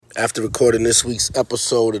After recording this week's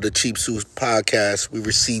episode of the Cheap Suits podcast, we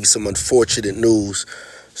received some unfortunate news.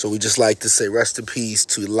 So we just like to say rest in peace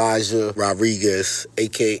to Elijah Rodriguez,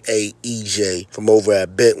 a.k.a. EJ, from over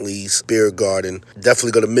at Bentley's Beer Garden.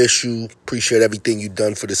 Definitely going to miss you. Appreciate everything you've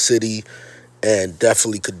done for the city. And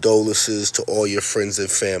definitely condolences to all your friends and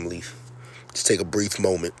family. Just take a brief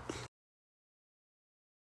moment.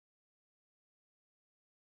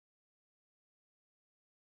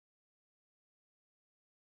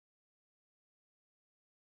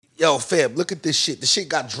 Yo, fam, look at this shit. The shit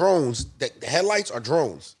got drones. The headlights are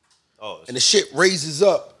drones. Oh, and the shit raises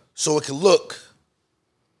up so it can look.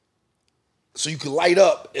 So you can light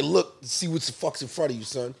up and look to see what the fuck's in front of you,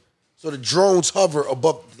 son. So the drones hover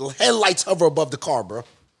above, the headlights hover above the car, bro.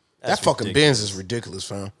 That fucking ridiculous. Benz is ridiculous,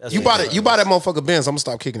 fam. That's You buy that motherfucker Benz, I'm gonna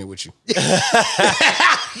stop kicking it with you.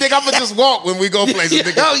 Nigga, I'm gonna just walk when we go places.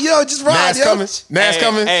 Nigga. Yo, just ride, Nas yo. coming. Nas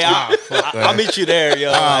coming. Hey, I'll meet you there,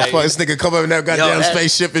 yo. Fuck, this nigga come up in that goddamn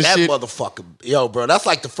spaceship and that shit. Motherfucker, yo, bro, that's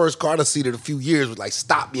like the first car I've seen in a few years would like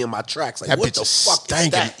stop me in my tracks. Like, That what bitch the is fuck stinking.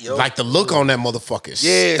 is that, yo? Like the look on that motherfucker.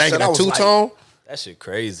 Yeah, Stinking. son, I That was like- two-tone. That shit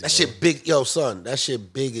crazy. That shit big, yo, son. That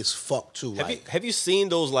shit big as fuck too. Have you seen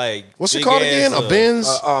those like? What's it big called ass, again? A Benz?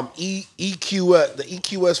 EQS, the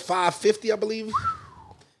EQS 550, I believe.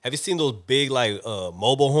 Have you seen those big like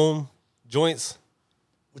mobile home joints?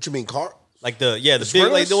 What you mean, car? Like the big like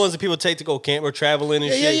Sprinters? the ones that people take to go camp or traveling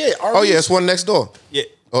and Yeah, shit. yeah. Oh yeah, it's one next door. Yeah.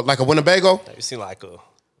 Oh, like a Winnebago. Have you seen like a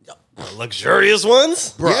luxurious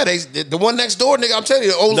ones? Yeah, the one next door, nigga. I'm telling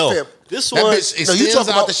you, the old No, fam. this That one. bitch No, you extends talking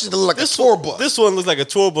about out- the shit that look like This a tour bus. This one looks like a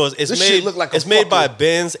tour bus. It's This made. shit look like a it's made by fucking-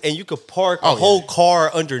 Benz, and you could park a Oh, whole yeah.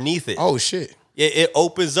 car underneath it. Oh shit. It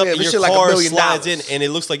opens up Yeah, and this your shit like $1 car million. slides in, and it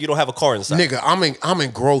looks like you don't have a car inside. Nigga, I'm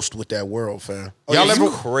engrossed with that world, fam. Oh, yeah, you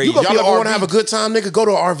crazy. gonna Y'all be ever an want to RV? have a good time, nigga? Go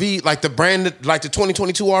to an RV, like the brand, like the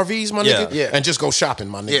 2022 RVs, my Yeah. nigga, Yeah. and just go shopping,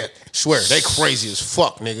 my nigga. Yeah. Swear, they crazy as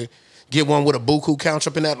fuck, nigga. Get one with a buku couch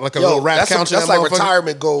up in that, like a Yo, little wrap that's couch. in that's that like motherfucker.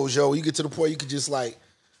 retirement goals, yo. You get to the point you could just like,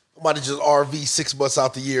 I'm about to just RV 6 months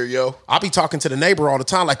out the year, yo. I be talking to the neighbor all the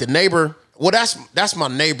time, like the neighbor. Well, that's my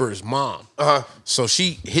neighbor's mom. So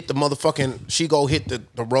she hit the motherfucking. She go hit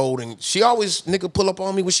the road, and she always nigga pull up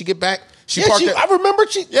on me when she get back. She parked. I remember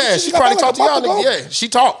she. Yeah, she got probably back talked to like a y'all month niggas. ago. Yeah, she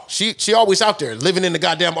talk. She always out there living in the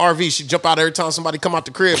goddamn RV. She jump out every time somebody come out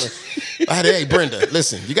the crib. And, I had, hey Brenda,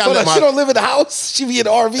 listen, you gotta Hold let on, my. she don't live in the house. She be in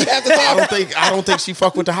the RV half the time. I don't think she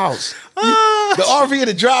fuck with the house. The RV in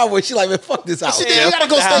the driveway. She like, man, fuck this house. She Yeah, you gotta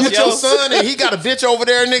go fuck the stay house, with yo. your son, and he got a bitch over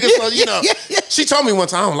there, nigga. So you know, she told me one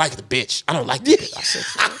time, I don't like the bitch. I don't like the bitch. I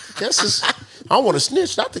said, guess it's. I don't want to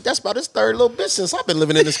snitch. I think that's about his third little bitch since I've been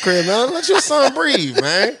living in this crib, man. Let your son breathe,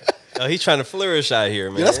 man. Oh, he's trying to flourish out here,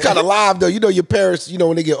 man. Yeah, that's kind of live though. You know, your parents. You know,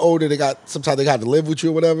 when they get older, sometimes they got to live with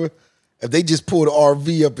you or whatever. If they just pull the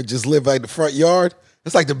RV up and just live like the front yard,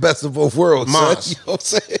 it's like the best of both worlds. Son. Mines. You know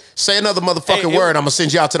what I'm saying? Say another motherfucking Hey, word. I'm gonna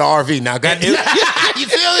send you out to the RV now. Goddamn. You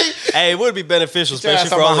feel me? Hey, it would be beneficial, Get your ass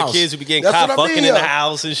especially for out all my the house. kids who be getting That's caught what I mean, fucking yo. in the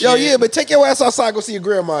house and shit. Yo, yeah, but take your ass outside, go see your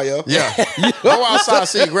grandma, yo. Yeah. Go outside,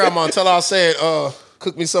 see your grandma, and tell her I said,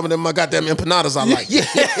 cook me some of them my goddamn empanadas I like.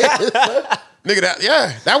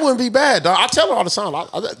 Nigga, that wouldn't be bad, dog. I tell her all the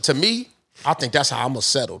time. To me, I think that's how I'm gonna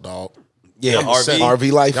settle, dog. Yeah, I'm RV.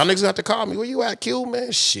 RV life. Y'all niggas got to call me. Where you at, Q,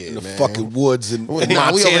 man? Shit, In the man. fucking woods and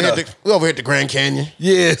Nah, we over here at the Grand Canyon.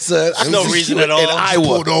 Yeah, son. There's no reason at all. In Just Iowa.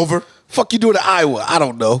 Pulled over. Fuck you doing in Iowa? I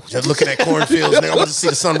don't know. Just looking at cornfields, nigga. I want to see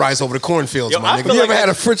the sunrise over the cornfields, Yo, my I nigga. feel You like ever had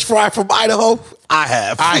a French fry from Idaho? I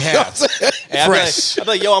have. I You know what I'm have. saying? Hey, Fresh. I'm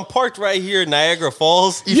like, yo, I'm parked right here in Niagara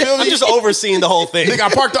Falls. You feel I'm me? just overseeing the whole thing. Nigga, I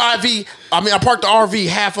parked the RV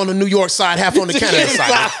half on the New York side, half on the Canada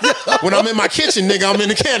side. When I'm in my kitchen, nigga, I'm in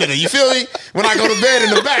the Canada. You feel me? When I go to bed in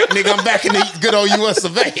the back, nigga, I'm back in the good old US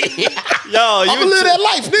of A. Yo, I'm gonna live that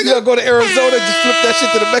life, You nigga. gonna go to Arizona, just flip that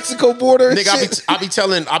shit to the Mexico border? And Nigga, shit?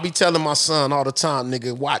 I be telling my son all the time,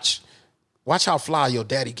 nigga, watch how fly your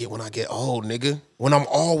daddy get when I get old, nigga. When I'm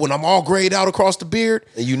all grayed out across the beard.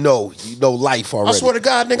 And you know life already. I swear to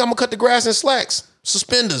God, nigga, I'm gonna cut the grass in slacks,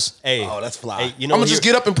 suspenders. Hey, Oh, that's fly. Hey, you know, I'm gonna just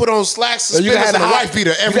get up and put on slacks, You suspenders, had and a high, wife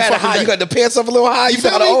beater every you had fucking high, day. You got the pants up a little high. You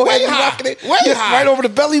feel got the me? old Way head. You high. rocking it. Way Just high. right over the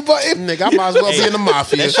belly button. Nigga, I might as well be in the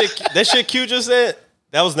mafia. that shit Q just said.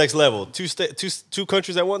 That was next level. Two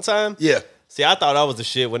countries at one time. Yeah. See, I thought I was the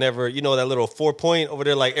shit. Whenever you know that little 4-point over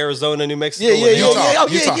there, like Arizona, New Mexico. Yeah, yeah, and yeah, Utah. yeah. Oh,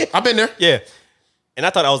 Utah. yeah. I've been there. Yeah. And I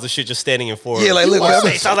thought I was the shit just standing in four. Yeah, like look, four man,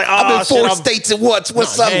 states. I was like, oh, I'm in shit, 4 I'm- states at once.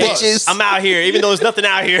 What's up, Hey, bitches? I'm out here, even though there's nothing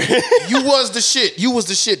out here. You was the shit. You was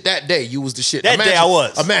the shit that day. You was the shit. That day I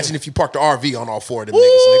was. Imagine if you parked the RV on all four of them niggas,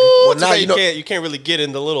 nigga. Well, now now you you can't really get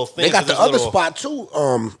in the little thing. They got the 'cause other there's little- spot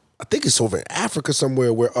too. I think it's over in Africa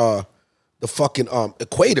somewhere where the fucking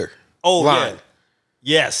equator Oh line. yeah.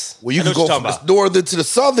 Yes. Where you I know can what go you're from the talking about. northern to the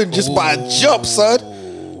southern just by a jump, son.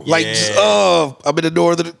 Like, just, I'm in the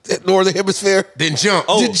northern hemisphere. Then jump.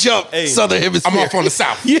 Then jump. hey. Southern hemisphere. I'm off on the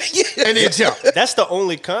south. yeah. And then jump. That's the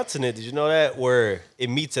only continent. Did you know that where it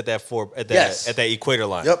meets at that Yes. at that equator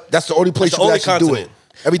line? Yep. That's the only place That's you the can only actually do it. continent.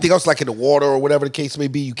 Everything else, like in the water or whatever the case may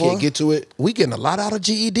be, you can't get to it. We getting a lot out of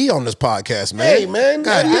GED on this podcast, man. Hey, man.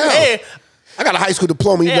 God Yeah. damn. Hey, I got a high school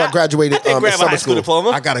diploma. You know, I graduated I did in grab a summer high school school. diploma.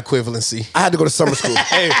 I got equivalency. I had to go to summer school.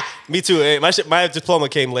 Hey, me too. Hey, my diploma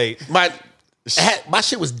came late. my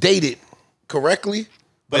shit was dated correctly,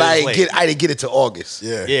 but But it I was didn't late. get it to August.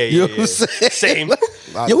 Yeah. Yeah, You know yeah, what I'm saying? Same.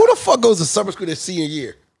 Yo, who the fuck goes to summer school their senior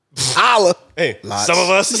year? Holla. Hey, Lots. some of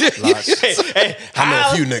us. Lots. hey, I know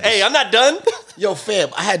a few niggas. Hey, I'm not done. Yo, fam,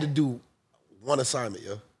 I had to do one assignment,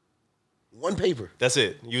 yo. One paper. That's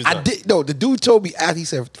it. You was I done. did. No, the dude told me after, he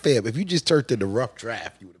said, fam, if you just turned in the rough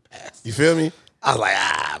draft, you would have passed. You feel me? I was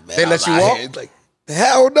like, man. They I'm let you out walk? here. It's like,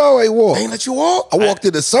 hell no, I ain't walk. Ain't let you walk? I walked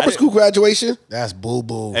into summer didn't- school graduation. That's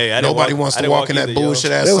boo-boo. Hey, I didn't Nobody walk- wants I to didn't walk walk in that either, yo.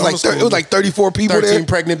 bullshit ass It was summer like school. it was like 34 people 13 there.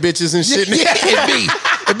 pregnant bitches and shit. Yeah,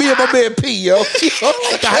 and me and my man P, yo.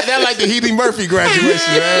 That like the Healy Murphy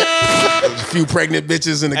graduation, man. There was a few pregnant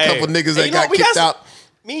bitches and a couple niggas that you know, got we kicked out.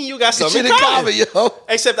 Me and you got Shit something in common, yo.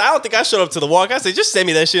 Except I don't think I showed up to the walk. I said, just send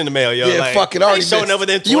me that shit in the mail, yo. Yeah, like, fuck it, I already ain't showing missed. up with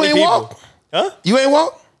them 20 You ain't people. walk? Huh? You ain't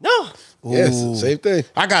walk? No. Yes, Ooh. same thing.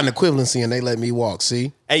 I got an equivalency and they let me walk,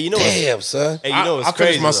 see? Hey, you know what's, Damn, son. hey, you know what's I crazy?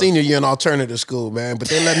 finished my though? senior year in alternative school, man, but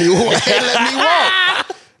they let me walk. They let me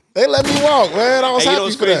walk. They let me walk, man. I was Hey, you know happy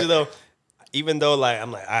what's for crazy that. though? Even though like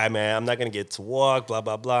I'm like, all right, man, I'm not gonna get to walk, blah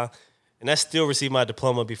blah blah, and I still received my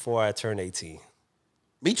diploma before I turned 18.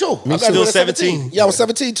 Me too. Me I still graduated at 17. Yeah, I was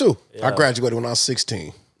 17 too. I graduated when I was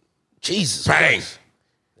 16. Jesus. Bang.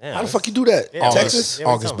 Damn, How the fuck you do that? Yeah, Texas? Yeah,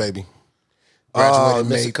 what August, you talking baby. Oh, Graduated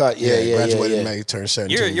missed May. a cut. Yeah. Graduated in May, turned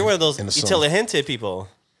 17. You're one of those in the summer. intelligente people.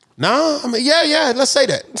 Nah, I mean, yeah, let's say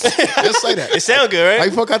that. Let's say that. It sound good, How right?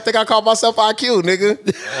 the fuk I think I call myself IQ, nigga?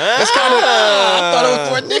 That's kind of I thought it was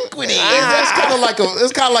for iniquity. that's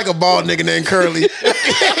kind of like a bald nigga named Curly. You know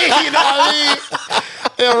what I mean?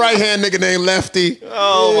 Yeah, right hand nigga named Lefty.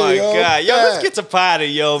 Oh my yo, god, yo, let's get to potty,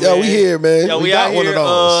 yo, man. Yo, we here, man. Yo, We we got out one here. of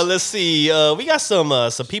those. Let's see. We got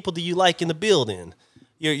some people do you like in the building?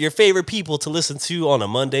 Your favorite people to listen to on a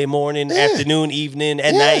Monday morning, afternoon, evening,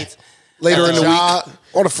 at night, Later At in the the job. week.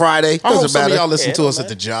 On a Friday. I hope Doesn't some of matter. y'all listen Yeah, to don't us at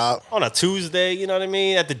the job. on a Tuesday. You know what I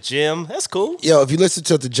mean? At the gym, that's cool. Yo, if you listen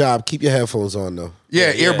to it at the job, keep your headphones on though.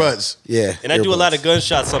 Yeah, Yeah. earbuds. Yeah. And I do a lot of earbuds.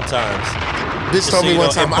 gunshots sometimes. Bitch told so me you one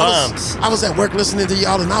know, time and bombs. I was at work listening to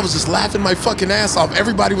y'all and I was just laughing my fucking ass off.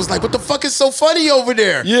 Everybody was like, "What the fuck is so funny over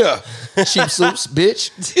there?" Yeah. Cheap soups,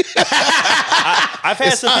 bitch. I've had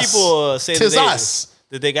It's some us. people say Tis that us.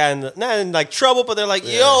 they got not in like trouble, but they're like,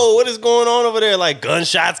 "Yo, what is going on over there?" Like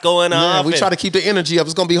gunshots going Yeah, off. we and try to keep the energy up.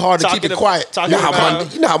 It's gonna be hard to keep talking it quiet. Talking You know, how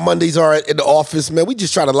about, you know how Mondays are in the office, man. We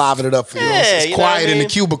just try to liven it up for you. Yeah, It's you know quiet what I in the mean?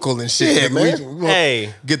 cubicle and shit. Yeah, nigga. man. We gonna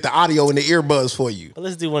Hey. get the audio in the earbuds for you. But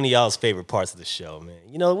let's do one of y'all's favorite parts of the show, man.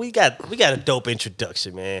 You know, we got a dope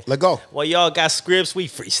introduction, man. Let go. While y'all got scripts, we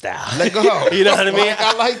freestyle. Let go. You know what I mean?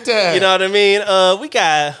 I like that. You know what I mean? We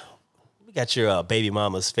got your baby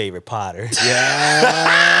mama's favorite Potter.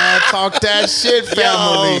 Yeah, talk that shit,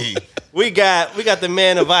 family. Yo, we got the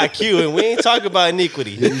man of IQ, and we ain't talking about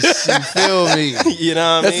iniquity. You feel me? You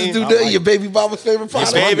know what I That's the mean? dude there, your baby mama's favorite Your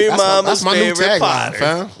part. baby mama's That's my new favorite tagline, Potter.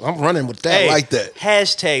 fam. I'm running with that. Hey, like that.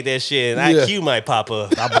 Hashtag that shit, and Yeah. IQ might pop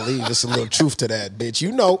up. I believe there's a little truth to that, bitch.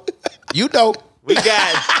 You know. You know. We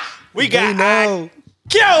got know.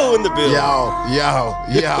 IQ in the building.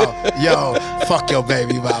 Yo. Fuck your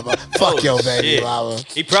baby mama. Fuck your baby Shit. mama.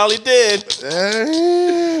 He probably did.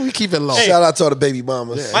 We keep it low. Shout out to all the baby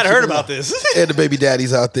mamas. Might have heard about this. And the baby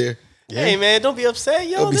daddies out there. Hey man, don't be upset,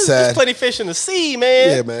 yo. Don't be There's sad. plenty of fish in the sea, man.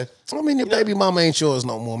 Yeah, man. I mean, your baby mama ain't yours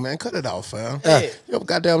no more, man. Cut it out, fam. Hey. Your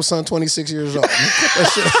goddamn son, 26 years old. Man,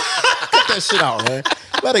 cut that shit out, man.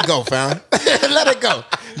 Let it go, fam. Let it go.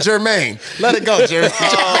 Jermaine. Let it go, Jermaine.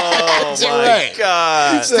 Oh my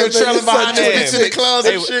God. Still trailing behind this Damn. bitch in the clubs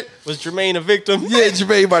Hey, and shit. was Jermaine a victim? Yeah,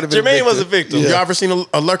 Jermaine might have been. Jermaine was a victim. You ever seen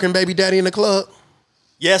a lurking baby daddy in the club?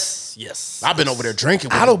 Yes. I've been over there drinking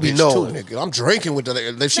with I don't this be bitch knowing. too, nigga. I'm drinking with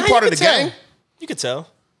the if she Nah, part you of the could tell. gang. You could tell.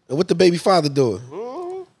 And what the baby father doing?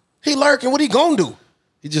 He lurking. What he gonna do?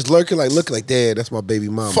 He just lurking, like looking like, Dad, that's my baby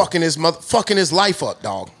mama. Fucking his life up,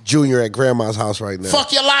 dog. Junior at grandma's house right now.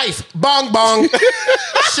 Fuck your life. Bong bong.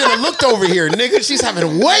 Should have looked over here, nigga. She's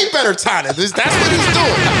having way better time. That's what he's doing.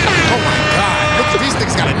 Oh my God. Look at these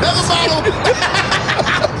niggas got another bottle.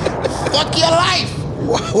 Fuck your life.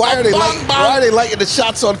 Why are they lighting the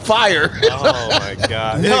shots on fire? Oh my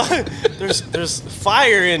god! There's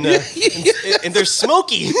fire in and there's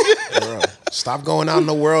smoky. Bro, stop going out in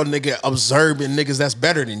the world, nigga, observing niggas that's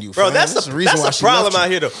better than you. Bro, fam. that's the reason why the problem out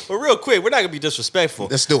here though. But real quick, we're not gonna be disrespectful.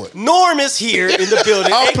 Let's do it. Norm is here in the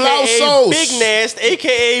building, aka Aplausos. Big Nast,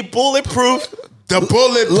 aka Bulletproof. The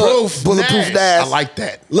bulletproof Nas. I like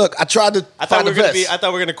that. Look, I tried to I thought find we the were gonna vest. be. I thought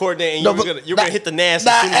we were gonna coordinate, and No, you were but gonna hit the Nast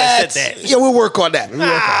as soon as I said that. Yeah, we'll work on that.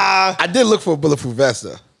 I did look for a bulletproof vest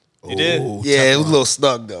though. You did? Ooh, Yeah, it was a little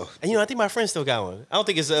snug though. And I think my friend still got one. I don't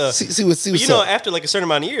think it's See what's but up. after like a certain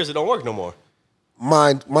amount of years, it don't work no more.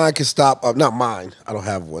 Mine can stop. Not mine. I don't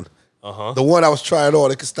have one. Uh-huh. The one I was trying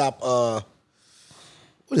on, it can stop. What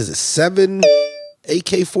is it? 7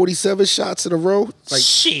 AK-47 shots in a row. Like,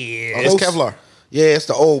 Shit. It's Kevlar. yeah, it's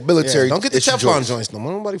the old military. Don't get the issue Teflon joints. joints no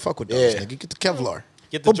more. Nobody fuck with those. Yeah. Nigga. Get the Kevlar.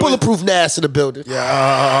 Get But joint- bulletproof Nas in the building.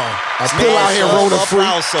 Yeah. Still out here rolling free.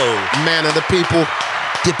 Aplausos. Man of the people.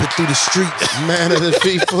 Dipping through the streets. Man of the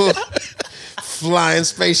people. Flying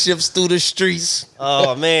spaceships through the streets.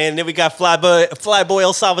 Oh man, then we got Flyboy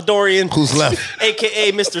El Salvadorian. Who's left?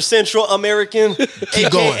 AKA Mr. Central American.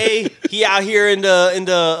 AKA he out here in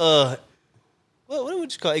the what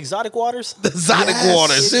would you call it? Exotic waters? The exotic Yes.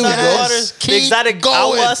 waters. Here we Exotic go. waters. The Keep exotic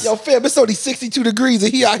going. aguas. Yo, fam, it's only 62 degrees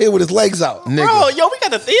and he out here with his legs out. Nigga. Bro, yo, we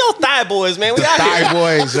got the thigh boys, man. We out Thigh here.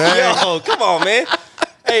 boys, right? Yo, come on, man.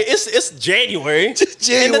 Hey, it's January. And the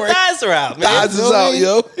January. thighs are out, man. Thighs is out,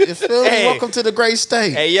 yo. You feel me? Hey. Welcome to the great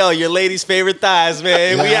state. Hey, yo, your lady's favorite thighs,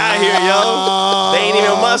 man. We out here, yo. They ain't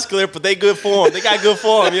even muscular, but they good form. They got good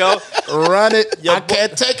form, yo. Run it. Yo, I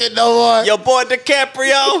can't take it no more. Your boy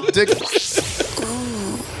DiCaprio.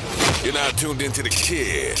 You're now tuned into the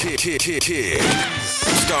Kid. Star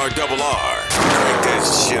Double R. Crank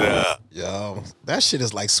that shit up. Yo, that shit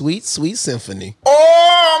is like sweet symphony.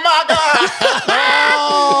 Oh, my God.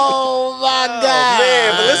 Oh my God.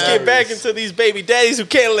 Man, but let's get back into these baby daddies who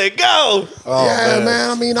can't let go. Oh, Yeah, man.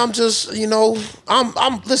 I mean, I'm just,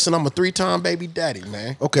 listen, I'm a 3-time baby daddy,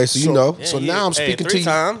 man. Okay, so you know. So Yeah, now I'm hey, speaking to you.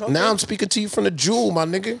 3-time, okay. Now I'm speaking to you from the jewel, my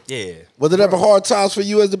nigga. Yeah. Was it ever hard times for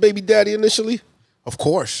you as the baby daddy initially? Of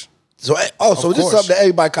course. So, so this is course. something that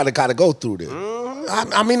everybody kind of got to go through then.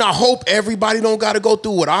 I mean, I hope everybody don't got to go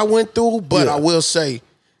through what I went through, but Yeah. I will say,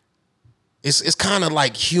 it's kind of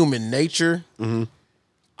like human nature.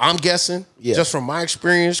 I'm guessing, Yeah. just from my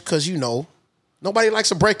experience, because nobody likes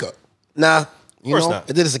a breakup. Nah. You course know, not.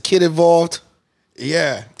 And then there's a kid involved.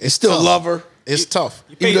 yeah, it's Still tough. love her. It's tough.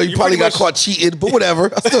 Even though you you probably pretty got much- caught cheating, but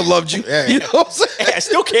whatever. I still loved you. Yeah. You know what I'm saying? Hey, I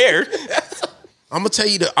still cared. I'm gonna tell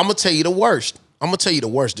you the worst. I'm gonna tell you the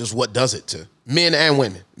worst. Just what does it to men and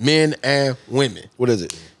women. Men and women. What is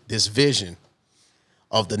it? This vision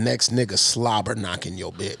of the next nigga slobber knocking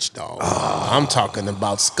your bitch, dog. I'm talking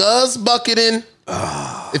about scuzz bucketing.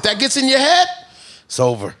 If that gets in your head, It's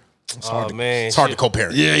over. Man. it's hard to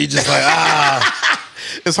co-parent. Yeah, you just like,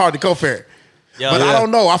 It's hard to co-parent. Yo, But yeah. I don't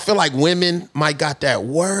know. I feel like women might got that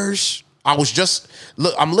worse. I'm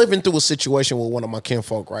living through a situation with one of my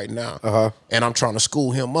kinfolk right now. And I'm trying to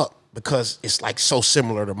school him up because it's like so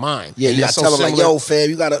similar to mine. yeah, And you got it's to so tell them like, similar- yo, fam,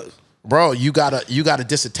 you got to. bro, you gotta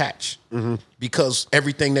disattach because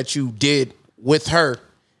everything that you did with her,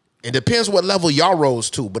 it depends what level y'all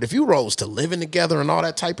rose to. But if you rose to living together and all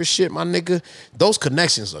that type of shit, my nigga, those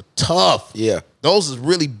connections are tough. Yeah. Those is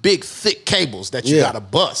really big, thick cables that you Yeah. gotta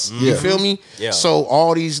bust. Yeah. You feel me? Yeah. So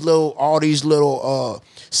all these little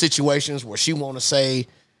situations where she wanna say,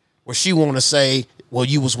 well,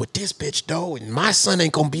 you was with this bitch though, and my son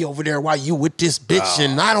ain't gonna be over there while you with this bitch,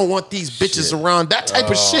 and I don't want these bitches around. That type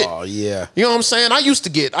of shit. Oh, yeah. You know what I'm saying? I used to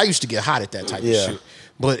get hot at that type Yeah. of shit.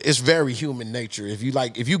 But it's very human nature. If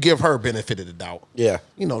you give her benefit of the doubt, Yeah.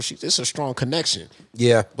 it's a strong connection.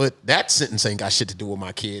 Yeah. But that sentence ain't got shit to do with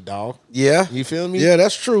my kid, dog. Yeah. You feel me? Yeah,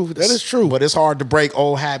 that's true. That is true. But it's hard to break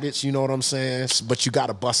old habits, you know what I'm saying? But you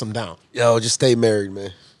gotta bust them down. Yo, just stay married,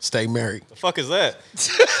 man. Stay married. The fuck is that?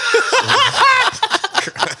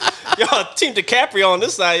 Yo, Team DiCaprio on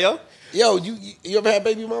this side, yo. Yo, you ever had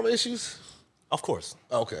baby mama issues? Of course.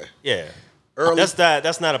 Okay. Yeah. Early?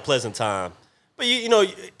 That's not a pleasant time. But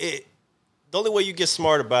the only way you get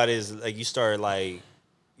smart about it is like you start like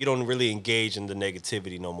you don't really engage in the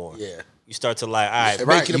negativity no more. Yeah. You start to like, all right,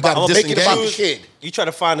 Right, you gotta I'ma make it disengage. about the kid. You try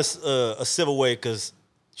to find a civil way because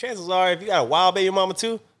chances are if you got a wild baby mama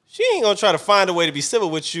too, she ain't gonna try to find a way to be civil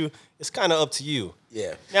with you. It's kind of up to you.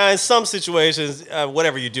 Yeah. Now, in some situations,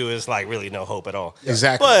 whatever you do is like really no hope at all.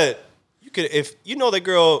 Exactly. But you could, if you know that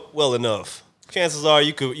girl well enough, chances are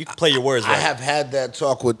you could play your words right. I have had that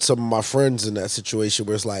talk with some of my friends in that situation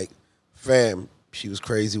where it's like, fam, she was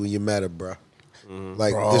crazy when you met her, bro.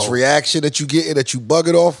 Like this reaction that you getting, that you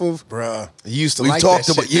bugging off of. Bruh. You used to We like talked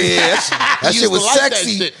that about, shit. that shit was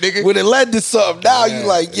sexy when it led to something. Now you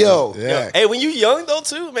like, yo. Yeah. Hey, when you young though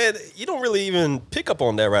too, man, you don't really even pick up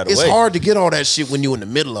on that right It's away. hard to get all that shit when you in the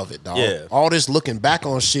middle of it, dog. Yeah. All this looking back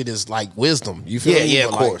on shit is like wisdom. You feel Yeah, me? yeah,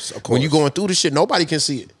 But of like, course, of When you course. going through the shit, nobody can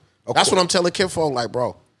see it. That's what I'm telling kinfolk, like,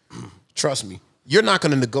 bro, trust me. You're not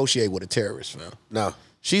gonna negotiate with a terrorist, fam. No.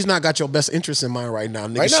 She's not got your best interest in mind right now,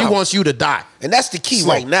 nigga. Right She now. wants you to die. And that's the key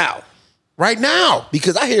Slow. right now. Right now.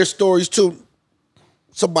 Because I hear stories too.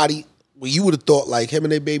 Somebody, when you would have thought like him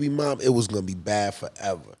and their baby mom, it was gonna be bad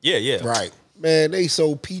forever. Yeah. Right. Man, they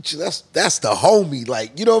so peachy. That's the homie.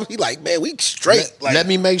 Like, you know what I mean? Like, man, we straight. Like, Let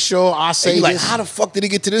me make sure I and say you like, this. how the fuck did it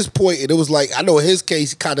get to this point? And it was like, I know in his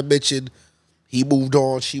case, he kind of mentioned he moved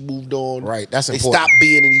on, she moved on. Right, that's they important. stopped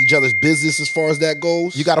being in each other's business as far as that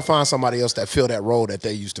goes. You got to find somebody else that fill that role that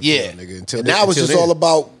they used to fill, nigga. And now it's just all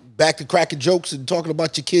about back to cracking jokes and talking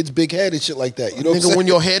about your kid's big head and shit like that. You know what I'm Nigga, saying? when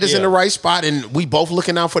your head is in Yeah. the right spot and we both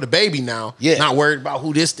looking out for the baby now, Yeah. not worried about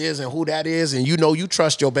who this is and who that is, and you know you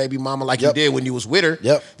trust your baby mama like Yep. you did when you was with her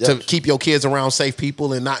Yep. to keep your kids around safe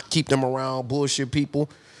people and not keep them around bullshit people.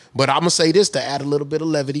 But I'm gonna say this to add a little bit of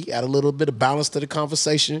levity, add a little bit of balance to the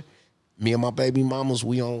conversation. Me and my baby mamas,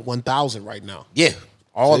 we on 1,000 right now. Yeah.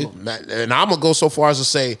 All See? of them. And I'm gonna go so far as to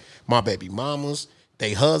say my baby mamas,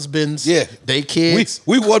 they husbands, Yeah. they kids.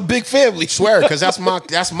 We one big family. Swear, because that's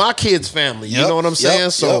my kids' family. You Yep, know what I'm saying?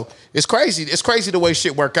 yep, So yep. it's crazy. It's crazy the way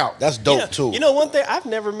shit work out. That's dope Yeah. too. You know, one thing I've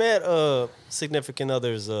never met significant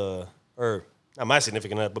others, or not my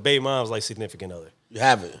significant other, but baby mom's like significant other. you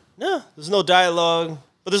haven't. No, there's no dialogue,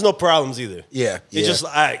 but there's no problems either. Yeah, It's yeah. just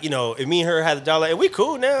if me and her had a dialogue, and we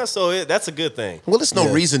cool now, so that's a good thing. Well, it's no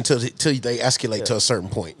Yeah. reason till they escalate to a certain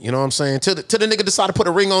point. You know what I'm saying? Till the nigga decide to put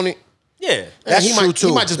a ring on it. Yeah, That's he true, might, too.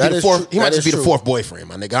 He might just That be the is fourth. true. He might That just is be the true. fourth boyfriend,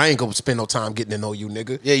 my nigga. I ain't gonna spend no time getting to know you,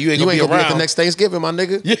 nigga. Yeah, you ain't gonna be be around. the next Thanksgiving, my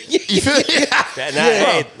nigga. You feel me?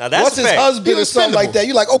 Hey, now that's What's a his fact. husband or something like that?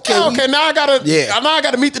 You like, okay, Yeah, we- okay. Now I gotta. Yeah. Now I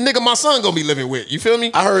gotta meet the nigga my son gonna be living with. You feel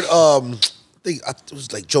me? I heard I think it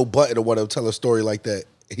was like Joe Button or one of them tell a story like that.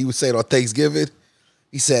 He was saying on Thanksgiving,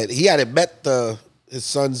 he said he hadn't met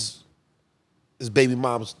his baby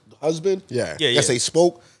mom's husband. Yeah. Yeah, Guess yeah. they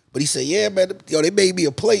spoke. But he said, yeah, man, yo, they made me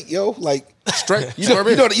a plate, yo. Like Straight. you know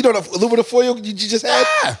the aluminum foil you just had?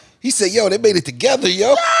 Yeah. He said, yo, they made it together,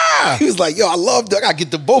 yo. Yeah. He was like, yo, I love that. I gotta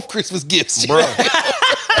get them both Christmas gifts. Bro,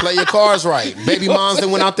 play your cards right. Baby moms that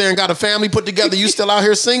went out there and got a family put together. You still out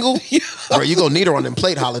here single? Bro, you gonna need her on them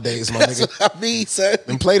plate holidays, my That's nigga. what I mean, son.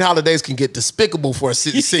 Them plate holidays can get despicable for a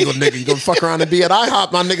single nigga. You gonna fuck around and be at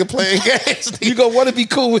IHOP, my nigga, playing games. You gonna want to be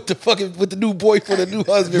cool with the new boyfriend, the new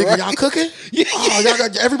husband, Nigga, right? y'all cooking? Yeah. Oh, y'all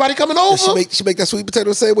got everybody coming over? She make that sweet potato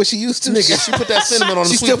the same way she used to. Nigga, she put that cinnamon on the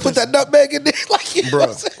She sweet still put that nutmeg in there, like you know what I'm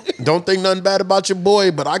Bro, saying? don't think nothing bad about your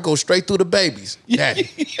boy, but I go straight through the babies. Daddy.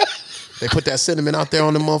 They put that cinnamon out there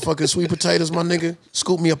on the motherfucking sweet potatoes, my nigga.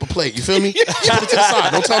 Scoop me up a plate. You feel me? Just put it to the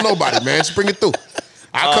side. Don't tell nobody, man. Just bring it through.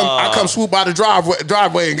 I come swoop by the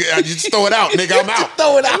driveway and I just throw it out, nigga. I'm out.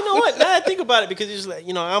 Throw it out. You know what? Now I think about it because it's like,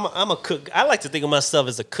 I'm a cook. I like to think of myself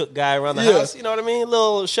as a cook guy around the Yeah. house. You know what I mean?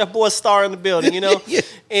 Little chef boy star in the building. Yeah.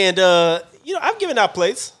 And I've given out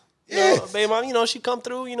plates. Yeah. Baby mom, she come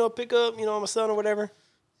through. Pick up. My son or whatever.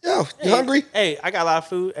 Yo, you hungry? Hey, I got a lot of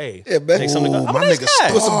food. Hey, Yeah, man. take something to Ooh, go. I'm my a nice nigga guy.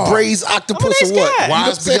 Put some braised octopus nice or what? guy. You know what I'm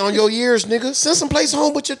Wise saying? beyond your years, nigga. Send some plates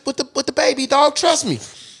home with the baby, dog. Trust me.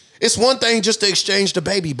 It's one thing just to exchange the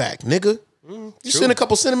baby back, nigga. You send a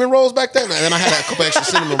couple cinnamon rolls back there, and I had a couple extra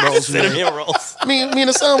cinnamon rolls. man. Cinnamon rolls. Me and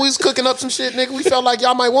the son, we was cooking up some shit, nigga. We felt like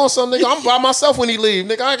y'all might want some, nigga. I'm by myself when he leave,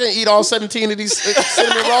 nigga. I can't eat all 17 of these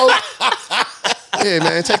cinnamon rolls. Yeah,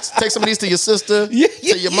 man. Take some of these to your sister, to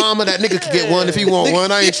your mama. That nigga can get one if he want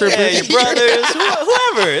one. I ain't tripping. Hey, your brothers,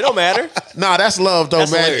 whoever. It don't matter. Nah, that's love though,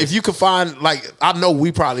 That's man. hilarious. If you could find, like, I know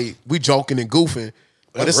we joking and goofing,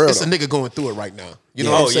 but That's it's real, a nigga going through it right now. You know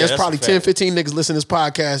Yeah. what I'm Oh, saying? yeah, It's that's probably a 10, fact. 15 niggas listening to this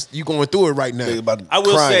podcast. You going through it right now. Think about I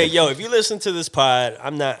will crying. say, yo, if you listen to this pod,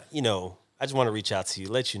 I'm not, I just want to reach out to you,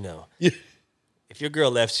 let you know. If your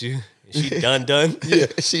girl left you, and she done,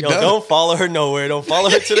 she yo, done. don't follow her nowhere. Don't follow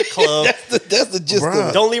her to the club. That's the gist of Bruh.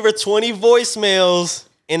 it. Don't leave her 20 voicemails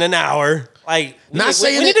in an hour. Like,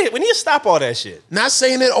 Saying we it- need to stop all that shit. Not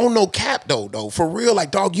saying it on no cap though. For real,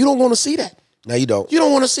 like, dog, you don't want to see that. No, you don't. You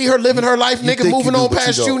don't want to see her living her life, nigga, think you moving do, on but you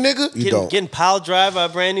past you, don't. nigga. You don't. Getting pile drive by a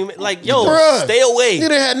brand new like, yo, Bruh. stay away. You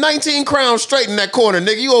done had 19 crowns straight in that corner,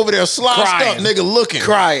 nigga. You over there sloshed Crying. up, nigga, looking.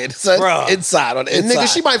 Crying, son. Bruh. Inside on the And inside.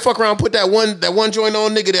 nigga, she might fuck around, put that one joint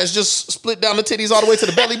on, nigga, that's just split down the titties all the way to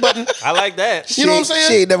the belly button. I like that. You know what I'm saying?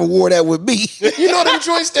 She ain't never wore that with me. You know them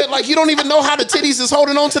joints that like you don't even know how the titties is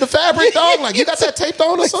holding on to the fabric, dog. Like you got that taped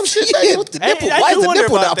on or some shit. Yeah, Nigga. the Hey, nipple. I Why do is the wonder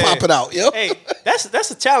nipple about not that. popping out, yo? Hey,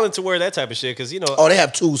 that's a talent to wear that type of shit because Oh, they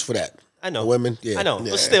have tools for that. I know Women, yeah. I know,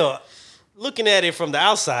 Yeah. but still, looking at it from the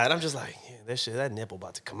outside, I'm just like, yeah, that nipple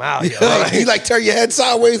about to come out. Yo. You like turn your head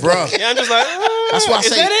sideways, Bro. like, Yeah, I'm just like, That's why I is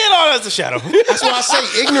say- that it or that's the shadow? That's why I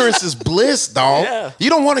say ignorance is bliss, dog. Yeah. You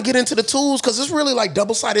don't want to get into the tools because it's really like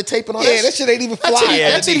double-sided tape and all Yeah, that. that shit ain't even That fly. titty, Yeah,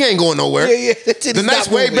 that titty ain't going nowhere. Yeah, yeah, that titty's The night's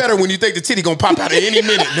not way moving. better when you think the titty gonna pop out at any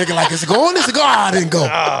minute, nigga. Like, is it going? Is it going? Ah, it didn't go.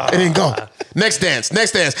 It didn't go. Next dance.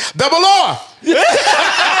 Double R.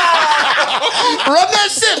 Run that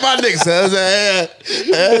shit, my nigga.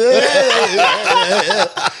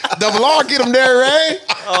 Double R, get him there, Ray.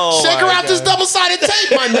 Oh, Shake her my out this God. double-sided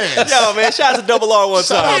tape, my man. Yo, man, shout out to Double R one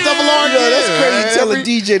Shout out time. Double R. Yo, that's yeah, crazy. man. Tell a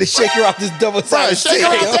DJ to shake her out this double Bro, sided shake her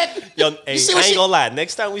out that. Yo, hey, see I what ain't she- gonna lie.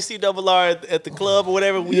 Next time we see Double R at the club or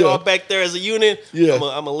whatever, we Yeah. all back there as a unit. Yeah. I'm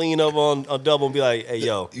gonna lean over on Double and be like, "Hey,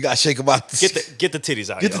 yo, You gotta shake them out. get the titties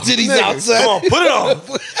out. Get yo. the titties out, son. Come on, put it on."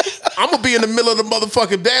 I'm gonna be in the middle of the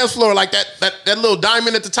motherfucking dance floor like that little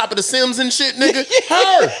diamond at the top of the Sims and shit, nigga.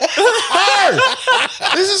 Her.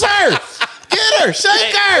 This is her. Get her.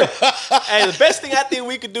 Shake her. Hey, the best thing I think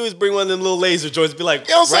we could do is bring one of them little laser joints. Be like,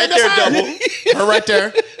 You know what I'm right saying? there, That's Double. Her right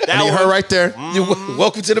there. I need her one. right there.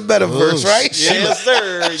 Welcome to the metaverse, right? Yes,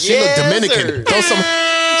 sir. She look Yes, Dominican. sir. Throw some.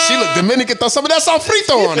 She look Dominican. Throw some of that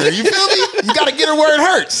sofrito on her. You feel me? You gotta get her where it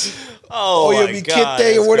hurts. Oh, Or you'll my be God, Kid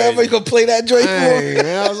Day or that's whatever. crazy. You gonna play that joint Hey, for?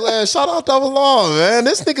 man, I was like, shout out Double R, man.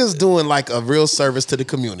 This nigga's doing like a real service to the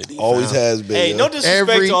community. Always has been. Hey, yo. no disrespect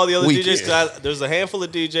Every to all the other weekend. DJs. 'Cause there's a handful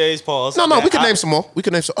of DJs, pause. No, we that can I- name some more. We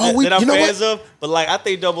can name some. Oh, that I'm you know fans what? of. But like, I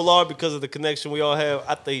think Double R, because of the connection we all have,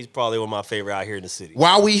 I think he's probably one of my favorite out here in the city.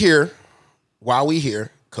 While we here,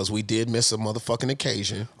 because we did miss a motherfucking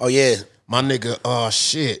occasion. Oh yeah. My nigga,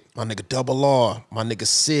 my nigga Double R, my nigga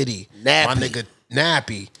City, Nappy. my nigga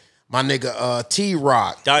Nappy, my nigga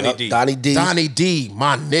T-Rock, Donnie D. Donnie D. Donnie D,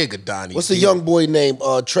 my nigga Donnie What's D. the young boy name?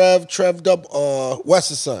 Trev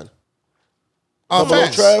West's son. Double O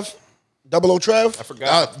Fats. Trev. Double O Trev. I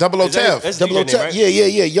forgot. Double O Is that- Tev. That's Double O DJ name, Trev. right?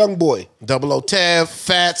 Yeah. Young boy. Double O Tev,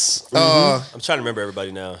 Fats, I'm trying to remember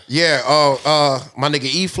everybody now. my nigga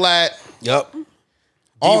E-Flat, Yep.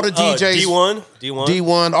 all the DJs. D1.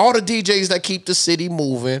 D1, all the DJs that keep the city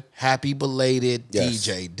moving. Happy belated Yes.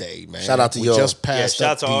 DJ Day, man. Shout out to we y'all. just Yeah, passed shout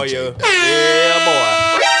out up to all DJ you. Day. Yeah,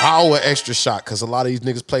 boy. I owe an extra shot because a lot of these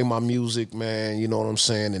niggas play my music, man. You know what I'm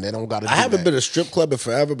saying? And they don't got to do I haven't that. been to a strip club in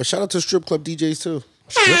forever, but shout out to strip club DJs too.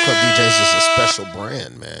 Strip club DJs is a special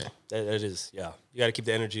brand, man. That is, yeah. You got to keep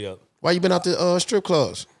the energy up. Why you been out to strip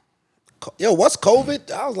clubs? Yo, what's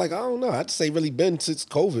COVID? I was like, I don't know. I'd say really been since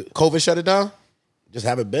COVID. COVID shut it down? Just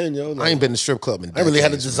haven't been, yo. I ain't been to strip club in I really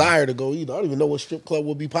had a decades, man. desire to go either. I don't even know what strip club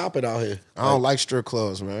will be popping out here. I don't like strip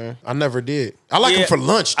clubs, man. I never did. I like them for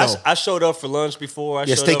lunch, though. I showed up for lunch before. I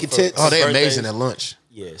Yeah, showed steak up and for tits. Oh, they birthdays. amazing at lunch.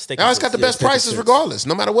 Yeah, steak They and always got the tits. best steak and prices tits. regardless,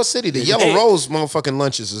 no matter what city. The Yellow Hey. Rose motherfucking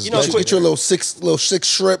lunches is You know, legit. Get your little six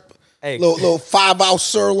shrimp, Hey. little 5-ounce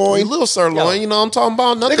sirloin. little sirloin, Yo. you know what I'm talking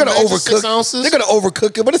about? Nothing They're gonna major, 6 overcook. ounces. They're gonna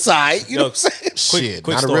overcook it, but it's all right. You know Yo, what I'm saying? Shit,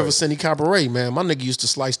 quick not a story. River City Cabaret, man. My nigga used to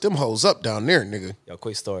slice them hoes up down there, nigga. Yo,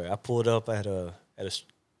 quick story. I pulled up at a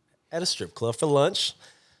strip club for lunch.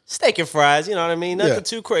 Steak and fries, you know what I mean? Nothing Yeah.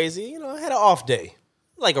 too crazy. You know, I had an off day.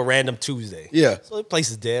 Like a random Tuesday. Yeah. So the place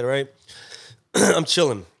is dead, right? I'm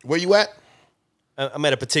chilling. Where you at? I'm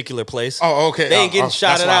at a particular place. Oh, okay. They ain't getting that's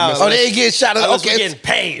shouted why I out. missed Oh, it. they ain't getting shot at. Unless Okay, we're getting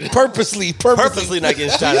paid. purposely. Purposely not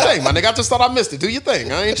getting Do shot your out. thing, my nigga. I just thought I missed it. Do your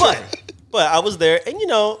thing. I ain't tripping. But I was there, and you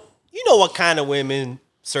know what kind of women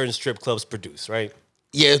certain strip clubs produce, right?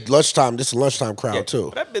 Yeah, lunchtime. This is a lunchtime crowd Yeah.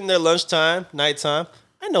 too. But I've been there lunchtime, nighttime.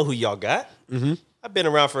 I know who y'all got. Mm-hmm. I've been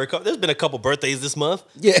around for a couple. There's been a couple birthdays this month,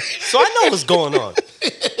 Yeah. so I know what's going on.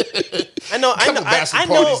 Couple bachelor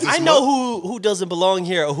parties this I know who doesn't belong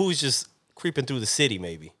here or who's just creeping through the city,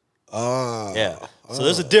 maybe. Yeah. So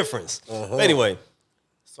there's a difference. But anyway,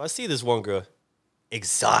 so I see this one girl,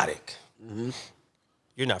 exotic.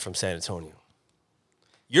 You're not from San Antonio.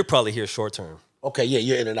 You're probably here short term. Okay, yeah,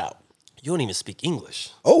 you're in and out. You don't even speak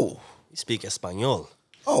English. Oh, You speak Espanol.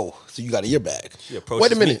 so you got a ear bag. She approaches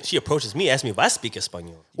Wait a minute. Me, she approaches me, asks me if I speak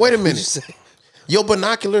Espanol. Wait a What'd you minute. say? Your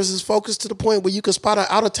binoculars is focused to the point where you can spot an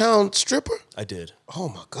out of town stripper? I did. Oh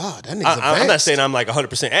my God, that nigga's I'm not advanced. saying I'm like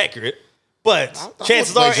 100% accurate, But I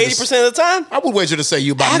chances would are wager 80% of the time, I would wager to say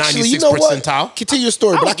you about Actually, 96 you know what? percentile. Continue your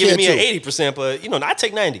story, I but was I giving can't me too. an 80%, but I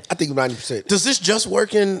take 90. I think 90%. Does this just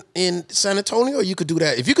work in San Antonio, or you could do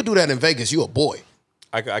that? If you could do that in Vegas, you a boy.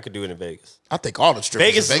 I could do it in Vegas. I think all the strippers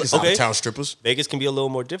Vegas, in Vegas okay. out of town strippers. Vegas can be a little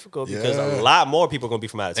more difficult because Yeah. a lot more people are going to be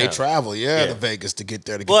from out of town. They travel, Yeah. to Vegas to get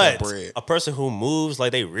there to get that But bread. a person who moves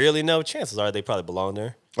like they really know, chances are they probably belong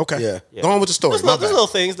there. Okay, Yeah. Go on with the story. There's, My little, there's bad. little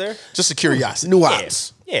things there. Just a curiosity.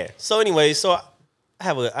 Nuance. Yeah. So anyway, so I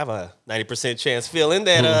have a 90% chance feeling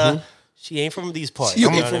that she ain't from these parts. She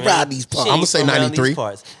ain't know from what I mean? around these parts. She I'ma ain't say from around 93. these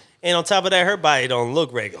parts. And on top of that, her body don't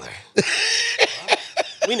look regular.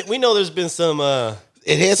 we know there's been some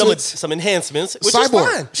Enhancements? enhancements, which is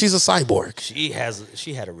Cyborg. fine. She's a cyborg.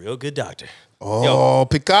 She had a real good doctor. Oh,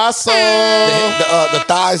 Picasso. The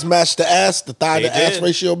thighs matched the ass. The thigh They to ass did.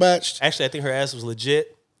 ratio matched. Actually, I think her ass was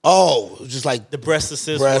legit. Oh, it was just like The breast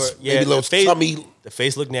assist, Breast, were, maybe the little face, tummy. The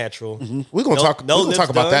face looked natural. We're gonna talk. We're gonna lips talk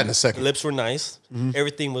about done. that in a second. Lips were nice.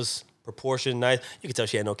 Everything was proportioned nice. You could tell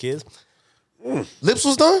she had no kids. Lips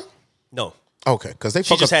was done. No, Okay, because they she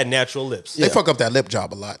fuck just up. had natural lips. They fuck up that lip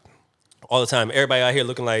job a lot. All the time. Everybody out here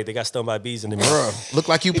looking like they got stung by bees in the mirror. Bruh, look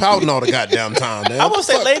like you pouting all the goddamn time, man. I What want the to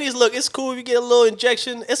say, fuck? ladies, look, it's cool if you get a little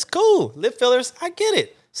injection. It's cool. Lip fillers, I get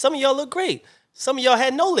it. Some of y'all look great. Some of y'all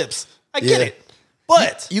had no lips. I get Yeah. it.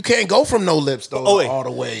 But You can't go from no lips though oh, wait. all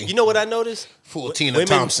the way. You know what I noticed? Full Tina women,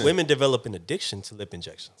 Thompson. Women develop an addiction to lip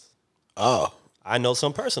injections. oh, I know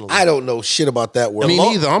some personally. I don't know shit about that world. Me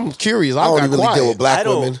lo- neither. I'm curious. I I don't got even really quiet. deal with black I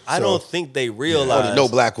don't. women. I so don't think they I realize. only know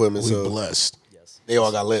black women, We so blessed. Yes, they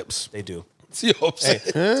all got lips. they do. You know what I'm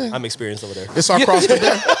saying? I'm experienced over there. It's our cross the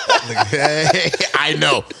bear. Hey, I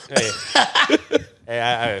know.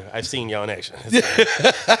 Hey, I've seen y'all in action.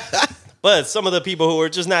 But some of the people who are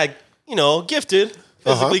just not, gifted,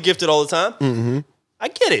 physically gifted all the time, I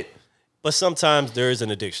get it. But sometimes there is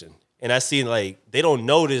an addiction. And I see they don't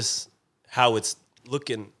notice how it's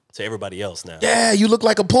looking to everybody else now. Yeah, you look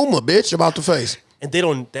like a puma, bitch, about the face. And they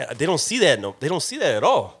don't see that. No, they don't see that at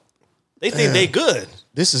all. They think they good.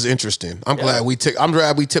 This is interesting. I'm glad we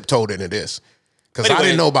tiptoed into this because I Anyway,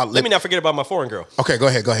 didn't know about Let lip. me not forget about my foreign girl. Okay, go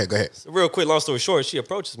ahead. Real quick, long story short, she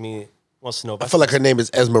approaches me, wants to know if I feel like her name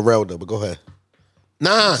is Esmeralda, but go ahead.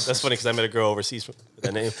 Nah, That's funny because I met a girl overseas with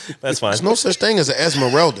that name. But that's fine. there's no such thing as an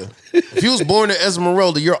Esmeralda. If you was born an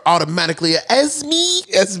Esmeralda, you're automatically an Esme.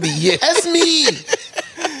 Esme, yeah. Esme.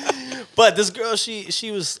 But this girl,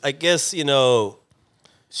 she was, I guess, she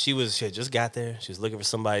had just got there. She was looking for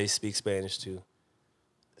somebody to speak Spanish to.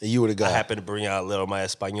 And you would have I got. happened to bring out a little my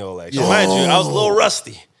Espanol, actually. Mind you, I was a little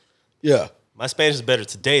rusty. Yeah. My Spanish is better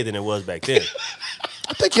today than it was back then.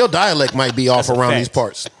 I think your dialect might be off That's a around fact. these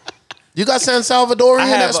parts. You got San Salvadorian, I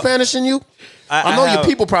have that a- Spanish in you? I know your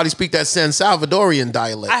people probably speak that San Salvadorian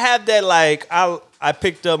dialect. I have that, I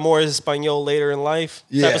picked up more Espanol later in life type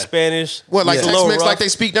Yeah. of Spanish. What, like It's a little Tex-Mex rough. like they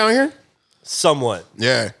speak down here? Somewhat.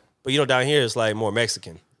 Yeah. But down here it's like more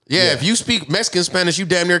Mexican. Yeah, if you speak Mexican Spanish, you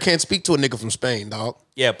damn near can't speak to a nigga from Spain, dog.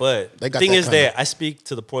 Yeah, but They the got thing that is kinda- that I speak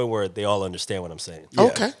to the point where they all understand what I'm saying.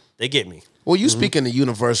 Okay. They get me. Well, you speak in the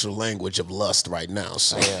universal language of lust right now,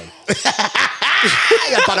 so Yeah.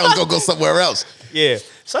 I thought I was gonna go somewhere else. Yeah.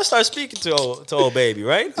 So I started speaking to old baby,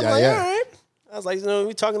 right? I'm Yeah, like, yeah. all right. I was like,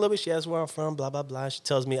 we talking a little bit. She asked where I'm from, blah, blah, blah. She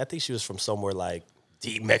tells me, I think she was from somewhere like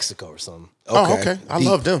deep Mexico or something. Oh, okay. I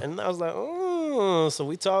love them. And I was like, so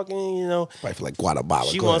we talking, Probably feel like Guatemala.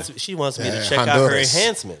 She Go wants ahead. she wants me to Yeah, check out her Honduras.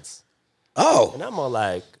 enhancements. Oh. And I'm all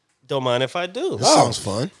like, don't mind if I do. This sounds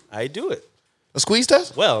fun. I do it. A squeeze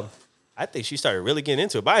test? Well, I think she started really getting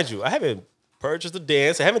into it. Mind you, I haven't purchased a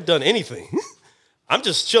dance. I haven't done anything. I'm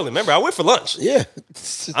just chilling. Remember, I went for lunch. Yeah.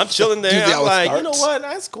 I'm chilling there. Usually I'm how it like, you know starts. what?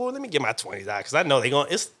 That's cool. Let me get my $20 because I know they're going.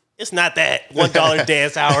 It's not that $1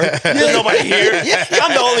 dance hour. There's nobody here.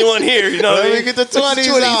 I'm the only one here. You know what I Let me mean? get the 20s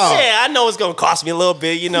Yeah, out. I know it's gonna cost me a little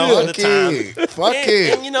bit. At the time. Fuck and,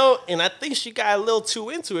 it. And I think she got a little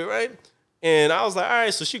too into it, right? And I was like, all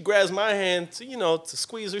right. So she grabs my hand to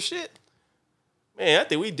squeeze her shit. Man, I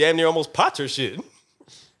think we damn near almost popped her shit.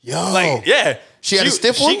 Yo. Yeah. She had a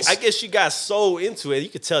stiff ones? I guess she got so into it. You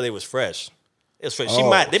could tell they was fresh. It was fresh.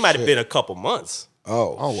 They might have been a couple months.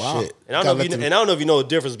 Oh, wow. shit. And I don't know if you know the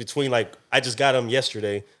difference between I just got them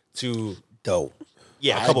yesterday to Dope.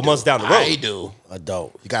 a couple months down the road. I do.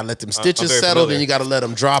 Adult. You gotta let them stitches very settle, familiar. then you gotta let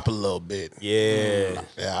them drop a little bit. Yeah.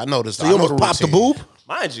 Yeah, I noticed. So you almost popped the boob?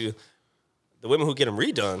 Mind you, the women who get them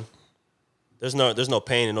redone, there's no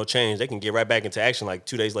pain and no change. They can get right back into action like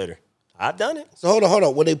 2 days later. I've done it. So hold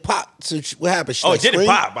on. When they popped, so what happened? She It didn't screamed?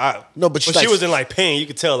 pop. No, but she she was in pain. You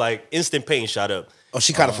could tell instant pain shot up. Oh,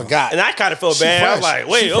 she kind of forgot. And I kind of felt bad. I was like,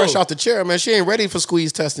 wait, she fresh out the chair, man. She ain't ready for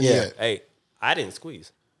squeeze testing Yeah. yet. Hey, I didn't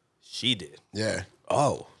squeeze. She did. Yeah.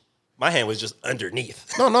 Oh. My hand was just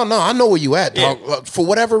underneath. No. I know where you at, dog. Yeah. For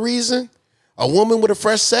whatever reason, a woman with a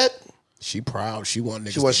fresh set, she proud. She want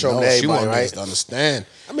niggas. She wasn't to showing know. to She want everybody, niggas right? to understand.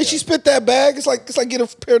 I mean, she spit that bag. It's like getting a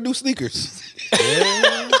pair of new sneakers.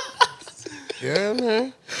 Yeah,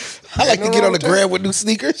 man. I like to no get wrong on the with that. gram with new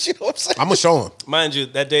sneakers. You know what I'm saying? I'm gonna show him. Mind you,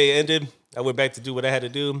 that day ended. I went back to do what I had to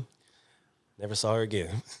do. Never saw her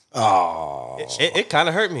again. Oh. It kind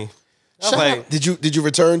of hurt me. I was like, Did you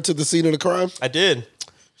return to the scene of the crime? I did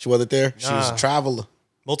She wasn't there. She was a traveler.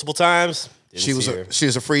 multiple times. Didn't She was see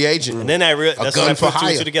her. a free agent. And then that's when gun I for put two and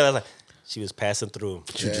hire. two together. I was like, she was passing through.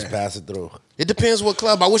 She just passed it through. It depends what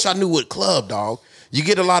club. I wish I knew what club, dog. You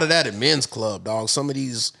get a lot of that at men's club, dog. Some of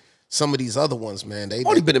these other ones, man. They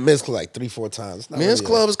Only been to men's club like 3-4 times. It's not men's really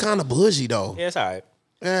club is kind of bougie though. Yeah, it's all right.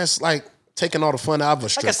 Yeah, it's like taking all the fun out of a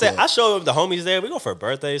strip Like I said, club. I show up the homies there. We go for a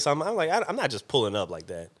birthday or something. I'm like, I'm not just pulling up like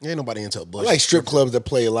that. Ain't nobody into a I bush. like strip clubs that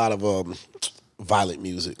play a lot of violent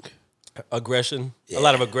music. Aggression. A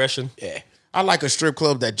lot of aggression. Yeah. I like a strip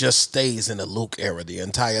club that just stays in the Luke era the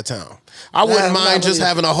entire time. I wouldn't I'm mind not just really-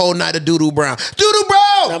 having a whole night of Doodoo Brown. Doodoo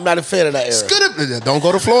Brown! I'm not a fan of that era. Skid- Don't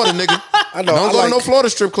go to Florida, nigga. I know, Don't I go like- to no Florida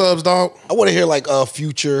strip clubs, dog. I want to hear like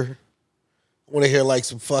Future. I want to hear like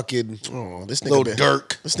some fucking Oh, this nigga Lil been,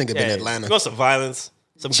 Durk. This nigga Yeah, been Atlanta. You want some violence,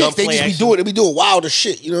 some Shit, they gunplay just be action. doing. They be doing wilder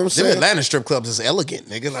shit. You know what I'm Them saying? Atlanta strip clubs is elegant,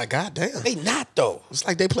 nigga. Like, goddamn. They not though. It's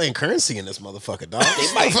like they playing currency in this motherfucker, dog.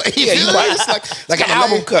 They might. You Yeah, feel you me? right. It's like it's an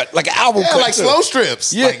album lame. cut. Like an album Yeah, cut. like too. slow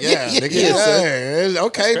strips. Yeah, Like, yeah, nigga, yeah.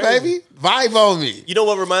 Okay, crazy. baby. Vibe on me. You know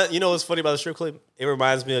what you know what's funny about the strip club? It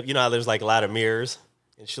reminds me of, you know how there's like a lot of mirrors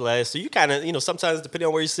and shit like that. So you kind of, sometimes depending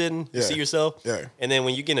on where you're sitting, you Yeah. see yourself. Yeah. And then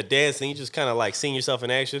when you get in a dance and you just kind of like seeing yourself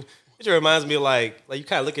in action, it just reminds me of like you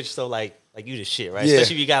kind of look at yourself like you the shit, right? Yeah.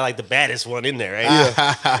 Especially if you got like the baddest one in there, right?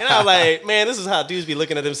 Yeah. And I was like, man, this is how dudes be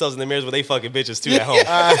looking at themselves in the mirrors when they fucking bitches too at home.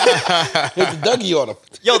 With the Dougie on them.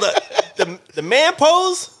 Yo, the man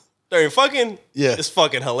pose during fucking Yeah. is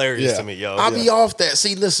fucking hilarious Yeah. to me, yo. I'll be off that.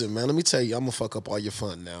 See, listen, man. Let me tell you, I'm gonna fuck up all your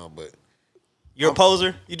fun now, but You're a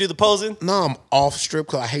poser? You do the posing? no, I'm off strip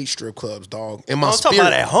club. I hate strip clubs, dog. In my I'm talking spirit,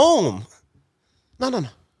 about at home. no.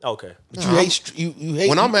 Okay. But you hate. You hate.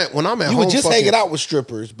 When I'm at You home, were just fucking- hanging out with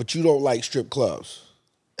strippers, but you don't like strip clubs.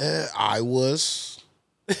 I was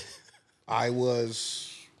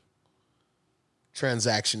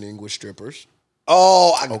transactioning with strippers.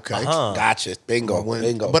 Oh, Okay. Gotcha. Bingo.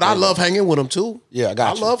 Bingo. But I bingo. love hanging with them too. Yeah, I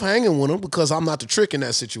got you. love hanging with them because I'm not the trick in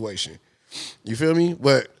that situation. You feel me?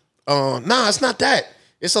 But nah, it's not that.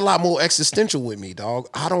 It's a lot more existential with me, dog.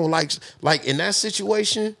 I don't like in that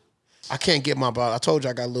situation. I can't get my body. I told you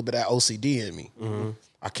I got a little bit of that OCD in me. Mm-hmm.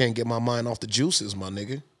 I can't get my mind off the juices, my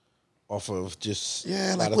nigga. off of just Yeah,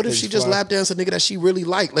 a like lot of what if things she just flying. lap dance a nigga that she really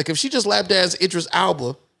liked? Like if she just lap dance Idris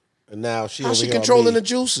Elba, and now she how over she here on controlling me. the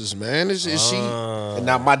juices, man? Is she? And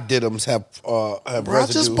now my diddums have Bro, I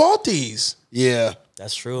residue. just bought these. Yeah,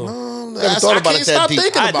 That's true. thought about I it can't that stop deep.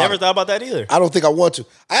 thinking I about never it. thought about that either. I don't think I want to.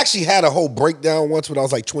 I actually had a whole breakdown once when I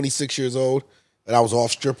was like 26 years old, and I was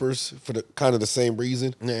off strippers for the kind of the same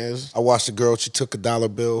reason. Yes. I watched a girl. She took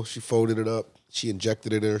 $1 bill. She folded it up. She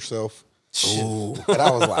injected it in herself. Ooh. And I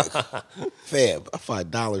was like, fam, I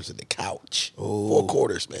 $5 in the couch. 4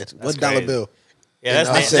 quarters, man. $1 crazy. bill. Yeah,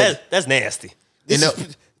 I said- that's nasty. This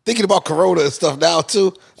is- thinking about Corona and stuff now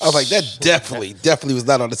too, I was like, that definitely was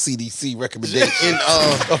not on the CDC recommendation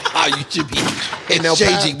of how you should be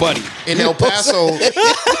exchanging money. In You know El what I'm Paso,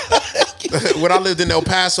 saying? when I lived in El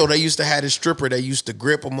Paso, they used to have this stripper. They used to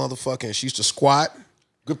grip a motherfucker and she used to squat,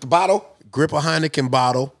 Grip the bottle. grip a Heineken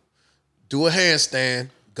bottle, do a handstand,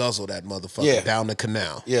 guzzle that motherfucker Yeah. down the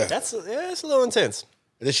canal. Yeah. That's it's a little intense.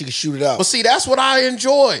 And then she could shoot it out. But see, that's what I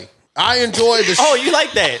enjoy. I enjoy the Oh, you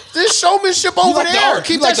like that? this showmanship over like the there. art.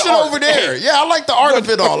 Keep You like that the shit art. over there. Yeah, I like the art of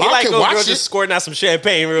it all. You I like can a girl watch just it. squirting out some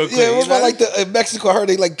champagne real quick. Yeah, what you know? about like in Mexico? I heard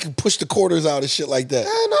they like push the quarters out and shit like that.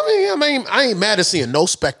 And I ain't mad at seeing no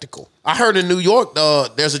spectacle. I heard in New York,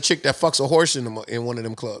 there's a chick that fucks a horse in one of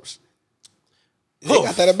them clubs. They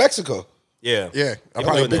got that in Mexico. Yeah, Yeah, I They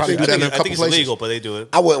probably do do that in a I couple think it's places. illegal, but they do it.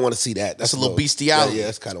 I wouldn't want to see that. That's a little bestiality. Yeah,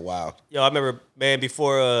 it's kind of wild. Yo, I remember, man,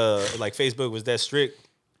 before like Facebook was that strict,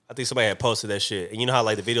 I think somebody had posted that shit. And you know how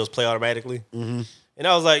like the videos play automatically? Mm-hmm. And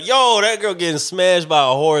I was like, yo, that girl getting smashed by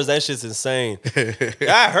a horse, that shit's insane.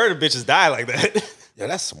 I heard of bitches die like that. Yeah,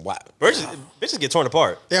 that's some wild. bitches get torn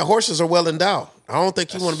apart. Yeah, horses are well endowed. I don't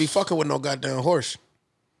think you want to be fucking with no goddamn horse.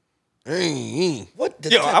 What?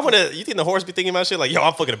 Yo, I want to, you think the horse be thinking about shit like, yo,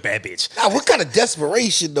 I'm fucking a bad bitch. Nah, what kind of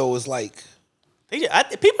desperation though is like?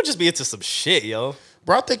 People just be into some shit, yo.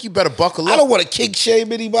 Bro, I think you better buckle up. I don't want to kink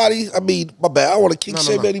shame anybody. I mean, my bad. I don't want to kink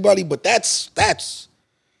shame no. anybody, but that's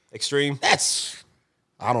Extreme. that's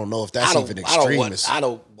I don't know if that's even extremist. I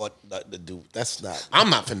don't want nothing to do. That's not. I'm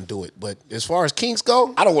not finna do it. But as far as kinks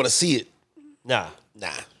go, I don't want to see it. Nah. Nah.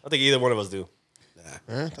 I think either one of us do.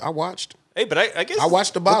 I watched. Hey, but I guess I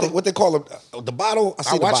watched the bottle. What they call it? The bottle.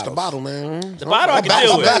 I watched the bottle, man. the bottle I can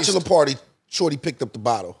deal My with. bachelor party, Shorty picked up the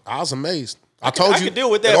bottle. I was amazed. I told I you. could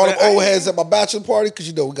deal with that. And all but them old heads at my bachelor party, because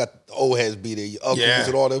you know we got the old heads be there, your uncles Yeah.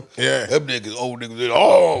 and all them. Yeah. Them niggas, old niggas,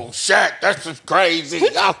 oh, Shaq, that's just crazy. Me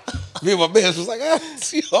and my man was like, you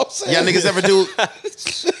know what I'm saying? Y'all niggas ever do?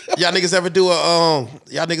 Y'all niggas ever do a?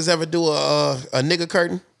 Y'all niggas ever do a nigga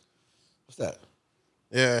curtain? What's that?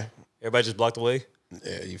 Yeah. Everybody just blocked away.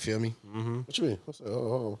 Yeah, you feel me? What you mean? What's that?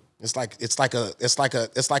 Oh. It's like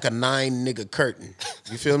a 9 nigga curtain.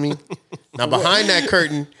 You feel me? Now behind that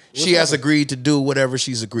curtain, she has agreed to do whatever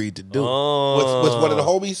she's agreed to do. With one of the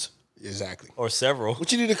homies? Exactly. Or several.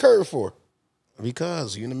 What you need a curtain for?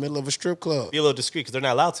 Because you're in the middle of a strip club. Be a little discreet because they're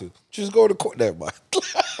not allowed to. Just go to court. Never mind.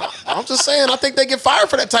 I'm just saying, I think they get fired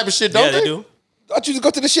for that type of shit, don't Yeah, they do. I choose to go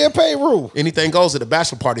to the champagne room. Anything goes at the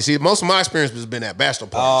bachelor party. See, most of my experience has been at bachelor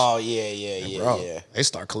parties. Oh, yeah, Bro, they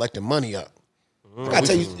start collecting money up. I gotta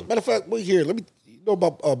tell you, matter of fact, wait here. You know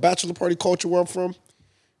about bachelor party culture where I'm from?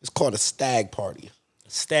 It's called a stag party.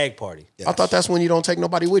 Stag party. I thought that's when you don't take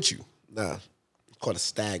nobody with you. Nah, it's called a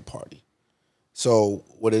stag party. So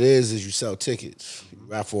what it is you sell tickets. You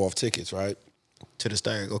raffle off tickets, right? To the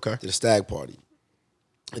stag, okay. To the stag party.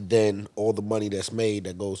 And then all the money that's made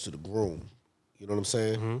that goes to the groom. You know what I'm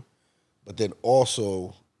saying? Mm-hmm. But then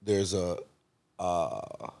also there's a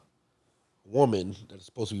woman that is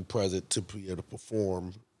supposed to be present to be able to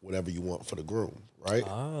perform whatever you want for the groom, right?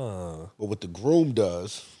 Ah. But what the groom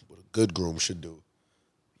does, what a good groom should do,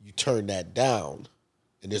 you turn that down,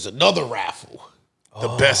 and there's another raffle. The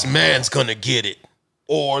best man's gonna get it.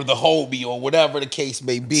 Or the homie, or whatever the case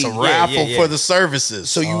may be. It's a raffle for the services.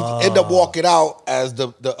 So you end up walking out as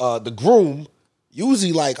the groom.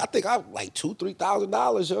 Usually, I think I like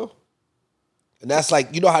 $2,000-$3,000, yo. And that's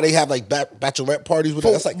like, you know how they have like bachelorette parties with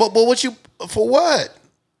that's like but what you for what?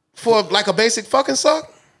 For like a basic fucking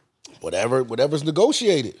suck? whatever's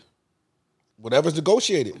negotiated. Whatever's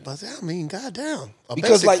negotiated. But I mean, goddamn, a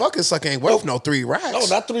Because, basic fucking suck ain't worth no 3 racks. No,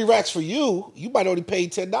 not 3 racks for you. You might only pay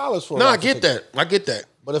 $10 for it. No, I get that. I get that.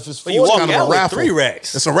 But if it's 4, you walk Kind of out a with raffle. 3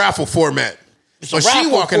 racks. It's a raffle format. It's But a she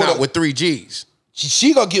raffle walking for out the- with 3 G's.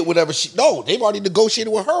 she gonna get whatever no, they've already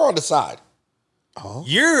negotiated with her on the side.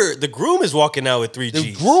 The groom is walking out with 3 The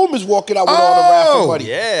G's. groom is walking out with all the raffle money.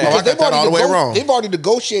 yeah. Because Oh, I got that all the way wrong. They've already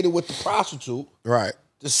negotiated with the prostitute Right.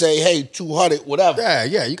 to say, hey, 200, whatever.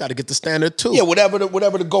 Yeah, you got to get the standard too. Yeah, whatever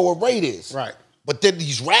the going rate is. Right. But then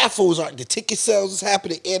these raffles are the ticket sales is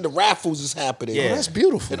happening and the raffles is happening. Yeah. That's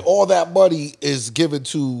beautiful. And all that money is given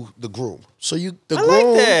to the groom. So the I groom,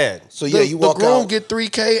 like that. So yeah, you walk the groom out. get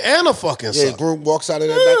 $3K and a fucking Yeah, the suck. groom walks out of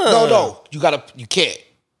that. No, you can't.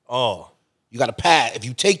 Oh. You gotta pay. If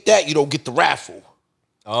you take that, you don't get the raffle.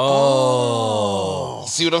 Oh.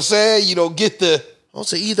 See what I'm saying? You don't get the. Oh,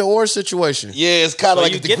 it's an either or situation. Yeah, it's kind of So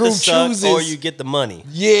like you if the get groom the suck chooses, or you get the money.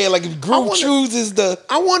 yeah, like if the groom wonder- chooses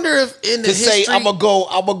I wonder if in the to say history, I'm gonna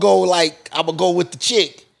go with the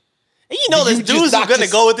chick. And you know, there's You just dudes who knocked gonna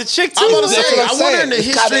this- go with the chick too. I'm gonna That's say, what I'm I wonder saying. in the It's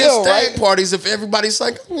history kinda of ill, stag right? parties if everybody's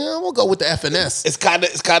like, yeah, we'll go with the FNS. It's kind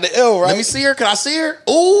of ill, right? Let me see her. Can I see her?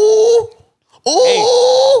 Ooh,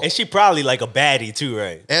 ooh. And she probably like a baddie too,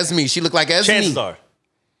 right? Esme, she look like Esme. Chances are.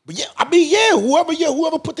 But yeah, I mean, yeah,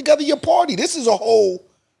 whoever put together your party, this is a whole.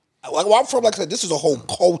 Like where I'm from, like I said, this is a whole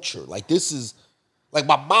culture. Like this is, like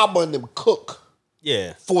my mama and them cook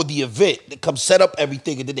Yeah. for the event. They come set up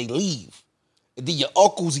everything and then they leave. And then your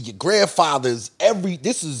uncles and your grandfathers,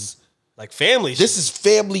 this is Like family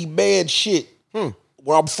family man shit.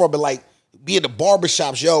 Where I'm from, and like be in the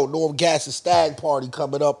barbershops, yo, Norm Gas's stag party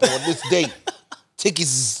coming up on this date. Tickets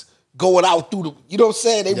is going out through the, you know what I'm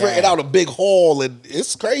saying? They renting out a big hall and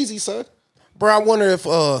it's crazy, son. Bro, I wonder if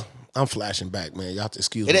I'm flashing back, man. Y'all have to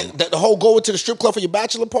excuse And me. then the whole going to the strip club for your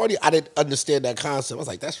bachelor party, I didn't understand that concept. I was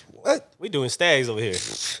like, that's what? We doing stags over here.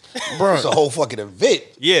 Bro, It's a whole fucking event.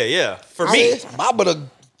 Yeah. For I me. said, Mama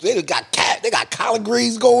they got collard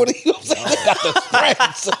greens going. You know what I'm saying? They got the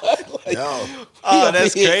spread, son. Like, Oh,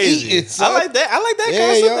 that's here crazy. eating, son. I like that. I like that Yeah,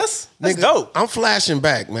 concept. yo. That's nigga, dope. I'm flashing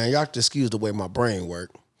back, man. Y'all have to excuse the way my brain work.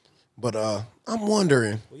 But I'm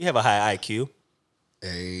wondering, You have a high IQ.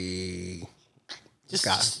 hey,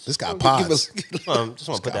 Just, this guy Give pods. us- just want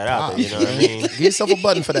to put that out there. You know what I mean? Give yourself a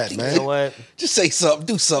button for that, man. You know what? Just say something.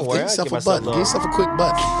 Do something. worry, Give yourself give a myself button. a- Give yourself a quick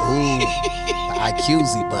button. Ooh, the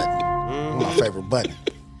IQZ button. My favorite button.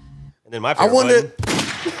 And then my I favorite wonder.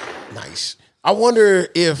 button, Nice. I wonder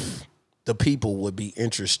if the people would be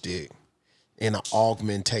interested in an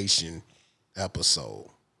augmentation episode.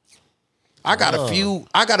 I got a few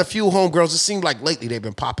homegirls. It seemed like lately they've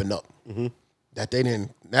been popping up. That they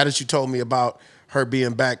didn't. Now that you told me about her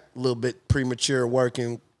being back a little bit premature,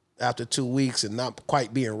 working after 2 weeks and not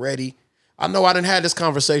quite being ready. I know I done had this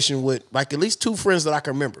conversation with like at least 2 friends that I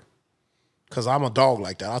can remember. Cause I'm a dog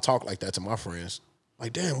like that. I talk like that to my friends.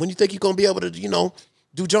 Like, damn, when you think you're gonna be able to,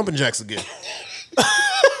 do jumping jacks again?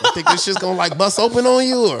 You think this shit's gonna like bust open on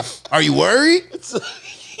you, or are you worried?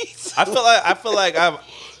 I feel like I'm.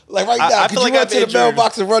 Like right now, could you run to the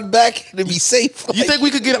mailbox and run back and be safe? You think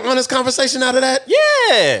we could get an honest conversation out of that?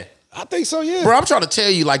 Yeah. I think so, yeah. Bro, I'm trying to tell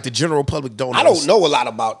you, like, the general public don't know. I don't know a lot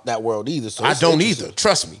about that world either. So I don't either.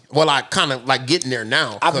 Trust me. Well, I kind of like getting there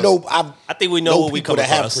now. I think we know what we people come that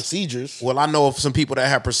have across. procedures. Well, I know of some people that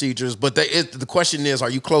have procedures, but the question is, are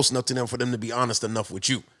you close enough to them for them to be honest enough with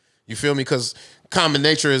you? You feel me? Because common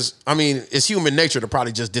nature is, it's human nature to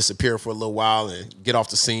probably just disappear for a little while and get off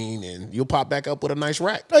the scene, and you'll pop back up with a nice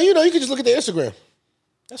rack. No, you can just look at their Instagram.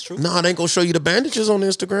 That's true. No, they ain't gonna show you the bandages on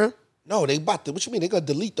Instagram. No, they about to. What you mean? They gonna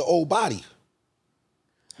delete the old body?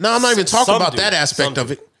 No, I'm not even talking Some about do. that aspect Some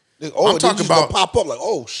of it. Oh, I'm talking about pop up like,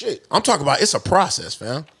 oh shit. I'm talking about it's a process,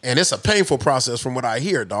 fam, and it's a painful process from what I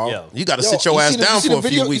hear, dog. Yeah. You got to sit your ass down for a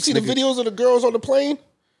few weeks. You see nigga. the videos of the girls on the plane?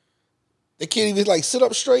 They can't even like sit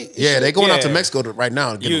up straight. Yeah, they going out to Yeah. Mexico right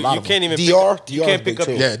now and get a You lot of can't them. even DR? you DR can't is pick big up.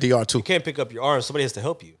 too. Yeah, DR too. You can't pick up your arm. Somebody has to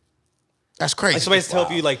help you. That's crazy. Like somebody has to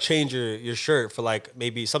help you like change your shirt for like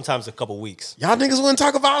maybe sometimes a couple weeks. Y'all niggas wouldn't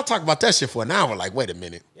talk about. I'll talk about that shit for an hour. Like, wait a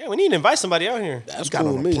minute. Yeah, we need to invite somebody out here. That's You got cool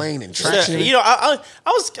on with a me. plane and Yeah, traction. I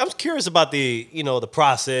was curious about the the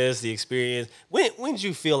process, the experience. When did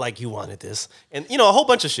you feel like you wanted this? And a whole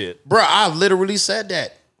bunch of shit. Bro, I literally said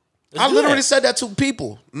that. Let's I do literally that. said that to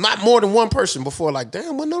people, not more than one person before. Like,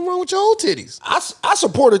 damn, what nothing wrong with your old titties? I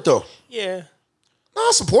support it though. Yeah. No,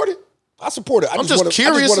 I support it. I support it. I'm just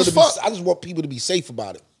curious as fuck. I just want people to be safe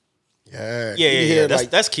about it. Yeah. Yeah.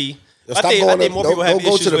 Like, That's key. Stop I going think more people have don't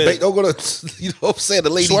go issues to the with it. don't go to you know what I'm saying, the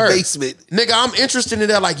lady Swear. basement. Nigga, I'm interested in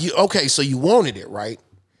that. Like, okay, so you wanted it, right?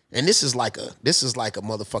 And this is like a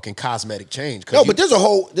motherfucking cosmetic change. No, but there's a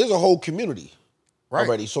whole community Right.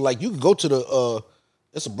 already. So like you can go to the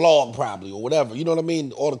it's a blog probably or whatever. You know what I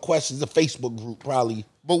mean? All the questions, the Facebook group probably.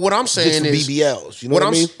 But what I'm saying Get is some BBLs. You know what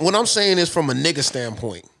I mean? What I'm saying is from a nigga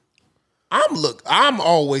standpoint. I'm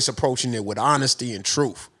always approaching it with honesty and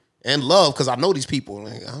truth and love because I know these people.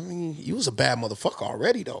 Like, you was a bad motherfucker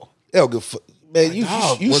already though. They don't give a fuck. Man, you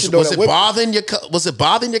should know was that it women- bothering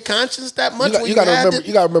your conscience that much? you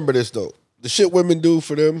gotta remember this though. The shit women do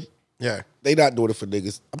for them, Yeah. they not doing it for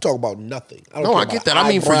niggas. I'm talking about nothing. I don't No, care I about get that. I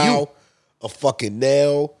mean, for you. eyebrow, a fucking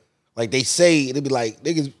nail. Like they say, they be like,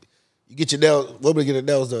 niggas, you get your nails, women get their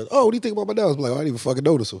nails done. Oh, what do you think about my nails? I'm like, I didn't even fucking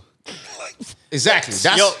notice them. Exactly.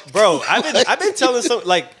 That's Yo, bro, I've been telling some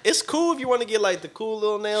like it's cool if you want to get like the cool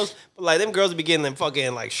little nails, but like them girls be getting them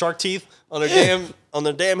fucking like shark teeth on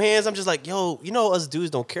their damn hands. I'm just like, yo, us dudes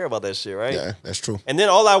don't care about that shit, right? yeah, that's true. And then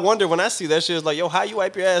all I wonder when I see that shit is like, yo, how you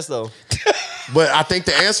wipe your ass though? But I think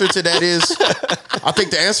the answer to that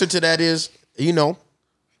is,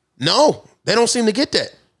 no, they don't seem to get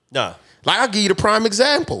that. Nah. Like, I'll give you the prime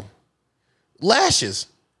example. Lashes.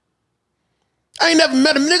 I ain't never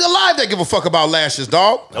met a nigga alive that give a fuck about lashes,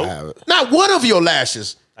 dog. Nope. Not one of your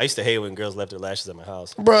lashes. I used to hate when girls left their lashes at my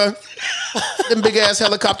house. Bruh. Them big ass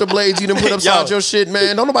helicopter blades you done put upside Yo. your shit,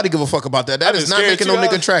 man. Don't nobody give a fuck about that. That I've is been not scared making too, no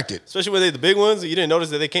nigga dog. attracted. Especially when they the big ones, you didn't notice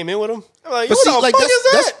that they came in with them. I'm like, But what see, the like fuck is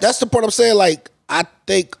that? that's the part I'm saying. Like, I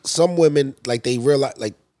think some women, like, they realize,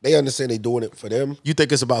 like, they understand they doing it for them. You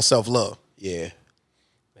think it's about self-love? Yeah.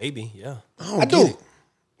 Maybe, yeah. I do.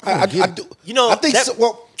 I do. I think that- so,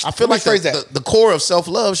 well, I feel let me like phrase that. the core of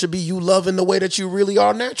self-love should be you loving the way that you really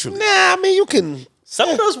are naturally. Nah, I mean, you can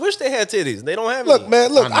Some girls wish they had titties. They don't have look, any.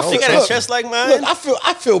 man. Look, I know. I They feel, got a look, chest like mine. look,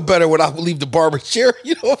 I feel better when I leave the barber chair.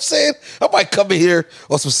 You know what I'm saying? I might come in here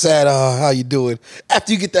on some sad. How you doing?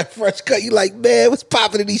 After you get that fresh cut, you like, man, what's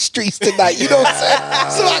popping in these streets tonight? You know what I'm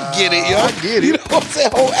saying? So I get it, yo. I get it. You know what I'm saying?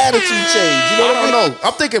 Whole attitude change. You know what I I mean? don't know.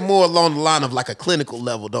 I'm thinking more along the line of like a clinical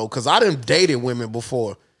level though, because I done dated women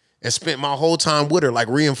before and spent my whole time with her, like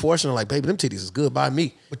reinforcing her, like, baby, them titties is good by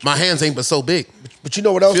me. My hands ain't but so big. But you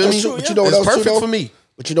know what else? Feel That's me? true? But you know what It's else? perfect too, though? for me.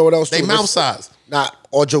 But you know what else? They too? mouth This- size. Not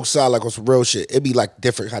all jokes aside, like on some real shit. It'd be like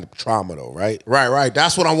different kind of trauma though, right? Right.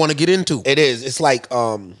 That's what I want to get into. It is. It's like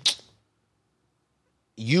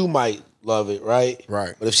you might love it, right?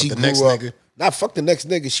 Right. But if she But the grew next up, nigga- not fuck the next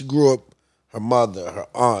nigga. She grew up, her mother, her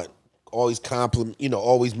aunt, always compliment,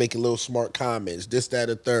 always making little smart comments. This, that,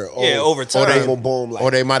 and third. Oh, Yeah, over time. boom, boom. Like,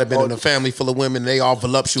 Or they might have been oh, in a family full of women, they all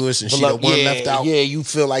voluptuous and she the one left out. Yeah, you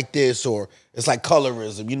feel like this, or it's like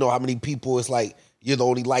colorism. You know how many people it's like you're the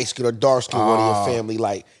only light skin or dark skin one in your family.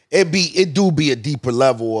 Like it do be a deeper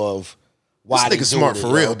level of why This they nigga smart doing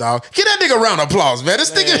for it, real, yo. dog. Get that nigga a round of applause, man.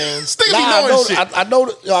 This nigga be Nah, knowing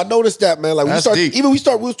shit. I noticed that, man. Like That's we deep. was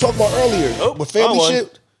talking about earlier Oh, with family I won.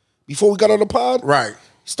 shit before we got on the pod. Right.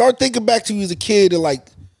 Start thinking back to you as a kid and like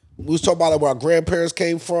we was talking about like where our grandparents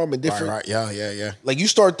came from and different. Right. Yeah. Like you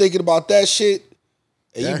start thinking about that shit,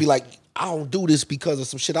 and Yeah. you be like, I don't do this because of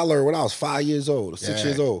some shit I learned when I was 5 years old or 6 Yeah.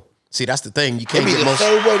 years old. See, that's the thing. You It can't be get the most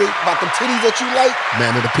same way about them titties that you like.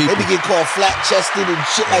 man of the They people. be getting called flat chested and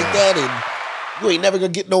shit like that, and you ain't never gonna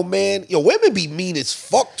get no man. Yo, women be mean as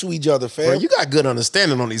fuck to each other, fam. Bro, you got good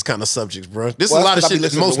understanding on these kind of subjects, bro. This Well, is a lot that's of 'cause I be shit that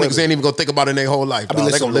listening most to niggas women. ain't even gonna think about in their whole life. I be Dog. They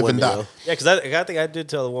listening gonna to live and women, die. yo. Yeah, because I think I did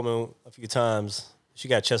tell a woman a few times she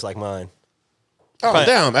got a chest like mine. Oh,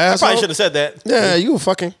 damn, I asshole. probably should have said that. Yeah, you a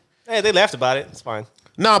fucking. Hey, they laughed about it. It's fine.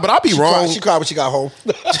 Nah, but I'll be She wrong. cried, she cried when she got home.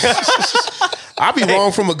 I'll be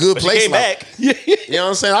wrong from a good But she place. came like- back. You know what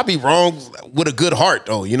I'm saying? I'll be wrong with a good heart,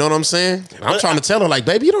 though. You know what I'm saying? I'm trying to tell her, like,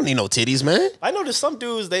 baby, you don't need no titties, man. I noticed some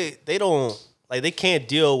dudes they don't like they can't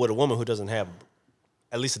deal with a woman who doesn't have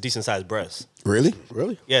at least a decent sized breast. Really?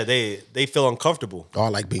 Really? Yeah, they feel uncomfortable. Oh, I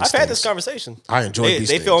like being I've had this conversation. I enjoy they, these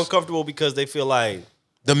They feel things. uncomfortable because they feel like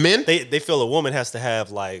The men? they feel a woman has to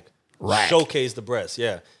have like Rack. showcase the breast.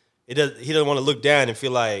 Yeah, he doesn't want to look down and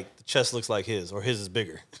feel like the chest looks like his or his is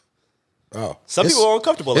bigger. Oh. Some people are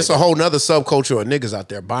uncomfortable. It's like a whole nother subculture of niggas out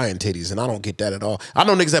there buying titties, and I don't get that at all. I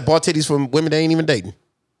know niggas that bought titties from women they ain't even dating.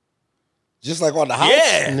 Just like on the house?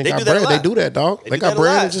 Yeah. And they, They got do that a bread. They lot. do that, dog. They do got that a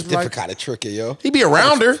bread lot. and just Different like kind of tricky, yo. he be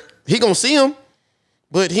around her. He gonna see him,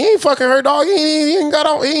 but he ain't fucking her, dog. He ain't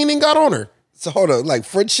even got on her. So hold on, like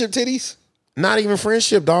friendship titties? Not even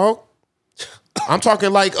friendship, dog. I'm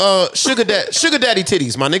talking like sugar daddy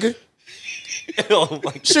titties, my nigga. oh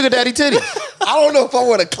my God. Sugar daddy titties. I don't know if I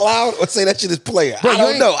want to clown or say that shit is player. Bro, I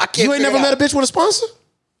don't know. I can't. You ain't never met a bitch with a sponsor?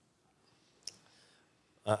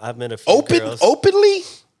 I've met a few girls. Openly?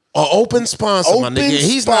 An open sponsor, my Open nigga.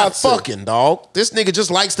 He's not sponsor. fucking, dog. This nigga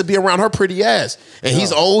just likes to be around her pretty ass. And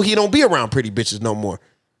he's old. He don't be around pretty bitches no more.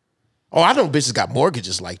 Oh, I know bitches got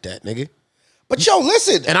mortgages like that, nigga. But yo,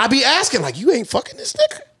 listen. And I be asking, like, you ain't fucking this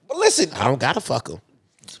nigga? But listen, I don't gotta fuck him.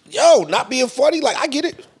 yo, not being funny, like I get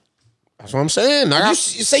it. That's what I'm saying.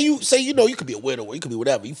 You say you know you could be a widow, you could be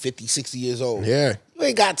whatever. You 50, 60 years old. Yeah. You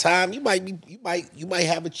ain't got time. You might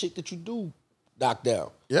have a chick that you do knock down.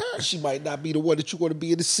 Yeah. She might not be the one that you want to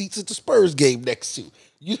be in the seats at the Spurs game next to.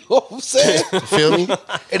 You know what I'm saying? You feel me?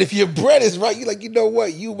 And if your bread is right, you like, you know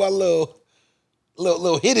what? You my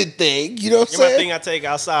little hidden thing. You know what I'm You're my saying? thing I take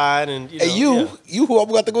outside and you know, And you who I'm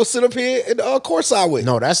about to go sit up here and courtside with.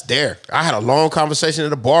 No, that's there. I had a long conversation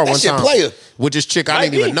at a bar That one shit time player. with this chick I Might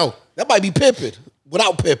didn't even be. know. That might be pimping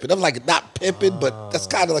without pimping. I'm like not pimping, but that's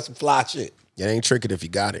kind of like some fly shit. It ain't tricking if you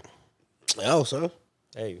got it. Oh, son.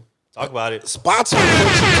 Hey, talk about it. Sponsor. Bro,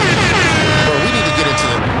 we need to get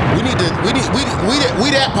into we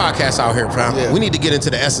that podcast out here, fam. Yeah. We need to get into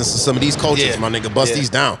the essence of some of these cultures, Yeah. my nigga. Bust Yeah. these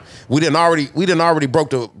down. We didn't already broke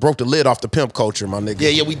the lid off the pimp culture, my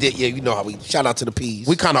nigga. Yeah, we did. Yeah, you know how we shout out to the P's.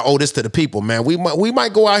 We kind of owe this to the people, man. We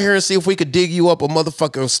might go out here and see if we could dig you up a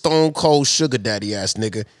motherfucking stone cold sugar daddy ass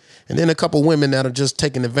nigga, and then a couple women that are just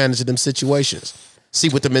taking advantage of them situations. See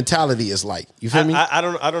what the mentality is like. You feel me? I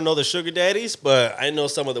don't know the sugar daddies, but I know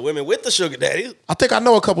some of the women with the sugar daddies. I think I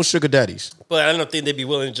know a couple sugar daddies. But I don't think they'd be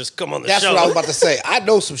willing to just come on the That's show. what I was about to say. I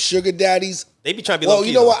know some sugar daddies. They be trying to be Well, low-key,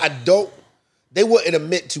 you know though. what? I don't. They wouldn't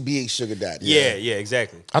admit to being sugar daddy. Yeah,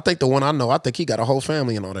 exactly. I think the one I know, I think he got a whole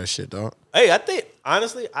family and all that shit, dog. Hey, I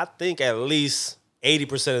think at least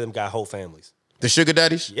 80% of them got whole families. The sugar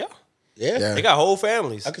daddies? Yeah. Yeah. They got whole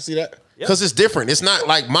families. I can see that. Yeah. Because it's different. It's not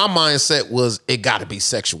like my mindset was it got to be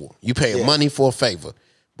sexual. You paying Yeah. money for a favor,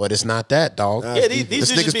 but it's not that, dog. Yeah, these this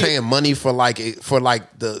dudes nigga's just be- paying money for like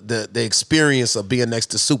the experience of being next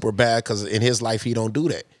to super bad because in his life he don't do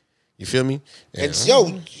that. You feel me? And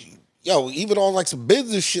yo, even on like some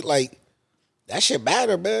business shit, like that shit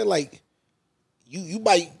matter, man. Like you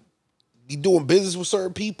might be doing business with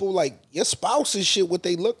certain people, like your spouse and shit, what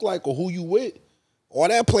they look like or who you with, all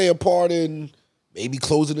that play a part in maybe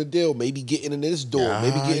closing the deal, maybe getting in this door,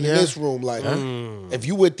 maybe getting in this room. Like if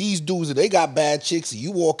you with these dudes and they got bad chicks and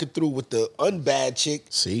you walking through with the unbad chick,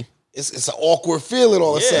 See? it's an awkward feeling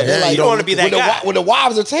all of a sudden. Yeah, They're you don't wanna be that when guy. when the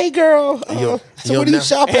wives are, hey girl, so you'll where do you never-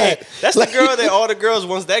 shop Hey, at? that's Like, the girl that all the girls,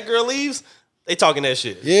 once that girl leaves, they talking that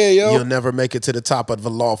shit. Yeah, yo. You'll never make it to the top of the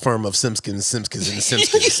law firm of Simpkins,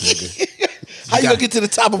 nigga. How you gonna get to the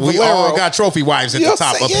top of We Valero? all got trophy wives at You know the what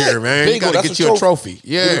I'm top up saying? here, man. Bingo, You gotta that's get you a trophy.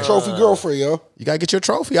 You're Yeah. the trophy girlfriend, yo. You gotta get your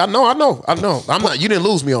trophy. I know. I'm not. You didn't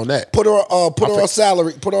lose me on that. Put her on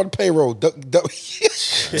salary. Put her on payroll.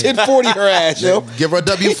 1040 her ass, yo. Give her a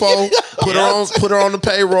W-4. Put her on the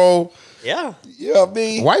payroll. Yeah. You know what I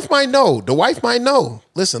mean? Wife might know. The wife might know.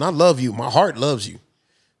 Listen, I love you. My heart loves you.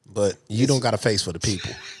 But you don't got a face for the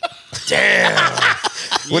people. Damn.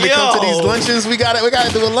 When it comes to these luncheons, we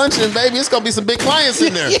gotta do a luncheon, baby. It's gonna be some big clients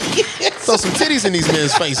in there. Throw some titties in these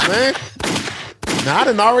men's face, man. Now I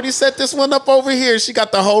done already set this one up over here. She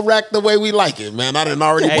got the whole rack the way we like it, man. I done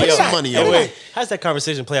already put some money on it. How's that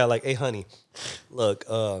conversation play out? Like, hey, honey, look,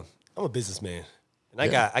 I'm a businessman, and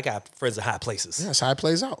I got friends at high places. Yeah, that's how it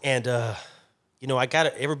plays out. And you know,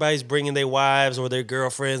 everybody's bringing their wives or their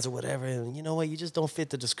girlfriends or whatever. And you know what? You just don't fit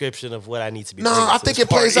the description of what I need to be. No, bringing I to think this it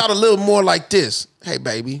plays party. out a little more like this. Hey,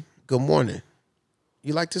 baby, good morning.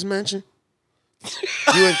 You like this mansion?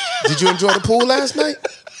 Did you enjoy the pool last night?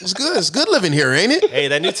 It's good. It's good living here, ain't it? Hey,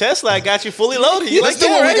 that new Tesla, I got you fully loaded. You Let's like do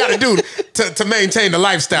that, what right? we got to do to maintain the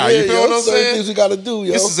lifestyle. Yeah, you feel yo, what I'm certain saying? things we gotta do,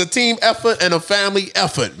 yo. This is a team effort and a family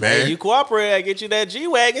effort, man. Hey, you cooperate, I get you that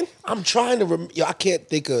G-Wagon. I'm trying to remember. Yo, I can't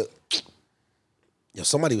think of. Yo,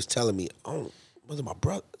 somebody was telling me. Oh, was it my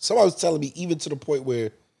brother? Somebody was telling me even to the point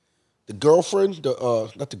where the girlfriend,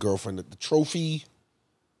 not the girlfriend, the trophy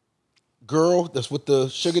girl that's with the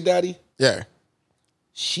sugar daddy, Yeah.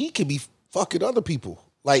 she could be fucking other people.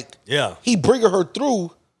 Like, Yeah. he bringing her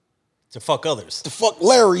through To fuck others. to fuck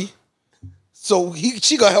Larry, so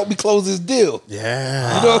she gonna help me close this deal.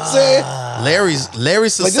 Yeah. You know what I'm saying? Larry's Like,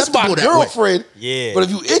 this is my susceptible that way. girlfriend. Yeah. But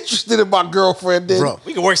if you interested in my girlfriend, then Bro.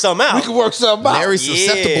 We can work something out. we can work something out. Larry's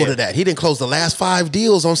susceptible Yeah. to that. He didn't close the last 5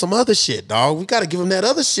 deals on some other shit, dog. We got to give him that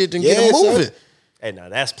other shit and get Yeah, him son. moving. Hey, now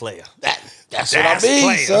that's player. That's That's what I mean,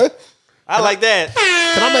 player. son. I like that.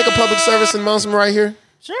 Can I make a public service announcement right here?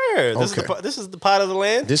 Sure. Okay. This is the pot of the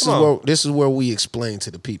land. This Come is on. this is where we explain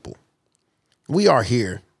to the people. We are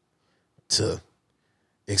here to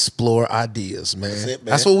explore ideas, man. That's it,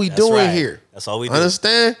 man. That's what we That's doing right. here. That's all we do.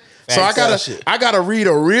 Understand? So Facts. I gotta read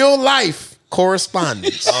a real life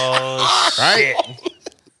correspondence. Oh, right?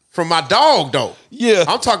 From my dog though. Yeah.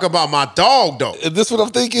 I'm talking about my dog though. Is this what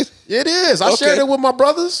I'm thinking? It is. I Okay. shared it with my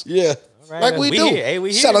brothers. Yeah. right, like we do. Here. Hey,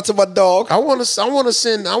 we here. Shout out to my dog. I want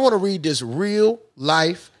to read this real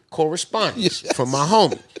life correspondence Yes. from my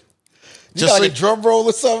homie. You got like like- a drum roll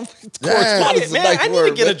or something? Yeah. Correspondence is a Man, nice I need word,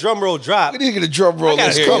 to get a man. drum roll drop. We need to get a drum roll I got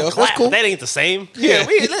in a here, drum yo. clap. cool. That ain't the same. Yeah.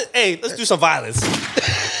 Let's do some violence.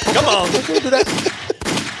 Come on.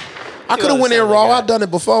 I could have went in raw. I've done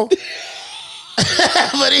it before.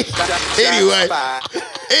 But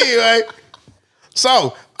anyway.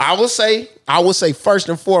 So I would say first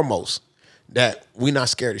and foremost that we not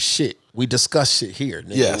scared of shit. We discuss shit here,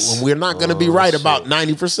 nigga. Yes. And we're not gonna be right about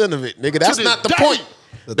 90% of it, nigga. That's this not the day. point.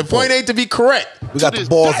 The point ain't to be correct. We got the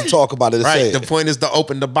balls to talk about it and say Right. The it. point is to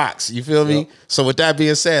open the box. You feel me? So with that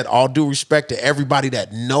being said, all due respect to everybody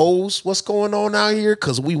that knows what's going on out here,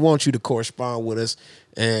 because we want you to correspond with us.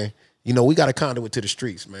 And, you know, we got a conduit to the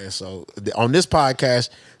streets, man. So on this podcast,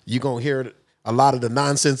 you're going to hear a lot of the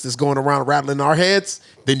nonsense that's going around rattling our heads.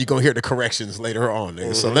 Then you're going to hear the corrections later on.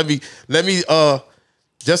 Nigga. So let me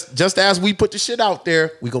just as we put the shit out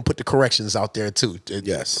there, we gonna put the corrections out there too.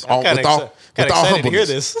 Yes. I'm kinda excited to hear humbleness.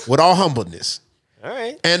 this. With all humbleness. All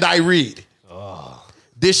right. And I read.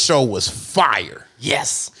 This show was fire.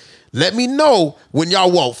 Yes. Let me know when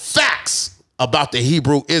y'all want facts about the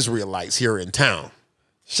Hebrew Israelites here in town.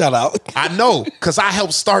 Shout out. I know, because I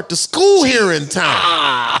helped start the school here in town.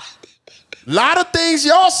 A lot of things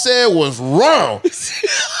y'all said was wrong.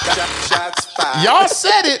 Y'all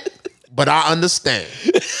said it, but I understand.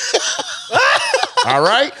 All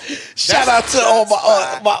right? Shout out to all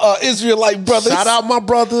my Israelite brothers. Shout out my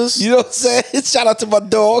brothers. You know what I'm saying? Shout out to my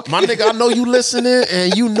dog. My nigga, I know you listening,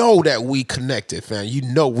 and you know that we connected, fam. You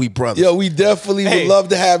know we brothers. Yo, we definitely Hey. would love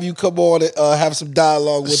to have you come on and have some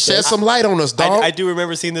dialogue with Shed us. some light on us, dog. I do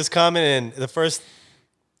remember seeing this comment, and the first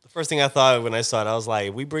thing I thought of when I saw it, I was like,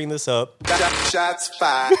 if we bring this up, Shots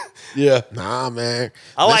fired. Yeah. Nah, man.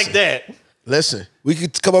 I like that. Listen, We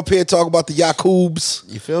could come up here and talk about the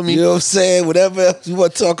Yakubs. you feel me? You know what I'm saying? Whatever else you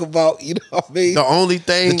want to talk about, you know what I mean? The only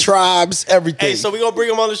thing, The tribes, everything. Hey, so we gonna bring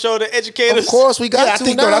him on the show to educate us? of course, we got Yeah, I to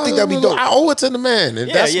think now. that'd be dope. I owe it to the man. And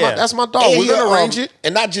Yeah, that's my dog. And We're gonna he, arrange it.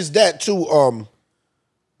 And not just that, too.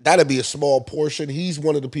 That'd be a small portion. He's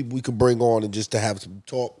one of the people we could bring on and just to have some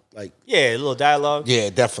talk. Like, Yeah, a little dialogue. yeah,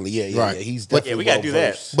 definitely. Yeah. Right. He's But- definitely we gotta do that.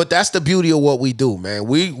 well-versed. But that's the beauty of what we do, man.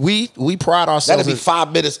 We pride ourselves. That'd be in,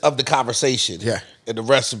 5 minutes of the conversation. Yeah. And the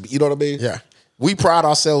rest of you know what I mean? yeah. We pride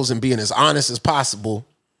ourselves in being as honest as possible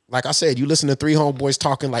like I said, you listen to three homeboys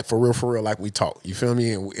talking like for real, like we talk. You feel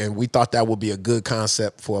me? And we thought that would be a good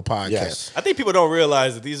concept for a podcast. Yes. I think people don't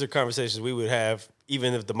realize that these are conversations we would have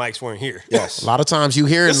even if the mics weren't here. Yes. A lot of times you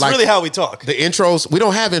hear This is like really how we talk. the intros. We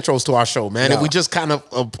don't have intros to our show, man. No. And we just kind of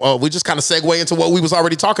segue into what we was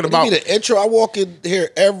already talking You about. need an intro. I walk in here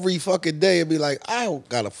every fucking day and be like, I don't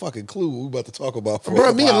got a fucking clue what we about to talk about. For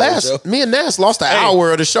Bro, me and Nas lost an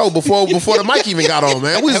hour of the show before the mic even got on,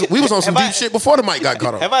 man. We was on some deep shit before the mic got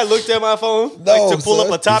cut on. Have I looked at my phone No, like to pull son.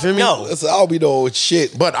 up a topic? You feel me? No. Listen, I'll be knowing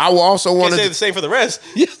shit. But I also Can't say wanted the same for the rest.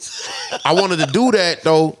 I wanted to do that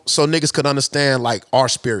though, so niggas could understand like our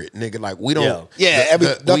spirit, nigga. Like we don't,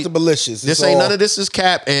 Nothing malicious. This It's ain't all- none of this is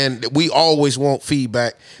cap, and we always want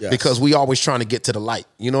feedback Yes. because we always trying to get to the light.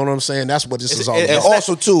 You know what I'm saying? That's what this is all It- about. And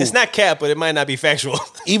also, too, It's not cap, but it might not be factual.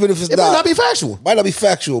 even if it's It might not be factual. might not be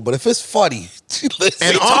factual, but if it's funny, listen,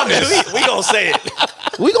 And honest. we gonna say it.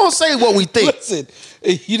 We gonna say what we think. listen,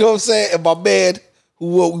 you know what I'm saying? And my man, we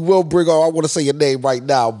will bring on, I want to say your name right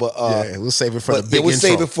now, but Yeah, we'll save it for the big we'll intro.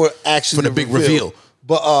 save it for actually For the big reveal.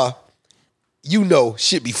 But you know,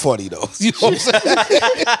 shit be funny though. You know what I'm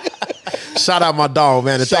saying? Shout out my dog,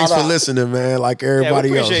 man, and Shout thanks for out. listening, man. Like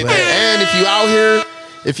everybody else, man. appreciate that.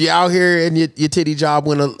 And if you out here and your titty job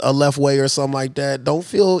went a left way or something like that, don't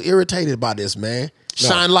feel irritated by this, man.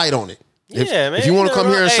 Shine light on it. Yeah, man. If you want to come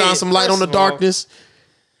here and Hey, shine some light on the first of all, darkness,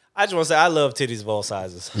 I just want to say I love titties of all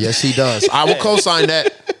sizes. yes, he does. I will co-sign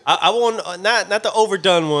that. I want not the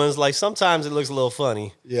overdone ones. Like sometimes it looks a little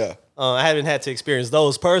funny. Yeah. I haven't had to experience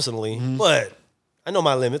those personally, Mm-hmm. but I know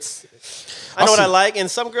my limits. I know what I like, and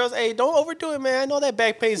some girls, hey, don't overdo it, man. I know that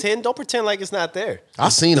back pain's hidden. Don't pretend like it's not there. I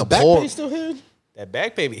seen a Back poor. pay still here? That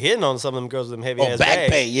back pay be hidden on some of them girls with them heavy Oh, ass back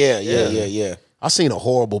bags. pay. Yeah. I seen a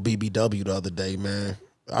horrible BBW the other day, man.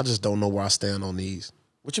 I just don't know where I stand on these.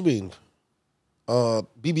 What you mean?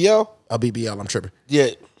 BBL? A BBL, I'm tripping. Yeah.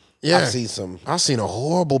 Yeah. I see some. I seen a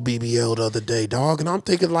horrible BBL the other day, dog, and I'm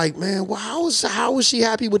thinking like, man, well, how is she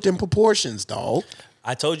happy with them proportions, dog?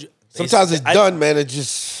 I told you. Sometimes it's done, man. It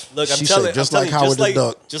just Look, I'm She telling said, just I'm like telling you, Howard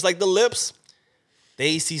the Duck. just like the lips,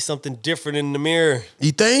 they see something different in the mirror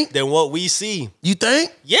You think? than what we see. You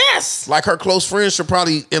think? Yes. Like her close friends should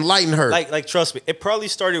probably enlighten her. Like trust me, it probably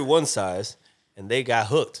started one size and they got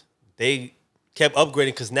hooked. They kept upgrading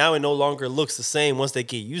because now it no longer looks the same once they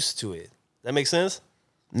get used to it. That make sense?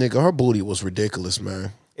 Nigga, her booty was ridiculous,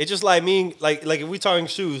 man. It's just like me, like if we talking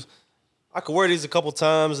shoes, I could wear these a couple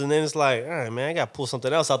times and then it's like, all right, man, I gotta pull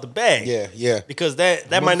something else out the bag. yeah. Because that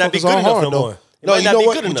might not be Motherfuckers good are enough hard, no though. more. It No, might you not know be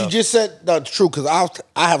what? good What you enough. just said, no, it's true. Because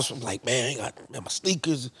I have some like, man, I got man, my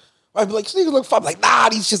sneakers. I'd be like, sneakers look fine. I'm like, nah,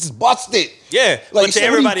 these just is busted. Yeah, Like, but you to said, what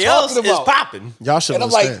are you everybody else, talking it's about? popping. Y'all should And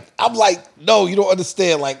understand. I'm like, no, you don't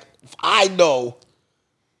understand. Like, I know,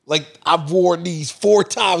 like, I've worn these 4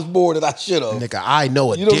 times more than I should have. Nigga, I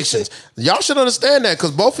know You know what I'm addictions. Y'all should understand that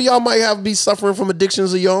because both of y'all might be suffering from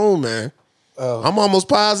addictions of your own, man. I'm almost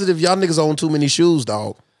positive y'all niggas own too many shoes,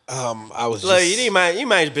 dog. I was Look, just, you mind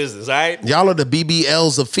your business, all right? Y'all are the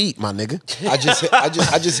BBLs of feet, my nigga. I just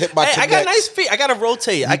hit my. Hey, I got connects. nice feet. I gotta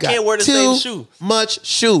rotate. I You got can't wear the too same shoe. much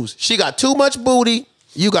shoes. She got too much booty.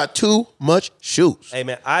 You got too much shoes. Hey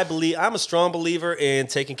man, I'm a strong believer in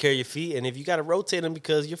taking care of your feet, and if you gotta rotate them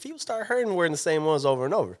because your feet will start hurting wearing the same ones over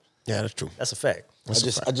and over. Yeah, that's true. That's a fact. I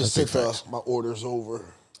just sent my orders over.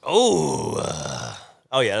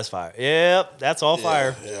 Oh yeah, that's fire. Yep, that's all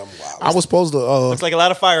fire. Yeah, I'm wild. I was supposed to. Looks like a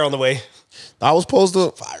lot of fire on the way. I was supposed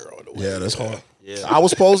to. Fire on the way. Yeah, that's hard. Yeah. I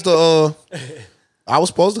was supposed to. I was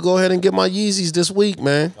supposed to go ahead and get my Yeezys this week,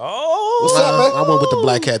 man. Oh, I went with the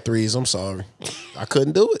Black Hat 3s. I'm sorry. I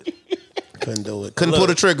couldn't do it. Couldn't pull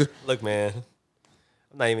the trigger. look, man,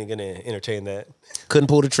 I'm not even gonna entertain that. Couldn't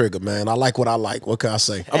pull the trigger, man. I like what I like. What can I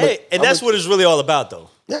say? Hey, and that's what it's really all about, though.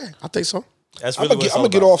 Yeah, I think so. That's I'm really gonna what it's get, all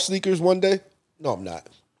get about. off sneakers one day. No, I'm not.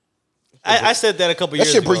 I said that a couple That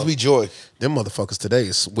years shit ago. brings me joy. Them motherfuckers today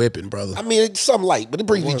is whipping, brother. I mean, it's something light, but it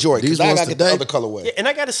brings me joy These because I ones gotta get the today? other colorway. Yeah, and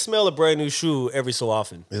I got to smell a brand new shoe every so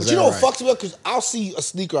often. Is But you that know what right? fucks me up? Because I'll see a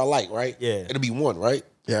sneaker I like, right? Yeah. It'll be one, right?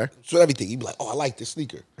 Yeah. So everything. You be like, oh, I like this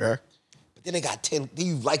sneaker. Yeah. But then they got 10. Then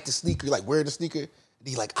you like the sneaker, you like wearing the sneaker. And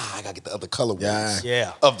you like, I gotta get the other colorways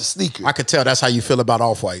Yeah. of the sneaker. I could tell that's how you feel about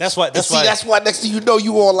Off-Whites. That's why. That's why next thing you know,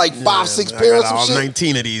 you on like 5-6 pairs of all shit.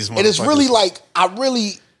 19 of these motherfuckers. And it's really like,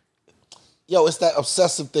 it's that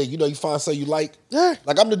obsessive thing. You know, you find something you like. Yeah.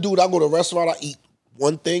 Like I'm the dude, I go to a restaurant, I eat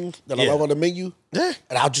one thing that I Yeah. love on the menu. Yeah.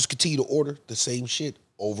 And I'll just continue to order the same shit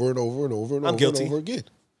over and over and over and I'm over guilty. and over again.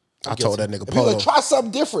 I told that nigga And be Polo. like, try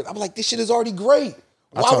something different. I'm like, this shit is already great.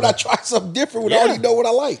 Why would I try something different when I already know what I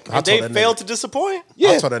like? They failed to disappoint. Yeah.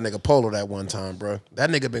 I told that nigga Polo that one time, bro. That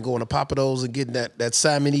nigga been going to Papados and getting that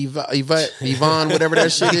Simon Yvonne, whatever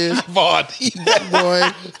that shit is. Vaughn. Boy,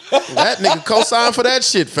 that nigga co-signed for that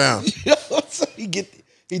shit, fam.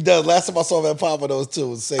 He does. Last time I saw him at Papados too.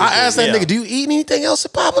 Was the same I thing. asked that nigga, do you eat anything else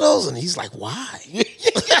at Papados? And he's like, why?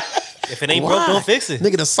 If it ain't broke, don't fix it.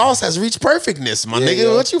 Nigga, the sauce has reached perfectness, my nigga.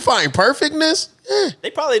 yeah. What you find? Perfectness?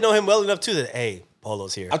 They probably know him well enough too that hey,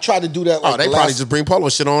 Polo's here. I tried to do that. Like Oh, they probably just bring Polo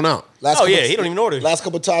shit on out. Oh, couple- yeah, he don't even order. Last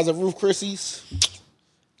couple times at Roof Chrissy's,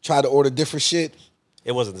 tried to order different shit.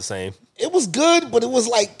 It wasn't the same. It was good, but it was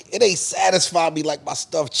like it ain't satisfied me like my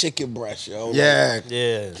stuffed chicken breast, yo. Like, Yeah.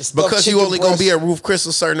 Yeah. the stuffed Because you chicken only gonna breast- be at Roof Chris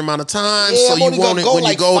a certain amount of time, Yeah, so I'm you only want gonna it go when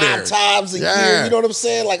like you go 5 there. times a year. You know what I'm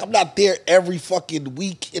saying? Like I'm not there every fucking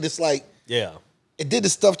week, and it's like Yeah. it did the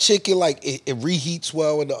stuffed chicken like it reheats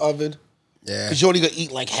well in the oven Yeah. because you only gonna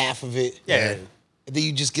eat like half of it. Yeah. And then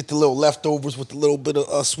you just get the little leftovers with a little bit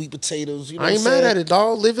of sweet potatoes. You know I ain't what I'm mad saying? at it,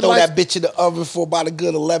 dog. Live it Throw life. that bitch in the oven for about a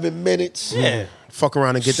good 11 minutes. Yeah. Fuck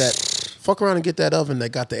around and get that oven that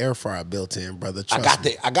got the air fryer built in, brother. I Trust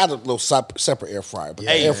me. got a little separate air fryer, but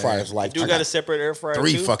Hey, the air fryer is like You got a separate air fryer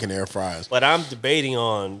 3 too? fucking air fryers. But I'm debating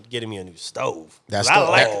on getting me a new stove. That 'Cause stove-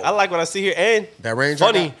 I like what I see here. And That Ranger I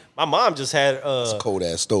funny, got? my mom just had cold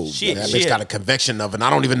ass stove. Shit. man. That bitch got a convection oven. I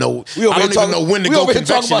don't even know. We over I here don't even talking- know when to we go over here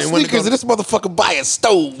talking convection about and when to sneakers, go. and this motherfucker buying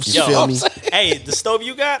stoves. You feel me? hey, the stove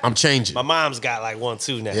you got? I'm changing. My mom's got like one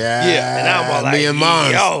too now. Yeah. And now I'm all like, me and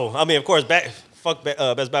mine. yo. I mean, of course, Best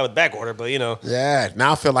Buy with back order, but you know. Yeah.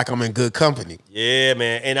 Now I feel like I'm in good company. Yeah,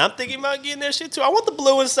 man. And I'm thinking about getting that shit too. I want the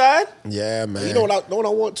blue inside. Yeah, man. You know what I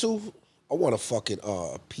want to? I want a fucking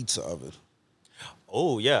pizza oven.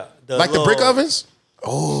 Oh yeah, like the brick ovens?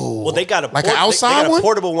 Oh. Well, they got a Like an they outside got one? a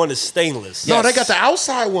portable one that's stainless. No, they got the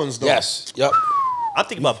outside ones though. Yes. Yep. I'm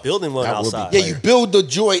thinking about building one That would be outside. Yeah, you build the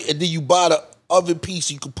joint and then you buy the oven piece.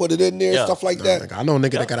 You can put it in there, Yeah. stuff like that. Nigga, I know a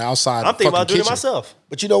nigga that got an outside. I'm thinking about fucking doing it kitchen. myself.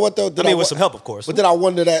 But you know what though? Then I mean, with wa- some help, of course. But then I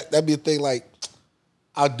wonder that'd be a thing. Like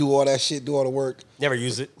I'll do all that shit, do all the work, Never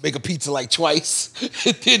use it. make a pizza like twice,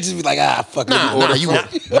 and then just be like, fuck it. Nah, order you from-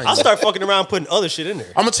 won't. I'll start fucking around putting other shit in there.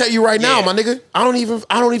 I'm gonna tell you right now, Yeah. my nigga. I don't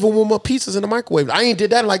even warm up pizzas in the microwave. I ain't did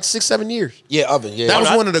that in like 6-7 years. Yeah, oven. Yeah, That was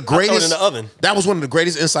I- one of the I throw it in greatest. the oven. That was one of the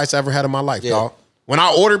greatest insights I ever had in my life, Yeah. dog. When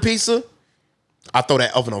I order pizza, I throw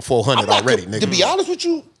that oven on 400 I'm not already, gonna- nigga. To be honest with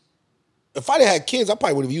you, if I didn't have kids, I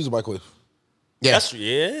probably would have used a microwave. yeah,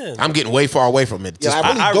 Yeah. I'm getting way far away from it. Yeah, Just- I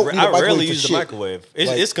really don't need a microwave rarely for use the shit. microwave. It's,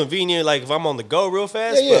 Like- it's convenient, like if I'm on the go real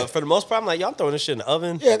fast. Yeah, yeah. But for the most part, I'm like, I'm throwing this shit in the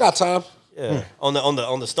oven. Yeah, I got time. Yeah. On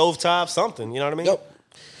the stove top, something. You know what I mean? Yep.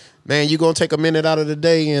 Man, you gonna take a minute out of the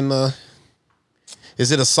day and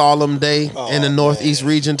is it a solemn day in the Northeast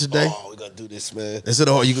region today? Oh, we gotta do this, man. Is it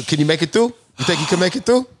all? Can you make it through? You think you can make it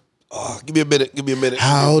through? Give me a minute. Give me a minute.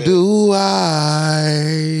 How do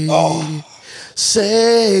I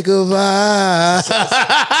say goodbye It's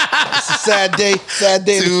a sad day. Sad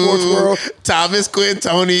day in the sports world. Thomas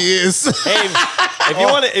Quintonius? Hey,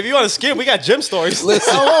 if you want to skip, we got gym stories.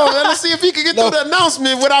 Listen, Hold on, man. Let's see if he can get through the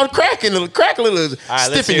announcement without cracking a little, right, let's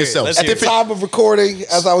stiffen hear it. yourself. Let's at hear the time of recording,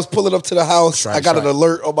 as I was pulling up to the house, right, I got that's an right.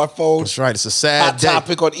 alert on my phone. That's right. It's a sad Hot day.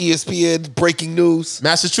 topic on ESPN, breaking news.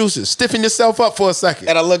 Massachusetts, stiffen yourself up for a second.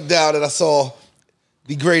 And I looked down and I saw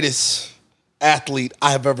the greatest athlete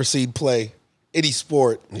I have ever seen play any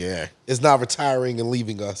sport Yeah, is now retiring and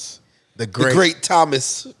leaving us. the The great. great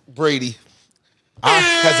Thomas Brady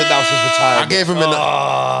has announced his I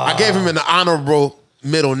retirement. gave him an honorable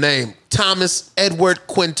middle name, Thomas Edward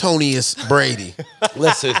Quintonius Brady.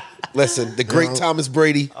 Listen, the great Thomas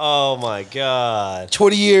Brady. Oh my God.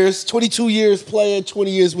 20 years, 22 years playing,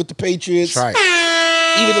 20 years with the Patriots. That's right.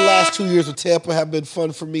 Even the last 2 years with Tampa have been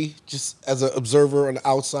fun for me, just as an observer on the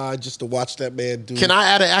outside, just to watch that man do. Can I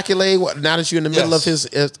add an accolade now that you're in the middle of Yes.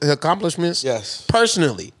 his accomplishments? Yes.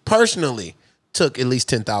 Personally, took at least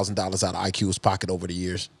 $10,000 out of IQ's pocket over the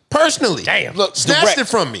years. Personally. Damn. Look, Snatched direct. it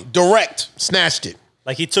from me. Direct. Snatched it.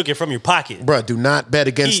 Like he took it from your pocket. Bruh, do not bet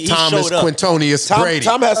against He Thomas showed up. Quintonius Tom, Brady.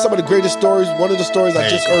 Tom has some of the greatest stories. One of the stories I There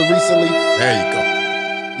just you go. heard recently. There you go.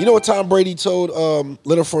 You know what Tom Brady told?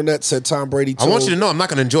 Leonard Fournette said Tom Brady I told. want you to know I'm not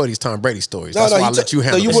going to enjoy these Tom Brady stories. No, That's no, why I he let you no,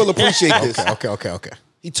 handle you it. will appreciate this. Okay.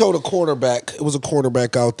 He told a cornerback, it was a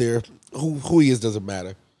cornerback out there, who he is doesn't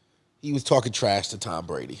matter. He was talking trash to Tom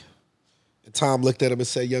Brady. And Tom looked at him and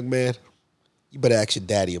said, young man, you better ask your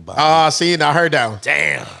daddy about it. Ah, see, I heard that one.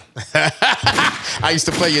 Damn. I used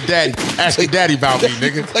to play your daddy. Ask your daddy about me,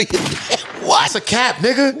 nigga. Like, What? That's a cap,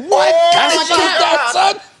 nigga. what? That's That's a cap.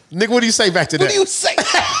 son? Nigga, what do you say back to that? What do you say?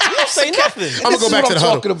 You don't say nothing. I'm gonna This go is back what to the I'm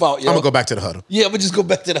huddle. talking about, yo. I'm gonna go back to the huddle. Yeah, but just go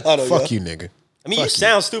back to the huddle. Fuck yo. you, nigga. I mean, you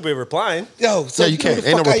sound stupid replying. Yo, so you can't.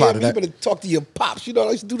 Ain't no fuck I reply am. to You that. better talk to your pops. You know,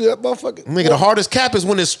 I used to do that motherfucker. Nigga, the hardest cap is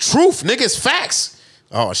when it's truth. Nigga, it's facts.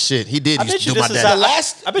 Oh shit, he did I used bet to you do my this is dad. how.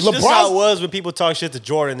 last- I bet you this is how it LeBron's- was when people talk shit to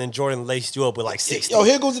Jordan, and then Jordan laced you up with like 60. Yo,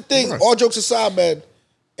 here goes the thing. All jokes aside, man,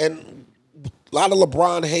 and a lot of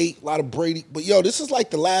LeBron hate, a lot of Brady, but yo, this is like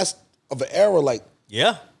the last of an era. Like,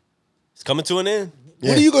 Yeah, it's coming to an end.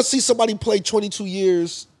 when are you gonna see somebody play 22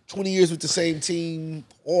 years, 20 years with the same team,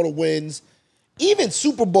 all the wins, even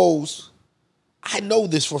Super Bowls? I know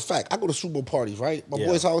this for a fact. I go to Super Bowl parties, right? My Yeah.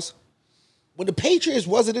 boy's house. When the Patriots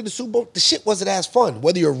wasn't in the Super Bowl, the shit wasn't as fun,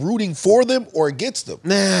 whether you're rooting for them or against them.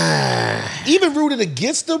 Nah. Even rooting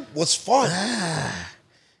against them was fun.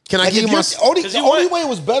 Can I Like, give if you my? your- only, 'Cause the you only want- way it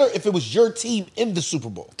was better if it was your team in the Super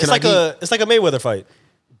Bowl. It's I like a Mayweather fight.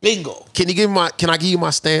 Bingo. Can you give me my? Can I give you my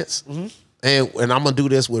stance? Mm-hmm. And I'm gonna do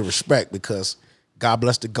this with respect because God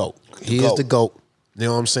bless the GOAT. He is GOAT. the GOAT. You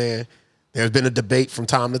know what I'm saying? There's been a debate from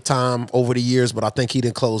time to time over the years, but I think he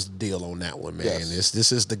didn't close the deal on that one, man. Yes.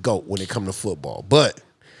 This is the GOAT when it comes to football. But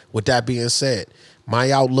with that being said, my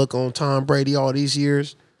outlook on Tom Brady all these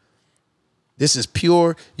years, this is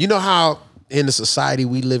pure. You know how in the society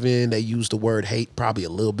we live in, they use the word hate probably a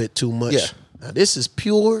little bit too much. Yeah. Now this is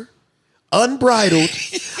pure, unbridled,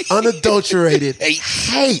 unadulterated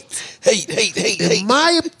hate. In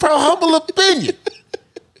my humble opinion,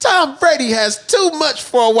 Tom Brady has too much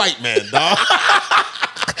for a white man, dog.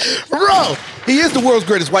 Bro, He is the world's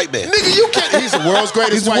greatest white man. nigga, you can't. He's the world's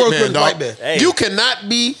greatest He's the white world's man, greatest dog. white man. Hey. You cannot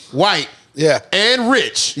be white, Yeah. and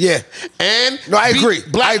rich, Yeah. and No, I beat agree.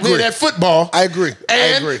 Black I agree. men at football. I agree. I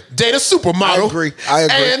And agree. date a supermodel. I agree. I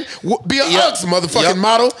agree. And be a Yep. Uggs motherfucking Yep.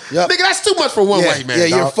 model. Yep. Nigga, that's too much for one Yeah, white man. yeah,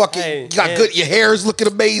 you're dog. fucking. Hey, you got and- good. Your hair is looking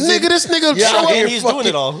amazing. Nigga, this nigga Yeah, show up. and he's doing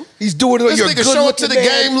it all. He's doing it all. This You're nigga a show up to the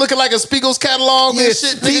good-looking man. game looking like a Spiegel's catalog Yeah, and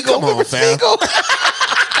shit. Nigga, Spiegel. come on, Remember fam. Spiegel?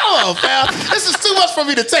 Come on, fam. This is too much for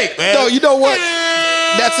me to take, man. No, you know what?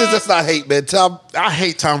 That's not hate, man. Tom, I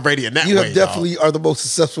hate Tom Brady in that you way. have definitely are the most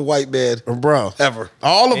successful white man bro. ever.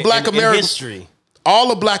 All of Black in America, history.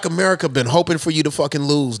 all of Black America been hoping for you to fucking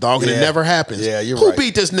lose, dog, and it Yeah. never happens. Yeah, you're Who right.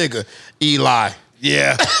 beat this nigga? Eli.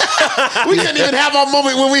 Yeah, We couldn't even have our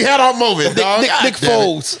moment when we had our moment, dog. Nick God damn it.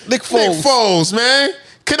 Foles. Nick Foles. Nick Foles, man.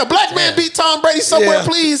 Can a black man beat Tom Brady somewhere, Yeah.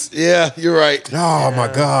 please? Yeah, you're right. Oh my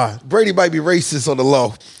God. Brady might be racist on the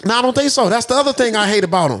low. No, I don't think so. That's the other thing I hate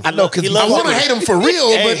about him. I know because He I loves want to hate him for real,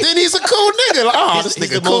 Hey. but then he's a cool nigga. Like, oh, this He's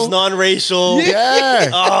nigga the cool. most non-racial. Yeah.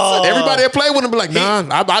 Oh. Everybody that play with him be like, nah,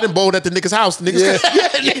 I didn't bowl at the nigga's house. Niggas.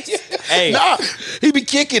 Hey, Nah. he be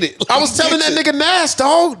kicking it. I was telling that nigga Nash,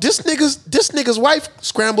 dog. This nigga's wife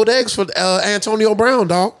scrambled eggs for Antonio Brown,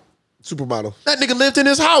 dog. Supermodel. That nigga lived in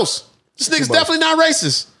his house. This nigga's definitely not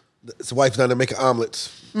racist. His wife's down there making omelets.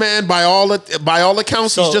 Man, by all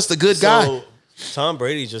accounts, he's just a good guy. Tom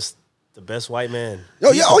Brady just the best white man.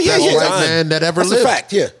 Oh yeah, Best yeah. white man that ever That's lived. a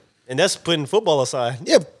fact. Yeah, And that's putting football aside.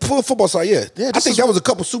 yeah. Football side. Yeah, Yeah, I this think is that was a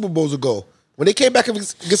couple Super Bowls ago when they came back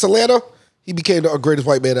against Atlanta. He became the greatest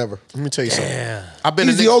white man ever. Let me tell you something. Yeah. I've been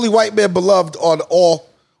He's a the only white man beloved on all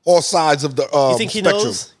sides of the You think he spectrum.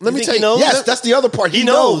 knows? Let You me think tell he you- knows? Yes, that's the other part. He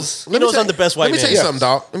knows. He knows I'm the best white Let me man. tell you something,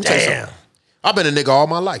 dog. Let me tell you Damn. something. I've been a nigga all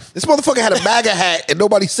my life. This motherfucker had a MAGA hat and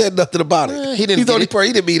nobody said nothing about it. He didn't He's the get only it. person.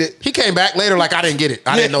 He didn't mean it. He came back later like I didn't get it.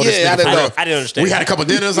 I didn't know this yeah, I nigga didn't for know. real. I didn't understand. We had a couple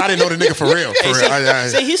dinners. I didn't know the nigga for real. For real.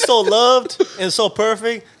 See, he's so loved and so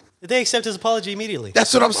perfect that they accept his apology immediately.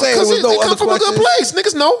 That's what I'm saying. There Because was they no come other from a questions. good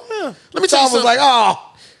place. Niggas know. Let me tell you Tom was something. like,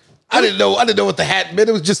 oh, I didn't know what the hat meant.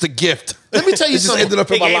 It was just a gift. Let me tell you It just something. ended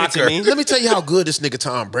up in They my gave it to locker. me. Let me tell you how good this nigga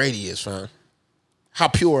Tom Brady is, fam. How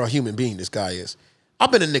pure a human being this guy is.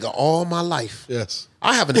 I've been a nigga all my life. Yes.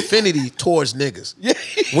 I have an affinity towards niggas. Yeah.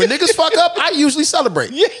 When niggas fuck up, I usually celebrate.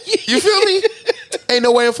 Yeah. You feel me? Ain't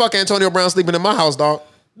no way in fuck Antonio Brown sleeping in my house, dog.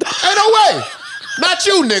 Ain't no way. Not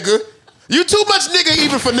you, nigga. You too much nigga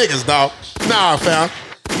even for niggas, dog. Nah, fam.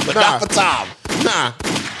 But not for Tom. Nah.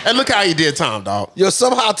 And look how he did Tom, dog. Yo,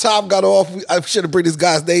 somehow Tom got off. I should have bring this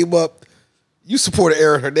guy's name up. You supported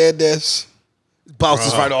Aaron Hernandez.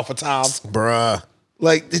 Bounces right off of Tom. Bruh.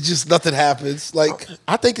 Like, it just nothing happens. Like,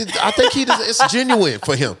 I think it's genuine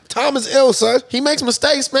for him. Tom is ill, son. He makes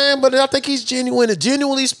mistakes, man, but I think he's genuine. And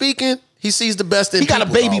genuinely speaking, he sees the best in He got a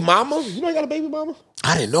people, baby dog. mama. You know he got a baby mama?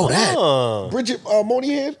 I didn't know that. Bridget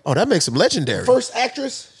Moynihan, Oh, that makes him legendary. first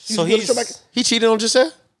actress. She's So the other he's- show back- He cheated on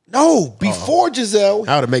Giselle? No, before Giselle.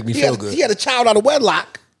 That would've make me he feel had- good. He had a child out of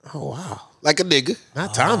wedlock, Oh, wow. like a nigga.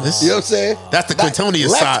 Not Thomas. You know what I'm saying? That's the Quintonius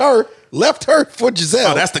side. Left her for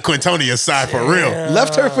Giselle. Oh, that's the Quintonius side for real.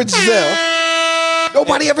 Left her for Giselle.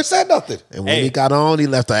 Nobody ever said nothing. And when Hey. he got on, he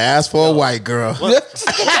left her ass for a white girl.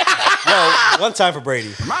 Well, one time for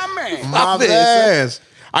Brady. My man, ass.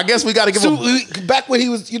 I guess we got to give him. Back when he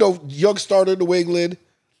was, young starter in New England.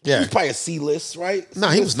 Yeah. He was probably a C-list, right? Nah,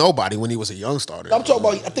 he was nobody when he was a young starter. I'm talking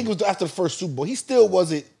about, I think it was after the first Super Bowl. He still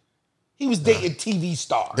wasn't, he was dating TV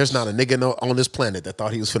stars. There's not a nigga on this planet that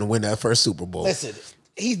thought he was finna win that first Super Bowl. Listen,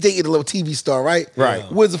 he's dating a little TV star, right?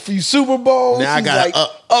 Right. Wins a few Super Bowls. Now I He's gotta like,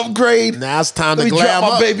 upgrade. Now it's time to Let me glam drop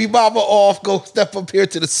my up. baby mama off, go step up here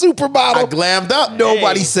to the supermodel. I glammed up.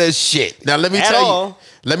 Nobody says shit. Now let me At tell all. you.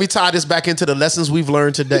 Let me tie this back into the lessons we've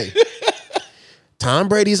learned today. Tom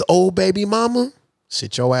Brady's old baby mama,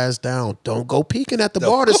 sit your ass down. Don't go peeking at the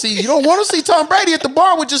bar to see. You don't want to see Tom Brady at the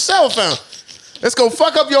bar with your cell phone. It's gonna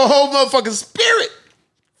fuck up your whole motherfucking spirit.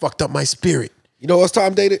 Fucked up my spirit. You know what's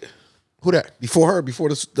Tom dated? Who that? Before her, before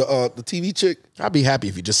the TV chick? I'd be happy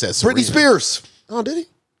if you just said Britney Serena. Spears. Oh, did he?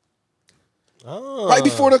 Right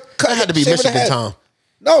before the cut. That had to be shave of the Michigan head. Tom.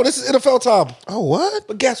 No, this is NFL Tom. Oh, what?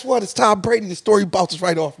 But guess what? It's Tom Brady. The story bounces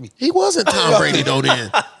right off me. He wasn't Tom Brady though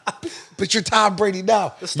then. But you're Tom Brady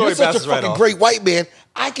now. The story you're such a bounces right fucking off. great white man.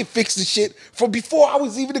 I can fix the shit from before I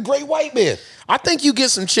was even a great white man. I think you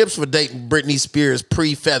get some chips for dating Britney Spears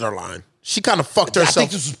pre-Featherline. She kind of fucked I herself.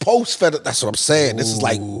 think this was post Feder. That's what I'm saying. This is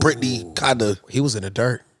like Britney kind of. He was in the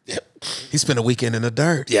dirt. He spent a weekend in the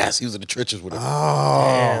dirt. Yes, he was in the trenches with her.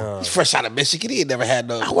 Oh. He's fresh out of Michigan. He ain't never had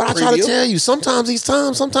no. What I try to radio. tell you, sometimes he's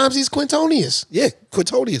Tom, sometimes he's Quintonius. Yeah,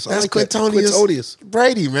 Quintonius. I That's like that. Quintonius. Quintonius.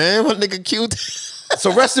 Brady, man. My nigga cute.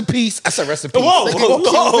 So rest in peace. I said rest in peace. Whoa, They whoa,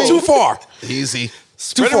 go whoa. Too far. Easy. Too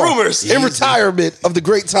Spreading far. rumors. In retirement of the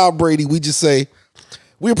great Tom Brady, we just say,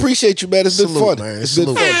 we appreciate you, man. It's been Salute, fun. man. It's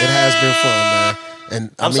Salute. been fun. It has been fun, man. And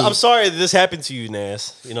I'm sorry that this happened to you,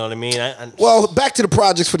 Nas. You know what I mean? Well, back to the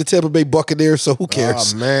projects for the Tampa Bay Buccaneers, so who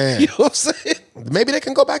cares? Oh, man. You know what I'm saying? maybe they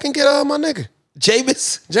can go back and get my nigga.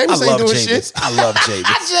 Jameis? Jameis I ain't love doing Jameis. shit. I love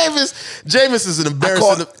Jameis. Jameis is an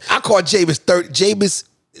embarrassing. I call Jameis 30. Jameis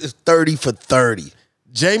is 30 for 30.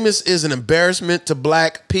 Jameis is an embarrassment to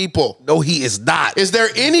black people. No, he is not. Is there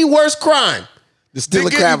any worse crime? It's still a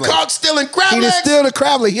than crab getting leg. caught stealing crab He didn't legs? steal the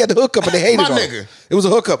crab leg. He had the hookup and they hated My on nigga. it. It was a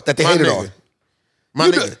hookup that they My hated nigga. on. My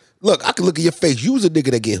You nigga. know- look, I can look at your face. You was a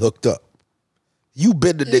nigga that get hooked up. You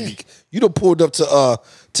been the nigga. You done pulled up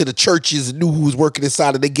to the churches and knew who was working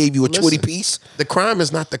inside and they gave you a 20 piece. The crime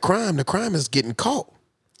is not the crime. The crime is getting caught.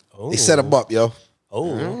 They set him up, yo. I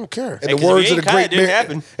don't care. And Hey, 'cause if you ain't caught, it didn't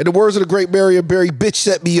happen. and the words of the great Marion Barry, bitch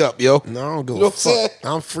set me up, yo. No, I don't give You know a what I'm saying? fuck.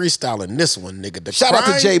 I'm freestyling this one, nigga. The Shout out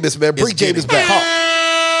to crime Jameis, man. Bring is getting Jameis back.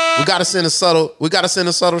 caught. We gotta send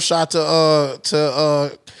a subtle shot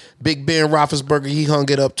to Big Ben Roethlisberger. He hung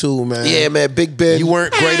it up too, man. Yeah, man. Big Ben. You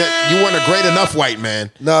weren't great. You weren't a great enough white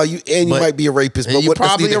man. No, you But- might be a rapist, and but you what, that's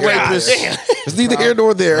probably neither a here nor rapist. there. It's neither here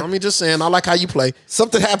nor there. I'm just saying. I like how you play.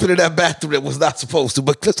 Something happened in that bathroom that was not supposed to,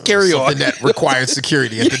 but let's carry on. Something that required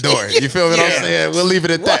security at the door. You feel what I'm saying? We'll leave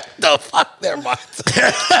it at that. What the fuck? Never mind.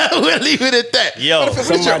 We'll leave it at that. Yo, What your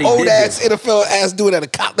somebody old did ass this. NFL ass doing at a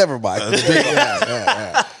cop? Never mind.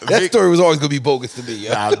 That story was always gonna be bogus to me.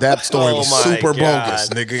 Yo. Nah, that story Oh was my super God. bogus,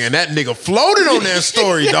 nigga. And that nigga floated on that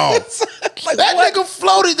story, dog. Like, That what? nigga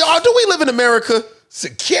floated, dog. Do we live in America?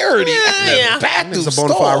 Security. Yeah. Bathroom He's a stall.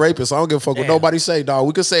 bona fide rapist. I don't give a fuck what nobody say, dog.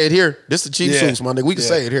 We can say it here. This the cheap Yeah. suits, my nigga. We can Yeah.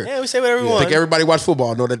 say it here. Yeah, we say whatever we I want. think everybody watch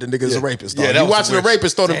football know that the nigga is a rapist, dog. Yeah, that You was watching a rich.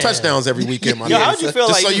 rapist throw them touchdowns every weekend, my Yo, nigga. how'd you feel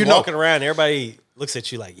Just like so you you know. walking around, everybody looks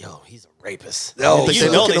at you like, yo, he's a rapist. No, you they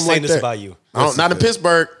know look at they him saying like this that. about you. Not in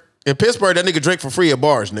Pittsburgh. In Pittsburgh, that nigga drink for free at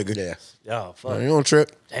bars, nigga. Yeah. Yo, fuck. He don't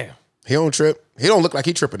trip. Damn. He don't trip. He don't look like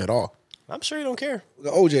he tripping at all. I'm sure you don't care.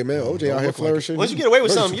 OJ, man. OJ out here flourishing. Once you get away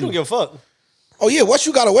with something, you don't give a fuck. Oh, yeah. Once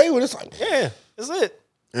you got away with it, it's like, Yeah, that's it.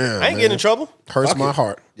 Yeah, I ain't man. getting in trouble. Hurts Fuck my it.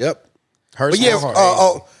 heart. yep. Hurts But yeah, my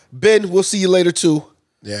heart. Ben, we'll see you later, too.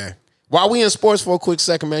 Yeah. While we in sports for a quick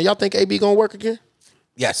second, man, y'all think AB gonna work again?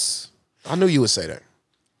 Yes. I knew you would say that.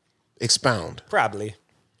 Expound. Probably.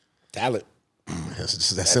 Talent. It's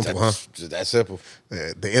just that simple, huh? Just that simple.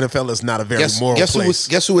 The NFL is not a very moral Guess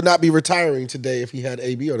place. who would not be retiring today if he had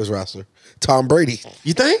AB on his roster? Tom Brady.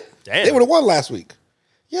 You think? Damn. They would have won last week.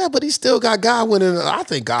 Yeah, but he still got Godwin, and I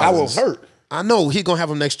think Godwin Godwin's hurt. I know he's gonna have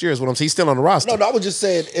him next year. Is what I'm saying. He's still on the roster. No, I was just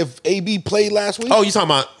saying if AB played last week. Oh, you talking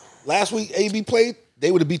about? Last week AB played,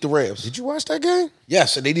 they would have beat the Rams. Did you watch that game?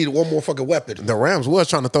 Yes, and they needed one more fucking weapon. The Rams was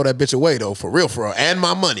trying to throw that bitch away though, for real, and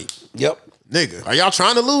my money, Yep. nigga. Are y'all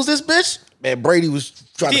trying to lose this bitch? Man, Brady was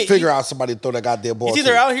trying to He- figure out somebody to throw that goddamn ball. He's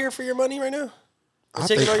either to. out here for your money right now. Or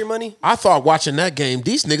taking all your money. I thought watching that game,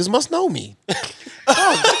 these niggas must know me.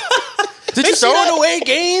 Did They you see throwing that? away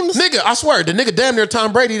games. Nigga, I swear, the nigga damn near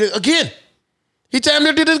Tom Brady again. He damn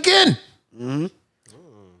near did it again. Mm-hmm.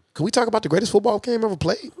 Can we talk about the greatest football game ever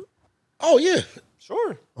played? Oh yeah.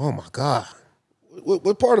 Sure. Oh my God.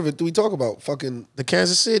 What part of it do we talk about? Fucking The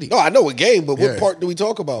Kansas City. no, I know what game, but Yeah. what part do we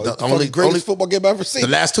talk about? The It's the only greatest football game I've ever seen. The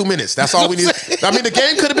last 2 minutes. That's all we need. I mean, the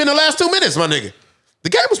game could have been the last 2 minutes, my nigga. The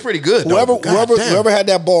game was pretty good. though. Whoever had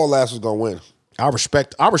that ball last was gonna win. I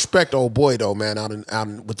respect old boy though, man. Out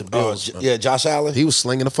in with the Bills. Yeah, Josh Allen. He was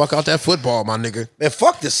slinging the fuck out that football, my nigga. Man,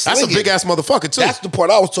 fuck this. That's a big ass motherfucker too. That's the part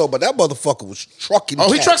I was talking about. That motherfucker was trucking.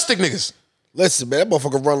 He cats. truck stick niggas. Listen, man, that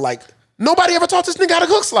motherfucker run like. Nobody ever taught this nigga how to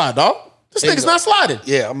hook slide, dog. This nigga's not sliding.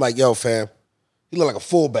 Yeah, I'm like, yo, fam. He look like a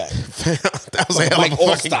fullback. That was a hell of a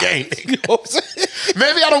fucking game. You know what I'm saying?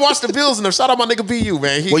 Maybe I don't watch the Bills enough. Shout out my nigga BU,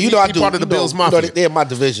 man. He, Well, you know, I he do. part of the Bills mafia. They're in my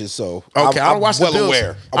division, so Okay, I don't watch well the Bills.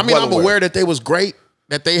 aware. I'm aware that they was great,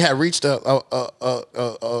 that they had reached a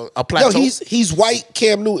plateau. Yo, he's white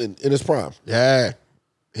Cam Newton in his prime. Yeah.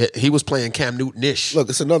 He was playing Cam Newton-ish. Look,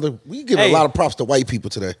 it's another. We give a Hey. lot of props to white people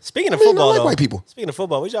today. Speaking of I mean, I football, like though, white people. Speaking of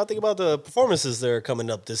football, what y'all think about the performances that are coming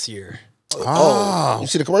up this year? Oh, you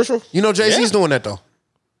see the commercial? You know Jay-Z's Yeah. doing that, though.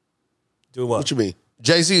 Do what? What you mean?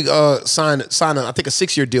 Jay-Z signed I think, a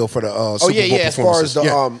 6-year deal for the Super Bowl As far as the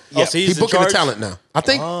performances. yeah. so He he's in booking the charge? talent now. I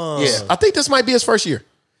think, Yeah. I think this might be his first year.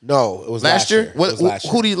 No, it was Last year? It was last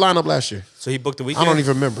year. Who did he line up last year? So he booked the weekend. I don't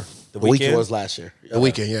even remember. The The weekend weekend was last year. The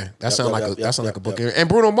weekend, yeah. That sounded like yep, a booking. And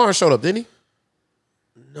Bruno Mars showed up, didn't he?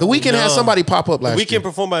 The weekend had somebody pop up last The weekend year.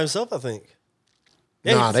 performed by himself, I think.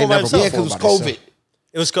 Yeah, Nah, he they performed by never himself. Yeah, because it was Performed by COVID.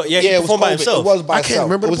 It was he Yeah, it was performed by COVID. himself. It was by I can't himself.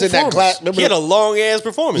 remember It the was in that performance. glass. He had a long ass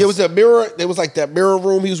performance. Yeah, it was a mirror. There was like that mirror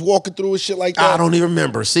room. He was walking through and shit like that. I don't even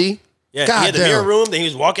remember. See? yeah, God he had the damn. mirror room. Then he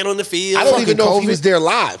was walking on the field. I don't even know if he COVID. was there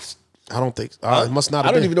live. I don't think. It must not have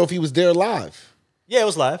I don't been. even know if he was there live. Yeah, it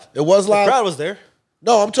was live. It was live? The crowd was there.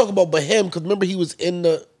 No, I'm talking about but him because remember he was in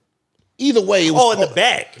the. Either way, it was. Oh, in the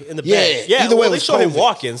back. In the Yeah, back. Yeah. either way, Well, it they was showed him COVID.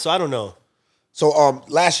 walking, so I don't know. So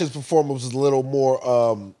last year's performance was a little more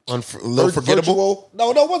a little forgettable. virtual.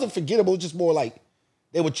 No, it wasn't forgettable. Just more like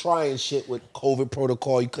they were trying shit with COVID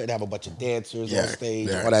protocol. You couldn't have a bunch of dancers on stage,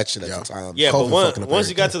 yeah, all that shit at yeah. the time. Yeah, COVID but fucking up once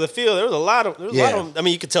you got to everything. the field, there was a lot of. Yeah. I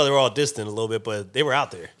mean, you could tell they were all distant a little bit, but they were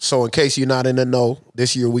out there. So, in case you're not in the know,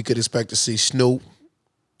 this year we could expect to see Snoop.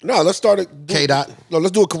 No, let's start it. K-Dot. No,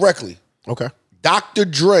 let's do it correctly. Okay. Dr.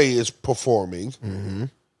 Dre is performing, Mm-hmm.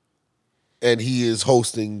 and he is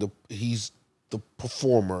hosting he's the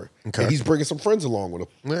performer, Okay. and he's bringing some friends along with him.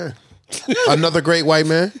 Yeah. Another great white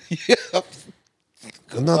man.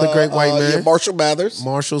 Another great white man. Yeah, Marshall Mathers,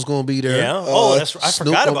 Marshall's gonna be there. Yeah. I Snoop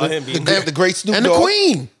forgot gonna about be- him being the, there. the great Snoop And the Dogg,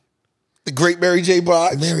 Queen. the great Mary J.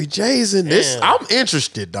 Blige. Mary J's in this. Yeah. I'm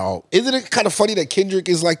interested, dog. Isn't it kind of funny that Kendrick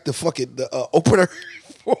is like the fucking opener?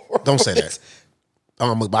 Don't say that.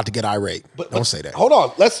 I'm about to get irate. Don't say that. Hold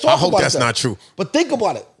on, let's talk. I hope about that's that. not true. But think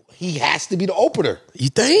about it. He has to be the opener. You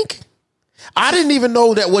think? I didn't even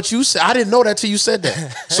know that what you said. I didn't know that till you said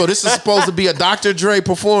that. So this is supposed to be a Dr. Dre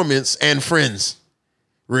performance and friends.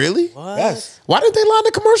 Really? What? Yes, Why didn't they line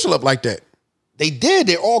the commercial up like that? they did.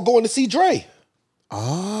 They're all going to see Dre.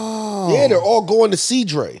 Oh. Yeah, they're all going to see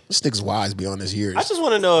Dre. This nigga's wise beyond his years. I just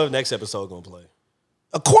want to know if next episode gonna play.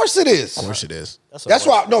 Of course it is. Of course it is. That's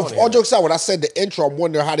why. No, I all jokes aside, when I said the intro, I'm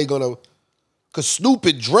wondering how they gonna. Cause Snoop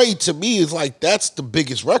and Dre to me is like that's the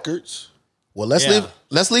biggest records. Well, let's Yeah.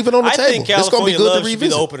 leave it on the I table. think This gonna be California good Love to should be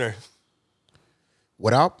the revisit. opener.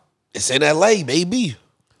 Without It's in L.A., baby. Yeah, you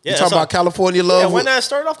that's talking all- about California Yeah, Love why with, not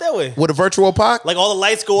start off that way? with a virtual pod? Like all the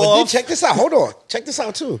lights go But then off. check this out. Hold on. Check this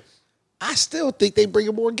out too. I still think they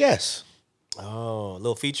bringing more guests. Oh,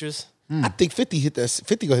 little features. I think 50 hit that.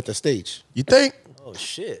 50 gonna hit that stage You think? Oh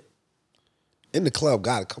shit! in the club.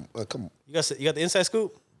 Gotta come. You got the inside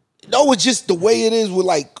scoop. No, it's just the way it is with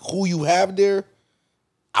like who you have there.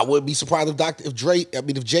 I wouldn't be surprised if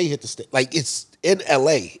Jay hit the stage. Like it's in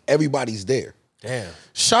L.A. Everybody's there. Damn.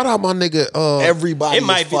 Shout out my nigga. Everybody. It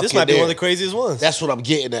might be. This might be one of the craziest ones. That's what I'm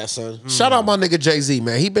getting at, son. Shout out my nigga Jay-Z,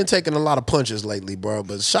 man. He been taking a lot of punches lately, bro.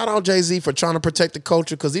 But shout out Jay-Z for trying to protect the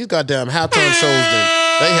culture because these goddamn halftime shows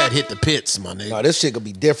they had hit the pits, my nigga. No, this shit gonna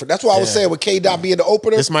be different. That's why I was saying with K-Dot being the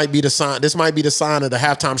opener. This might be the sign. This might be the sign of the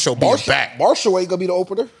halftime show being back. Marshall ain't gonna be the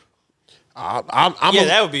opener. I'm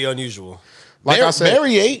that would be unusual. like I said,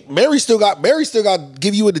 Mary ain't. Mary still got to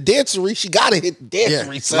give you in the dancery. She gotta hit the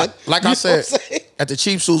dancery, son. like You I know said, what I'm saying? at the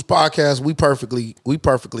Cheap Suits podcast, we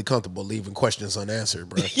perfectly comfortable leaving questions unanswered,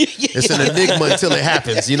 bro. It's an enigma until it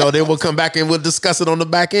happens. You know, then we'll come back and we'll discuss it on the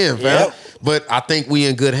back end, fam. Yep. But I think we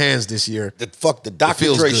in good hands this year. the It Dr.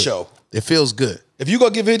 feels Dre good. show. It feels good. If you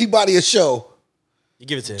gonna give anybody a show, You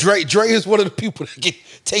give it to him. Dre is one of the people that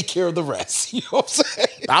take care of the rest. You know what I'm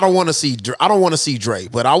saying? I don't want to see Dre,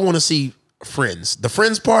 but I want to see Friends. The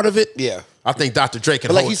Friends part of it, Yeah. I think Dr. Dre can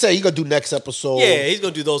But like hold he it. said, he gonna do next episode. Yeah, he's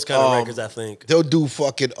gonna do those kind of records. I think They'll do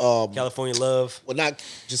fucking California Love. well not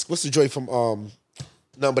just what's the Dre from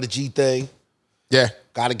Nothing But a G thing. Yeah.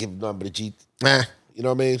 Gotta give Nothing But a G. Nah, You know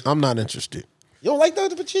what I mean? I'm not interested. You don't like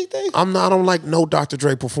Nothing But a G thing? I don't like no Dr.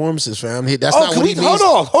 Dre performances, fam. That's not what he means.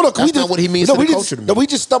 Hold on. That's not what he means to the culture to me. No, we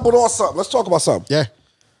just stumbled on something. Let's talk about something. Yeah.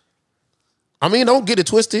 I mean, don't get it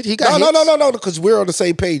twisted. He got No, because we're on the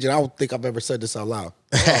same page, and I don't think I've ever said this out loud.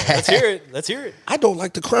 Let's hear it. Let's hear it. I don't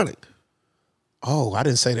like the Chronic. Oh, I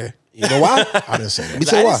didn't say that. You know why? I didn't say that. Let me I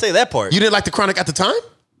tell you didn't why. say that part. You didn't like the Chronic at the time?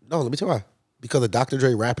 No, let me tell you why. Because of Dr.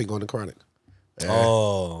 Dre rapping on the Chronic.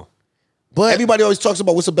 Oh. But Everybody always talks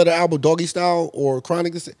about what's a better album, Doggy Style or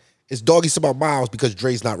Chronic. It's Doggy Style Miles because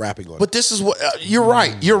Dre's not rapping on it. But this is what you're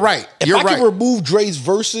right. You're right. If You're I right. can remove Dre's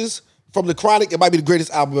verses from the Chronic, it might be the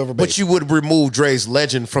greatest album ever made. But you would remove Dre's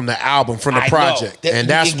legend from the album, from the I know. project. That- And you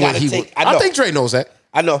that's what gotta he take- would. I know. I think Dre knows that.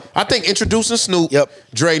 I know. I think introducing Snoop, Yep.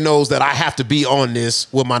 Dre knows that I have to be on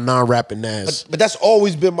this with my non-rapping ass. But that's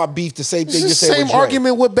always been my beef. The same thing It's you the say same with Dre.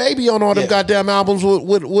 argument with Baby on all them Yeah. goddamn albums with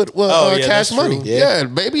Yeah, Cash that's Money. true. Yeah,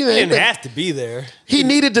 Baby. He didn't have to be there. He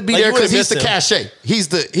needed to be Like, there you would've because he's the missed him.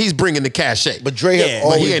 cachet. He's bringing the cachet. But Dre has Yeah.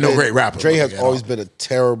 always But he ain't no been, great rapper, Dre like, has at always all. been a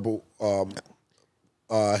terrible.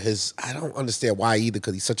 I don't understand why either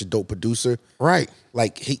because he's such a dope producer. Right.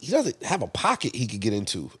 Like he doesn't have a pocket he could get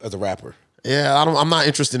into as a rapper. Yeah, I'm not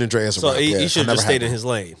interested in Dre as a So rapper. he I should have never just stayed have in been. his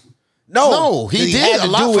lane No, he did had a to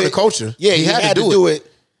lot do for the it. culture. Yeah, He he had had to to do do it.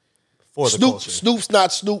 it. for the culture. Snoop's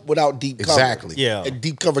not Snoop without deep cover. Exactly. Yeah. And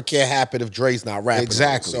deep cover can't happen if Dre's not rapping.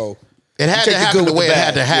 Exactly. So It had you to take the happen good the with way the it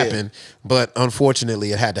had bad. to happen, but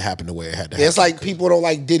unfortunately, it had to happen the way it had to happen. It's like people don't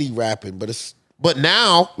like Diddy rapping, but it's But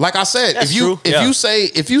now, like I said, That's if you true. Yeah.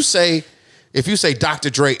 if you say Dr.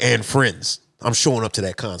 Dre and Friends, I'm showing up to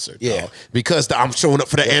that concert. Yeah. dog. Because I'm showing up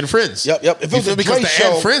for the and Friends. Yep. If it was a because Dre the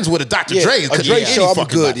show, and Friends with a Dr. yeah, Dre, a could Dre be show, any I'm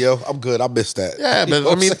fucking good, body. yo. I'm good. I missed that. Yeah, You but know I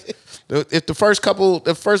what I'm mean, saying? if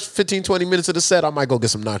the first 15, 20 minutes of the set, I might go get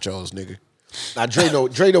some nachos, nigga. Now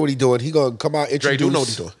Dre know what he doing. He gonna come out introduce. Dre do know what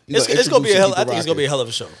he doing. It's gonna be I think it's gonna be a hell of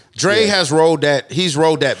a show. Dre has rode that. He's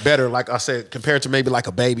rode that better, like I said, compared to maybe like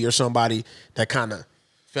a Baby or somebody that kind of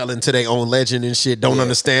fell into their own legend and shit. Don't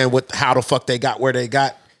understand how the fuck they got where they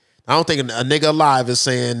got. I don't think a nigga alive is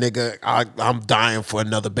saying, nigga, I'm dying for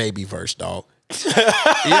another Baby verse, dog. You know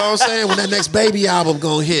what I'm saying? When that next Baby album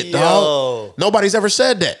gonna hit, dog. Yo. Nobody's ever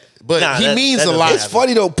said that, but Nah, he that means a doesn't lot. happen. It's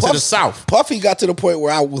funny though. to the South, Puffy got to the point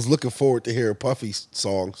where I was looking forward to hearing Puffy's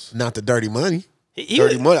songs. not the Dirty Money. He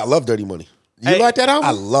Dirty Money. I love Dirty Money. You Hey, like that album?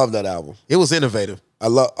 I love that album. It was innovative. I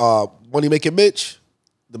love Money Making Mitch,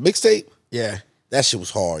 the mixtape. Yeah. That shit was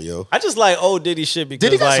hard, yo. I just like old Diddy shit because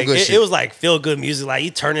Diddy got some like good it, shit. it was like feel good music. Like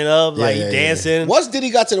he turning up, like yeah, he yeah. dancing. Once Diddy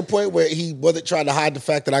got to the point where he wasn't trying to hide the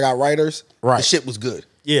fact that I got writers, Right. the shit was good.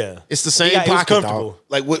 Yeah, It's the He same got- he was pocket, comfortable. dog.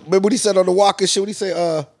 Like remember what he said on the Walker shit? What he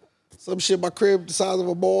say? Some shit in my crib the size of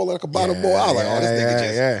a ball, like a bottom ball. I was like, oh, this nigga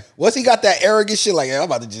just. yeah. Once he got that arrogant shit, like, I'm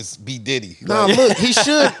about to just be Diddy. Nah, Like, look, he should.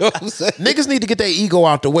 you know what I'm saying? Niggas need to get their ego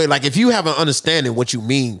out the way. Like, if you have an understanding what you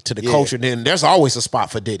mean to the Yeah. culture, then there's always a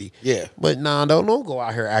spot for Diddy. Yeah. But nah, don't go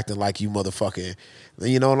out here acting like you motherfucking.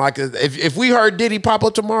 You know, like if we heard Diddy pop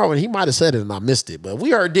up tomorrow, and he might have said it and I missed it, but if we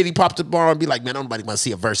heard Diddy pop up tomorrow and be like, man, nobody want to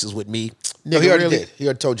see a verses with me. Nigga, No, he already really? did. He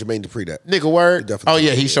already told Jermaine Dupri that. Nigga, word? definitely Oh,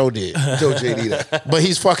 yeah, did. he sure did. He told JD that. But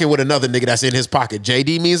he's fucking with another nigga that's in his pocket.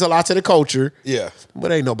 JD means a lot to the culture. Yeah.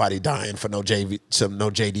 But ain't nobody dying for no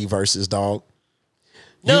JD verses, dog.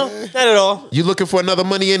 No, not at all. You looking for another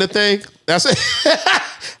Money Ain't a Thing? That's it.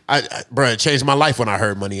 Bruh, it changed my life when I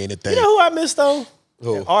heard Money Ain't a Thing. You know who I miss though?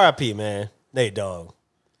 Who? R.I.P. Man, Nate Dogg.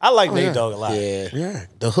 I like Nate Dogg a lot. Yeah. Yeah,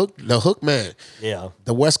 the hook man. Yeah.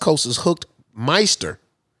 The West Coast is hooked Meister.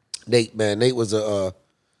 Nate, man. Nate was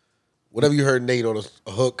whatever you heard Nate on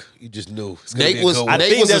a hook, you just knew. It's gonna Nate be a was- good I one. Nate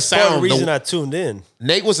think was a that's part of the sound, reason the- I tuned in.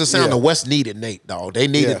 Nate was the sound Yeah. the West needed. Nate, dog. They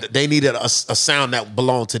needed a sound that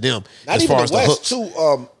belonged to them Not as even far the as the West, hooks.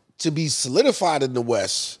 too. To be solidified in the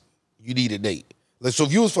West, you needed Nate. Like, so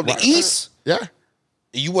if you was from the East Yeah, and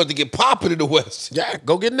you wanted to get popping in the West, yeah.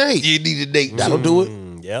 Go get Nate. you needed Nate. That'll too. do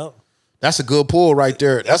it. Yeah. That's a good pull right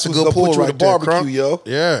there. That's a what's good gonna pull put you in right the there, barbecue, Crump.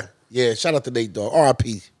 yo. Yeah. Yeah, shout out to Nate, dog.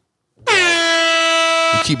 R.I.P.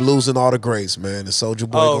 You keep losing all the greats, man. The Soulja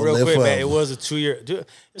Boy Oh, gonna real live quick, forever. man. It was a 2-year.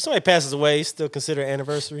 If somebody passes away, still consider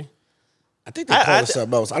anniversary. I think they call it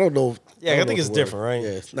something else. I don't know. Yeah, I don't know think what it's the different, word- right? Yeah,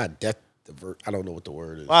 it's not death. I don't know what the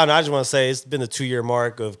word is. Well, I don't know, I just want to say it's been the 2-year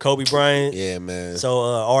mark of Kobe Bryant. Yeah, man. So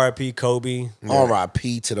R.I.P. Kobe.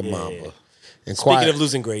 R.I.P. to the Mamba. And Speaking quiet. of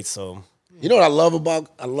losing greats, so You know what I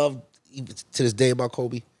love even to this day about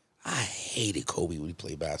Kobe? I hated Kobe when he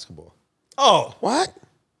played basketball. What?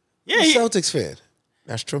 yeah, I'm a he, Celtics fan.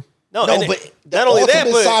 That's true. no, No, and but it- the not only that,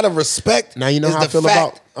 ultimate but side of respect. Now you know is how I the feel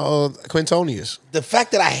fact- about Quintonius. the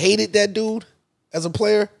fact that I hated that dude as a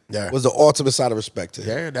player Yeah. was the ultimate sign of respect to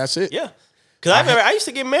him. Yeah, that's it. Yeah. Because I remember I used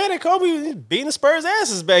to get mad at Kobe beating the Spurs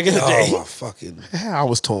asses back in the day. Oh my fucking! I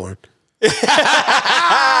was torn.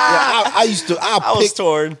 I used to. I was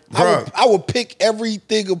torn. I would pick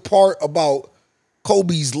everything apart about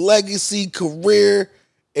Kobe's legacy, career,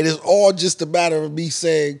 and it's all just a matter of me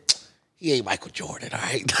saying he ain't Michael Jordan. All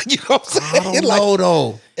right, you know what I'm saying? I don't know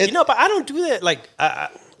though. But I don't do that. Like, I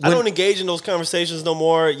don't engage in those conversations no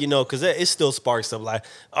more, because it still sparks stuff like,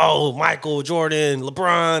 oh, Michael, Jordan,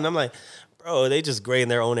 LeBron. I'm like, bro, they just gray in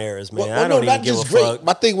their own eras, man. I don't even give a fuck.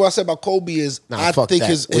 My thing, what I said about Kobe is, I fuck think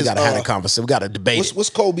that. We gotta have a conversation. We gotta debate it. What's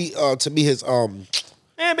Kobe? To me, his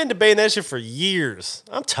Man, I've been debating that shit for years.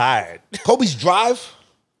 I'm tired. Kobe's drive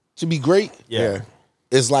to be great, Yeah.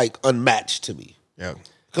 is like unmatched to me. Yeah.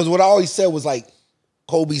 Because what I always said was like,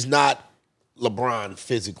 Kobe's not LeBron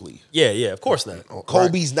physically. Yeah, of course not.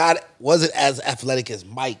 Kobe's wasn't as athletic as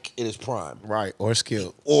Mike in his prime, Right. Or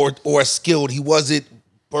skilled. or skilled. He wasn't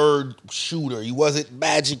bird shooter. He wasn't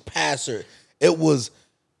magic passer. It was,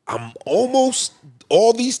 I'm almost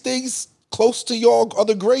all these things close to y'all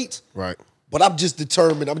other greats, Right. but I'm just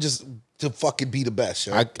determined. I'm just to fucking be the best.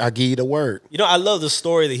 Yo. I give you the word. I love the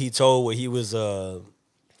story that he told where he was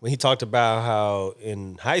when he talked about how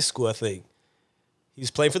in high school, I think, he was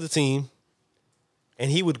playing for the team and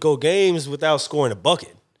he would go games without scoring a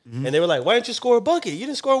bucket. Mm-hmm. And they were like, why didn't you score a bucket? You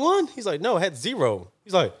didn't score one? He's like, no, I had 0.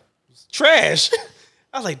 He's like, it's trash.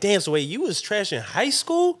 I was like, damn, so wait, you was trash in high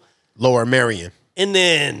school? Lower Marion. And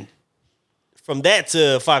then from that to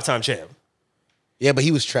 5-time champ. Yeah, but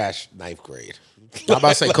he was trash 9th grade. I'm about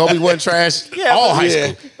to say Kobe wasn't trash. Yeah, all but, high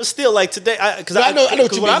school. But still, like today, because I know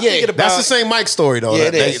what you what I'm mean, thinking about. That's the same Mike story though. Yeah,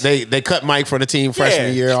 it is. They cut Mike from the team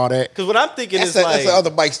freshman year, all that. Because what I'm thinking That's is like that's the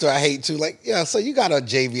other Mike story I hate too. Like, yeah, so you got a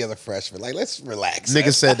JV as a freshman. Like, let's relax.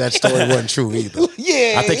 Nigga said that story wasn't true either.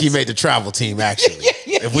 Yeah, I think he made the travel team actually.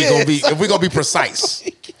 If we gonna be precise.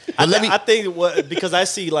 But I think because I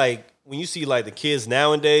see like when you see like the kids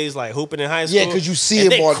nowadays like hooping in high school, Yeah, 'cause you see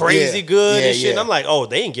and them they on- crazy yeah, good yeah, and shit. yeah. And I'm like, oh,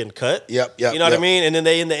 they ain't getting cut. Yep, You know what I mean? And then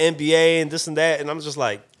they in the NBA and this and that, and I'm just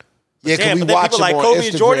like, Yeah, damn. because we But then watch people them like on Kobe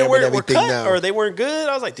and Jordan Instagram were and everything cut now. or they weren't good.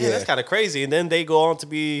 I was like, damn, Yeah. that's kind of crazy. And then they go on to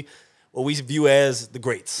be what we view as the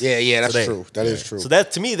greats. Yeah, that's today. true. That is true. So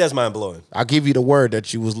that to me, that's mind blowing. I'll give you the word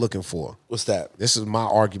that you was looking for. What's that? This is my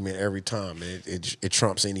argument every time. It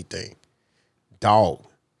trumps anything. Dog.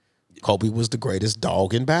 Kobe was the greatest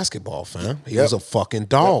dog in basketball, fam. He was a fucking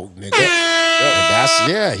dog, nigga.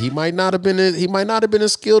 And he might not have been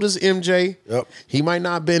as skilled as MJ. Yep. He might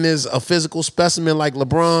not have been as a physical specimen like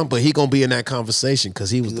LeBron, but he gonna be in that conversation because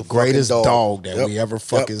he was the greatest fucking dog dog. that Yep. we ever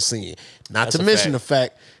fucking seen. Not That's to a mention fact. the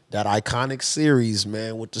fact that iconic series,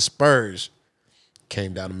 man, with the Spurs.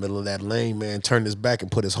 Came down the middle of that lane, man, turned his back and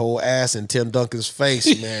put his whole ass in Tim Duncan's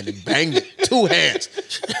face, man, and banged it 2 hands.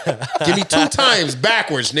 Give me 2 times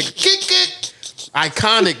backwards, nigga. Kick it.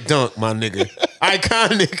 Iconic dunk, my nigga.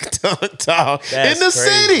 Iconic dunk, dog. That's in the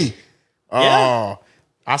crazy. city. Yeah. Oh,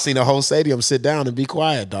 I seen the whole stadium sit down and be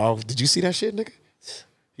quiet, dog. Did you see that shit, nigga?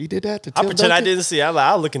 He did that to Tim I pretend I Duncan? didn't see. I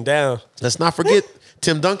was looking down. Let's not forget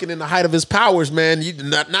Tim Duncan in the height of his powers, man.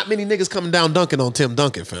 Not many niggas coming down dunking on Tim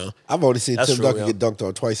Duncan, fam. I've only seen That's Tim true, Duncan yeah. get dunked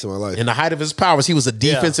on twice in my life. In the height of his powers, he was a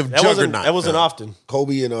defensive That juggernaut. That wasn't fam. often.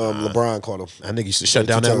 Kobe and LeBron caught him. That nigga used to shut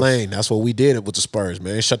down that lane. That's what we did with the Spurs,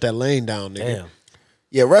 man. Shut that lane down, nigga. Damn.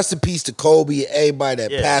 Yeah, rest in peace to Kobe and everybody that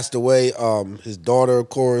Yeah. passed away. His daughter, of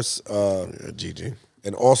course, GG.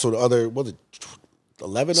 and also the other, was it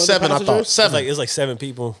 11 other 7, I thought. passengers? 7. It was like 7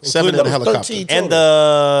 people. 7 in the including helicopter. 13 and total.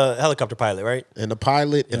 the helicopter pilot, right? And the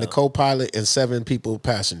pilot and the co-pilot and 7 people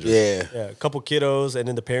passengers. Yeah, Yeah, a couple kiddos and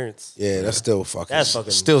then the parents. yeah, that's still fucking, That's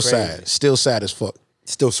fucking Still crazy. sad. Still sad as fuck.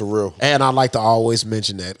 still surreal. And I like to always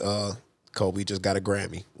mention that Kobe just got a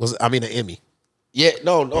Grammy. An Emmy. Yeah,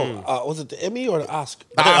 no. Was it the Emmy or the Oscar?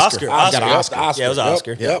 I think Oscar. Got an Yep, Oscar. the Yeah, it was an Yep,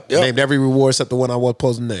 Oscar. Yep. Named every reward except the one I was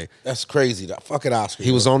supposed to name. That's crazy. That fucking Oscar.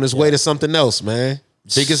 He was on his way to something else, man.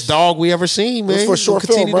 Biggest dog we ever seen, man. was for a short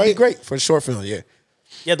Continue film, to be right? great. For a short film, yeah.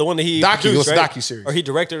 Yeah, the one that he It produced, was a right? docuseries. Or he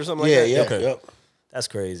directed or something like Yeah, that? yeah, Okay. yep. That's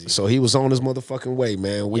crazy. So he was on his motherfucking way,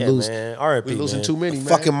 man. We Yeah, lose. man. R.I.P., We losing man. too many, man.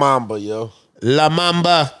 Fucking Mamba, yo. La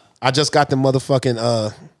Mamba. I just got them motherfucking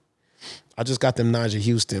I just got them Najee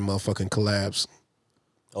Houston motherfucking collabs.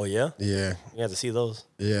 Oh, yeah? Yeah. You have to see those.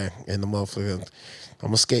 Yeah. And the motherfucking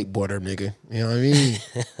I'm a skateboarder, nigga. You know what I mean?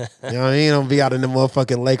 You know what I mean? I'm gonna be out in the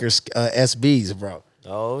motherfucking Lakers SBs, bro.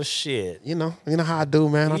 Oh, shit. You know how I do,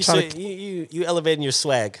 man. I You, try said, you elevating your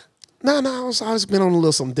swag. No, I always been on a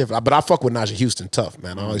little something different. But I fuck with Najee Houston tough,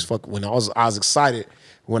 man. I always fuck when I was excited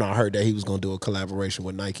when I heard that he was gonna do a collaboration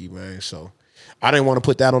with Nike, man. So I didn't want to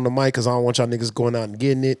put that on the mic because I don't want y'all niggas going out and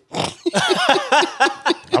getting it.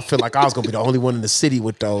 I feel like I was gonna be the only one in the city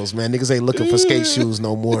with those, man. Niggas ain't looking for skate shoes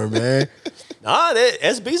no more, man. Nah,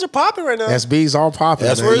 SBs are popping right now. SBs all popping.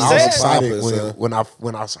 That's man. where it's I was at. excited Poppin',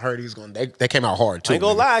 when I heard he was going. They came out hard too. I ain't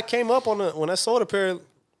gonna man. lie, I came up on when I sold a pair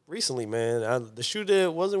recently, man. The shoe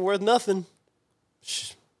that wasn't worth nothing.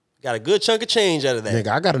 Got a good chunk of change out of that.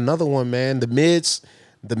 Nigga, I got another one, man. The mids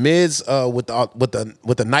with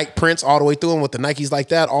the Nike prints all the way through them, with the Nikes like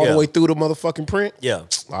that all the way through the motherfucking print. Yeah.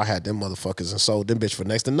 I had them motherfuckers and sold them bitch for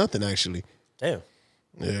next to nothing actually. Damn.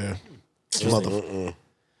 Yeah. Motherfucker.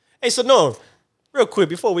 Hey, so no, real quick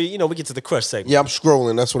before we get to the crush segment. Yeah, I'm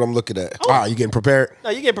scrolling. That's what I'm looking at. You getting prepared?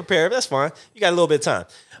 No, you get prepared. That's fine. You got a little bit of time.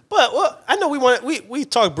 But I know we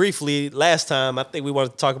talked briefly last time. I think we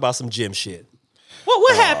wanted to talk about some gym shit.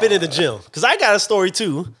 What happened in the gym? Because I got a story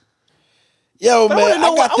too. Yo, But I man, wanna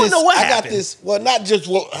know I got what this. I got happened. this. Well, not just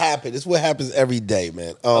what happened. It's what happens every day,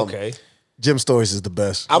 man. Okay. Gym stories is the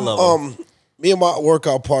best. I'm love me and my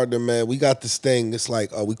workout partner, man. We got this thing. It's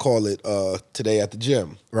like we call it today at the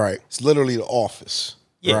gym. Right. It's literally the office.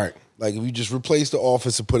 Yeah. Right. Like if you just replace the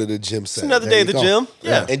office and put it in a gym setting. Another there day you at the go. gym.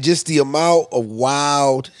 Yeah. And just the amount of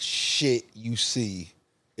wild shit you see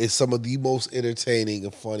is some of the most entertaining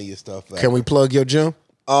and funniest stuff. Can we plug your gym?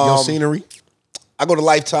 Your scenery? I go to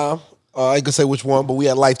Lifetime. I ain't gonna say which one, but we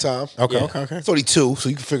at Lifetime. Okay, Yeah. okay. It's only two, so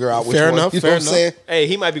you can figure out which Fair one. enough, You know fair what I'm saying? Hey,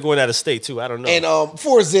 he might be going out of state too. I don't know. And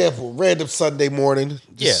for example, random Sunday morning,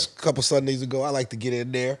 just Yeah. a couple Sundays ago, I like to get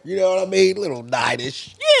in there. You know what I mean? Little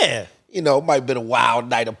nightish. yeah. You know, it might have been a wild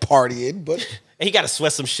night of partying, but And he got to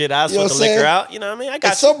sweat some shit out, You know sweat the what I'm liquor saying? out. You know what I mean? I and got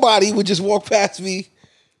you. somebody would just walk past me,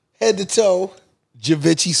 head to toe,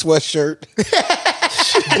 Givenchy sweatshirt,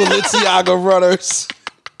 Balenciaga runners,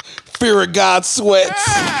 Fear of God sweats,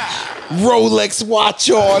 Rolex watch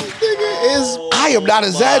on. I am not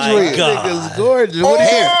exaggerating. God. Nigga's gorgeous. What What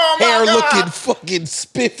hair? is Hair looking fucking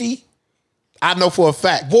spiffy. I know for a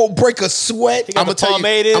fact. Won't break a sweat. got the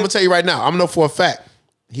pomade in. I'm gonna tell you right now. I'm know for a fact.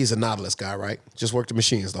 He's a Nautilus guy, right? Just worked the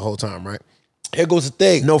machines the whole time, right? Here goes the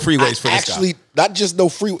thing. No freeways for this guy. Actually, not just no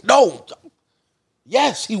free. No.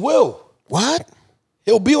 Yes, he will. What?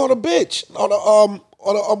 He'll be on a bench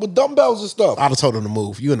with dumbbells and stuff. I'd have told him to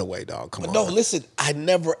move. You in the way, dog. Come on. No, listen, I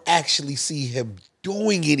never actually see him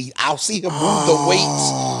doing any. I'll see him move the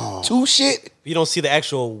weights to shit, You don't see the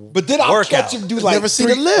actual but then I'll workout. catch him do like never seen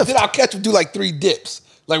three, the lift. Then I'll catch him do like 3 dips,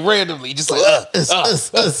 like randomly, just like you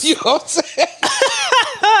know what I'm saying?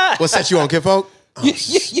 What set you on, Kinfolk?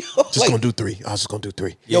 Just Just gonna do 3. I was just gonna do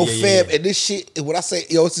 3. Yo, yeah, fam, yeah. and this shit, when I say,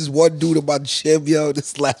 yo, it's this one dude in my gym, yo,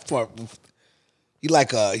 this last part,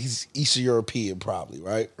 he's Eastern European probably,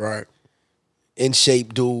 right? Right. In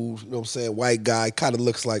shape dude, you know what I'm saying? White guy, kind of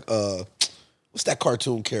looks like, what's that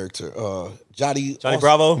cartoon character? Johnny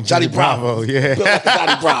Bravo? Johnny Bravo. yeah. Built like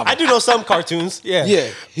Johnny Bravo. I do know some cartoons. Yeah. Yeah,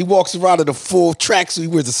 he walks around in a full tracksuit. He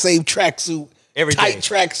wears the same tracksuit, Every tight day.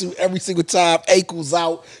 tracksuit every single time. Ankles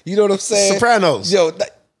out. You know what I'm saying? Sopranos. Yo,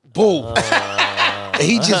 boom. And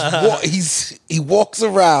he just he walks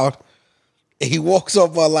around and he walks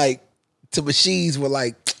up on like to machines with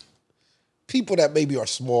like people that maybe are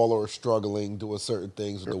smaller or struggling doing certain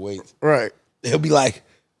things with the weights. Right. He'll be like,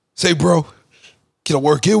 "Say, bro, can I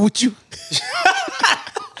work in with you?"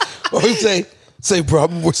 Or he say, "Bro, how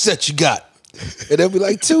many more sets you got?" And they'll be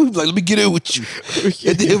like, 2. He'll be like, "Let me get in with you."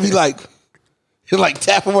 And then he'll like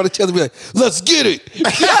tap him on the chest and be like, "Let's get it."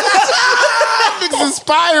 Niggas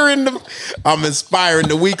inspiring them. I'm inspiring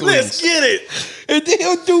the weaklings. Let's get it. And then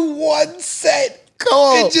he'll do 1 set Come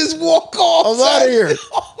on. and just walk off. I'm outta here.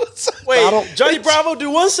 Wait, Johnny Bravo do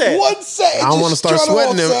 1 set. 1 set. and I don't just want to start strut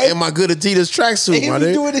sweating off, them son. in my good Adidas tracksuit, And my he'll be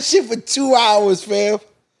nigga. doing this shit for 2 hours, fam.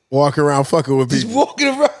 Walking around fucking with Just people. walking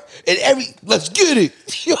around. And let's get it.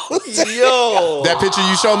 You know what I'm saying? Yo. That picture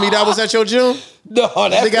you showed me, that was at your gym? No,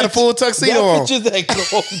 that They got a picture- full tuxedo on. That picture ain't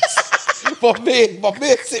close. my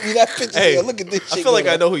man sent me that picture. Hey, Yo, look at this shit. I feel like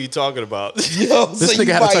going I know who you're talking about. on. Yo, This so nigga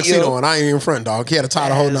you had a might, tuxedo yo, on. I ain't even front, dog. He had a tie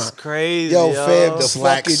the whole That's night. crazy. Yo, fam, the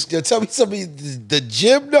Slacks. fucking. Yo, tell me something. The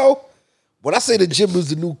gym, though. When I say the gym is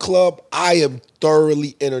the new club, I am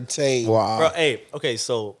thoroughly entertained. Wow. Bro, hey, okay,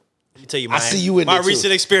 so let me tell you my, I see you in my there, too.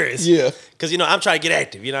 recent experience. Yeah. Because, I'm trying to get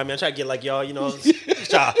active. You know what I mean? I'm trying to get like y'all,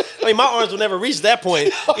 try. I mean, my arms will never reach that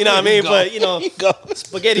point. You know what I mean? But, Here you go.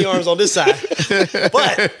 spaghetti arms on this side.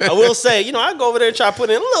 But I will say, I go over there and try to put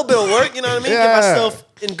in a little bit of work. You know what I mean? Yeah. Get myself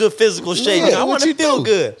in good physical shape. Yeah, I what want to you feel do?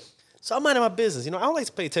 good. So I'm minding my business. I don't like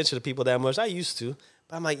to pay attention to people that much. I used to.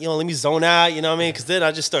 But I'm like, let me zone out. You know what I mean? Because then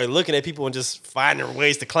I just started looking at people and just finding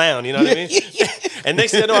ways to clown. You know what I mean? And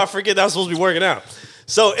next thing I know, I forget that I'm supposed to be working out.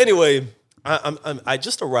 So anyway, I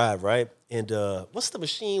just arrived, right? And what's the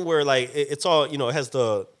machine where like it's all it has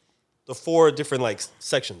the 4 different like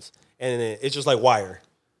sections, and it's just like wire,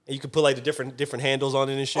 and you can put like the different handles on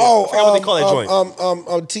it and shit. I forgot what they call that joint.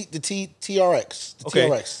 The TRX. The Okay,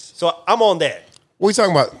 TRX. so I'm on that. What are you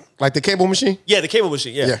talking about? Like the cable machine? Yeah, the cable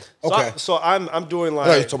machine. Yeah. Yeah. Okay. So I'm doing I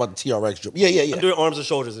know you're like talking about the TRX drip. Yeah. I'm doing arms and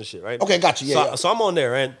shoulders and shit, right? Okay, got you. Yeah, So I'm on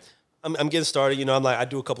there, right? I'm getting started. I'm like I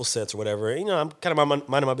do a couple sets or whatever. I'm kind of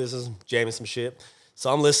minding my business, jamming some shit.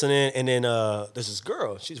 So I'm listening, and then there's this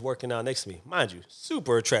girl. She's working out next to me, mind you,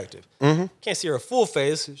 super attractive. Can't see her full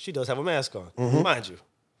face. She does have a mask on, mind you.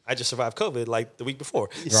 I just survived COVID like the week before,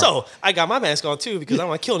 so I got my mask on too because I don't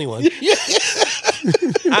want to kill anyone.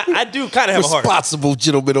 I do kind of have a heart. Responsible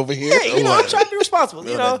gentleman over here. Hey, I'm trying to be responsible.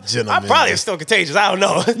 I gentleman. probably am still contagious. I don't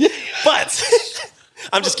know, but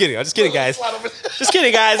I'm just kidding. I'm just kidding, guys. Just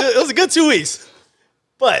kidding, guys. It was a good 2 weeks,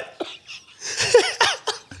 but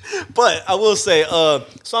I will say,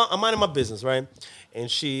 so I'm minding my business, right? And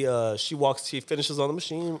she walks, she finishes on the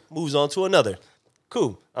machine, moves on to another.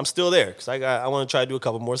 Cool. I'm still there because I want to try to do a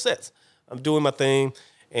couple more sets. I'm doing my thing,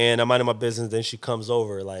 and I'm minding my business. Then she comes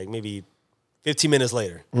over, like maybe 15 minutes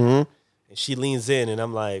later, and she leans in, and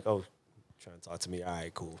I'm like, oh, trying to talk to me. All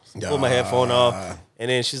right, cool. So pull my headphone off, and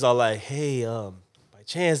then she's all like, hey, by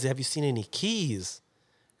chance, have you seen any keys?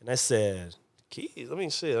 And I said, keys? I mean,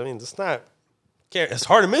 shit. I mean, it's not. It's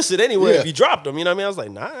hard to miss it anyway if you dropped them. You know what I mean? I was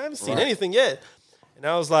like, nah, I haven't seen anything yet. And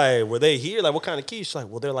I was like, were they here? Like, what kind of keys? She's like,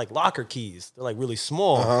 well, they're like locker keys. They're like really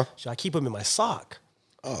small. I keep them in my sock.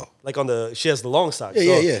 Oh. Like she has the long sock.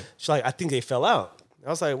 Yeah. She's like, I think they fell out. I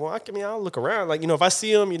was like, well, I'll look around. Like, if I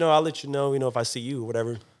see them, I'll let you know, if I see you, whatever.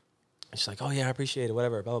 And she's like, oh, yeah, I appreciate it,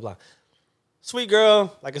 whatever, blah, blah, blah. Sweet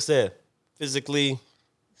girl, like I said, physically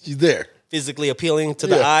She's there. Physically appealing to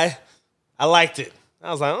the eye. I liked it.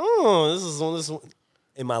 I was like, oh, this is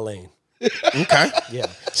in my lane. Okay. Yeah.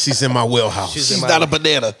 She's in my wheelhouse. She's not a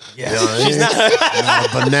banana. Yeah. She's not Not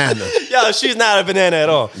a banana. Yo, she's not a banana at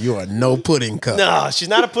all. You are no pudding cup. No, she's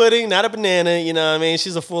not a pudding, not a banana. You know what I mean?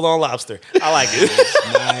 She's a full-on lobster. I like it.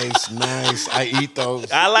 Nice. I eat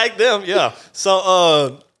those. I like them, yeah.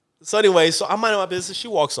 So anyway, so I'm minding my business. She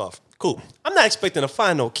walks off. Cool. I'm not expecting to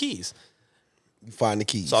find no keys. You find the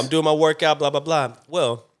keys. So I'm doing my workout, blah, blah, blah.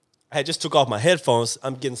 Well, I had just took off my headphones.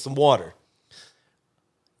 I'm getting some water.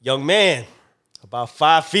 Young man, about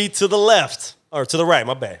 5 feet to the left, or to the right,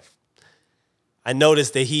 my bad. I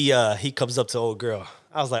noticed that he comes up to old girl.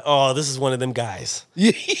 I was like, oh, this is one of them guys.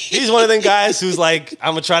 He's one of them guys who's like,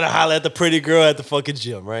 I'm going to try to holler at the pretty girl at the fucking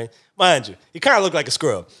gym, right? Mind you, he kind of looked like a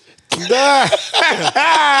scrub. But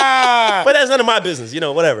that's none of my business,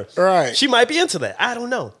 whatever. Right. She might be into that. I don't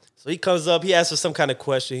know. So he comes up, he asks her some kind of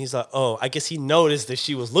question. He's like, oh, I guess he noticed that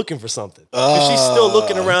she was looking for something. Because she's still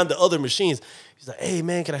looking around the other machines. He's like, hey,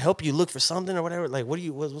 man, can I help you look for something or whatever? Like,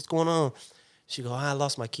 what's going on? She go, I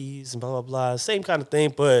lost my keys and blah, blah, blah. Same kind of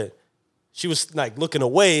thing, but she was like looking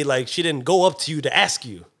away, like she didn't go up to you to ask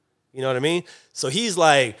you. You know what I mean? So he's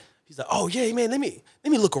like, oh, yeah, man, let me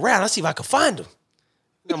look around. I'll see if I can find him.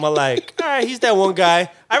 And I'm like, all right, he's that one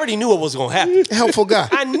guy. I already knew what was going to happen. Helpful guy.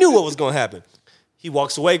 I knew what was going to happen. He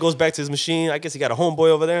walks away, goes back to his machine. I guess he got a homeboy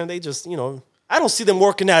over there, and they just, I don't see them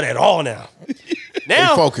working out at all now.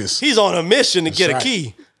 Now, focus. He's on a mission to get right. a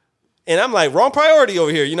key. And I'm like, wrong priority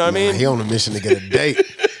over here, you know what I mean? He on a mission to get a date.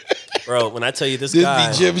 Bro, when I tell you this This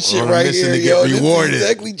guy, be gym shit on a right mission here, to get yo. This is rewarded.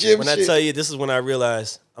 exactly gym when shit. I tell you this is when I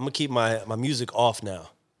realized I'm going to keep my music off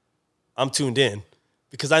now. I'm tuned in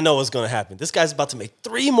because I know what's going to happen. This guy's about to make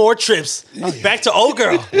 3 more trips back to old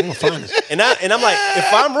girl. And I'm like,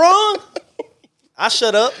 if I'm wrong, I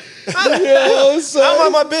shut up. I'm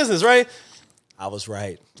on my business, right? I was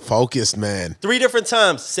right. Focused, man. 3 different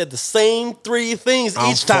times, said the same 3 things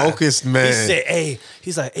I'm each time. focused, man. He said, hey,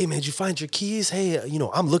 he's like, hey, man, did you find your keys? Hey,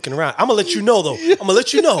 I'm looking around. I'm going to let you know, though. I'm going to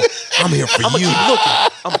let you know. I'm here for I'm going you. to keep looking.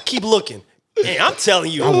 I'm going to keep looking. Hey, I'm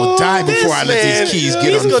telling you. I will die this before I let man, these keys get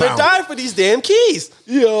He's unfound. going to die for these damn keys.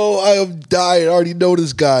 Yo, I am dying. I already know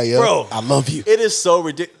this guy, yo. Bro, I love you. it is so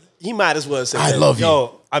ridiculous. He might as well say, I that. love you.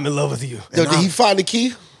 Yo, I'm in love with you. Yo, did he find the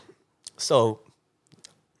key? So,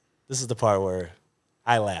 this is the part where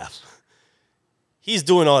I laugh. He's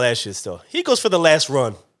doing all that shit still. He goes for the last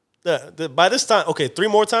run. By this time, 3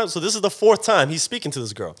 more times. So this is the 4th time he's speaking to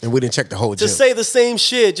this girl. And we didn't check the whole To gym. say the same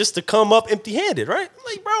shit just to come up empty-handed, right? I'm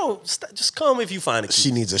like, bro, just come if you find it.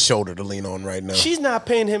 She needs a shoulder to lean on right now. She's not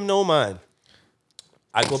paying him no mind.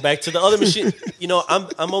 I go back to the other machine.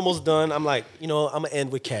 I'm almost done. I'm like, I'm gonna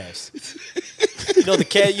end with calves. The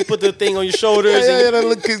calf, you put the thing on your shoulders.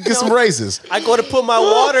 Get some raises. I go to put my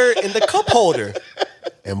water in the cup holder.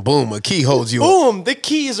 And boom, a key holds you. Boom, the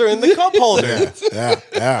keys are in the cup holder.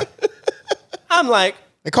 Yeah. I'm like,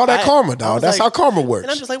 They call that karma, I dog. was That's like- how karma works.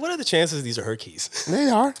 And I'm just like, what are the chances these are her keys? They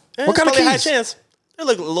are. And What kind of probably a high keys? chance. They're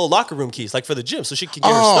like little locker room keys, like for the gym, so she could get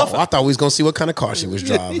her Oh, stuff I out. thought we was gonna see what kind of car she was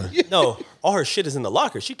driving. No, all her shit is in the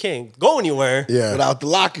locker. She can't go anywhere. Yeah. Without the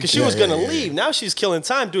locker. Because she was gonna leave. Now she's killing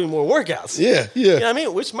time doing more workouts. Yeah, yeah. You know what I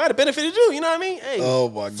mean? Which might have benefited you. You know what I mean? Hey, Oh,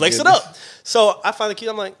 my flex goodness. it up. So I find the key.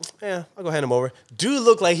 I'm like, yeah, I'll go hand him over. Dude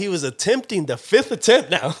looked like he was attempting the 5th attempt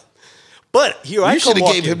now. But here I You come should have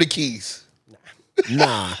walking. gave him the keys.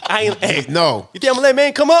 Nah. I ain't. Hey, No. You think I'm gonna let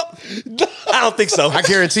man come up? I don't think so. I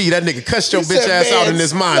guarantee you that nigga cussed your He bitch said, ass out "Man, in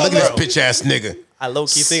his mind. Look at bro." this bitch ass nigga. I low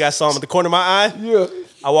key think I saw him at the corner of my eye. Yeah.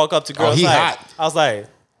 I walk up to girls. he like, hot. I was like,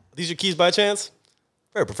 "These your keys by chance?"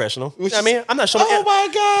 Very professional. You know what I mean? I'm not showing. Oh my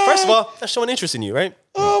God. First of all, that's showing interest in you, right?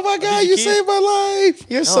 Oh my God, These you your keys? saved my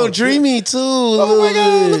life. You're so dreamy too. Oh my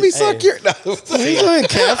God, let me suck your. No. You doing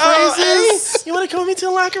cat phrases? You want to come with me to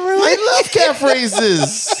the locker room? I love cat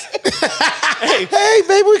phrases. Hey,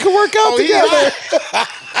 baby, we can work out Oh, he together.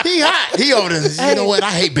 hot. He hot. He over there. You know what?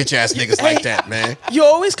 I hate bitch ass niggas like that, man. You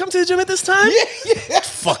always come to the gym at this time?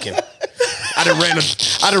 Fucking. I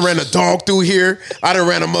done ran a dog through here. I done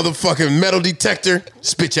ran a motherfucking metal detector.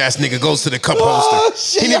 This bitch ass nigga goes to the cup Oh, holster.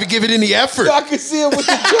 shit. He didn't even give it any effort. I can see him with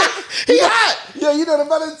the joint. He hot. Yeah, you know the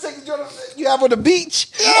metal detector joint you have on the beach.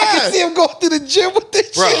 I Yeah. can see him go to the gym with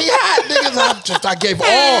this Bro, shit. he hot, niggas. I gave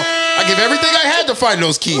everything I had to find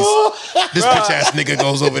those keys. This bitch ass nigga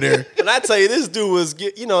goes over there. And I tell you, this dude was,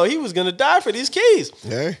 he was going to die for these keys.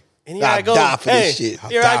 Yeah. And here I'll I go. die for this shit.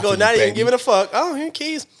 Here I'll I die go, for not you, even baby. giving a fuck. Oh, here are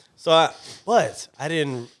keys. But I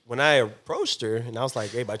didn't, when I approached her and I was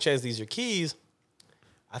like, hey, by chance, these are keys,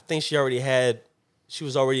 I think she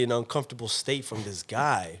was already in an uncomfortable state from this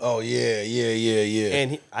guy. Oh yeah.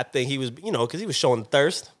 And I think he was, because he was showing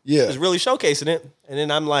thirst. Yeah. He was really showcasing it. And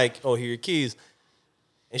then I'm like, oh, here are your keys.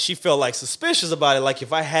 And she felt like suspicious about it, like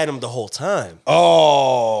if I had them the whole time.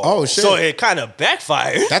 Oh shit. So it kind of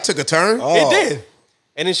backfired. That took a turn. It did.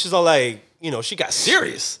 And then she's all like, she got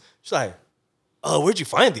serious. She's like, oh, where'd you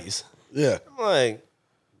find these? Yeah. I'm like,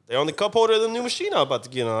 they're on the cup holder of the new machine I'm about to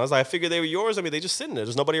get on. I was like, I figured they were yours. I mean, they just sitting there.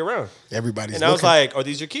 There's nobody around. Everybody's And I was looking. like, are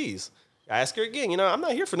these your keys? I asked her again, I'm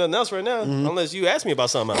not here for nothing else right now, unless you ask me about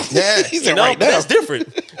something else. Yeah. He You said know, right but now. that's different.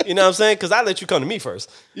 You know what I'm saying? Because I let you come to me first.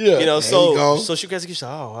 Yeah. you go. So she gets,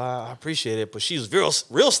 oh, I appreciate it. But she was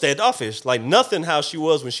real standoffish. Like nothing how she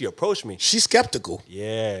was when she approached me. She's skeptical.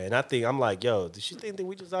 Yeah. And I'm like, yo, did she think that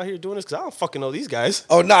we just out here doing this? Because I don't fucking know these guys.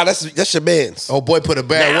 Oh nah, that's your man's. Oh boy, put a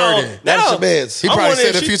bad word in. That's your man's. He I'm probably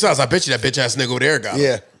wondering said if a few times, I bet you that bitch ass nigga over there got him.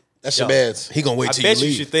 Yeah. That's your Yo. man's. He gonna wait I till bet you you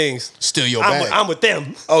leave. she thinks Steal your bag. I'm with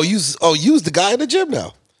them. You's the guy in the gym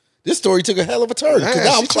now. This story took a hell of a turn. Because Man,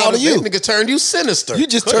 now I'm she trying clowning to- you. That nigga turned you sinister. You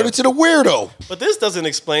just turned into the weirdo. But this doesn't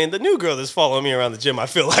explain the new girl that's following me around the gym, I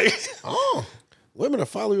feel like. Oh, Women are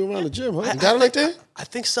following you around the gym, huh? you got it like that? I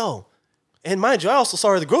think so. And mind you, I also saw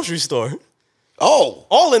her at the grocery store. Oh,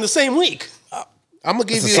 All in the same week. I'm gonna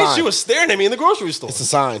give It's a you. sign. She was staring at me in the grocery store. it's a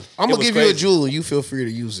sign. I'm It gonna was give you a crazy. jewel, and you feel free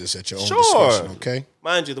to use this at your own Sure. discretion. Okay.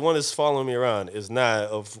 Mind you, the one that's following me around is not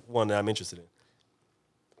of one that I'm interested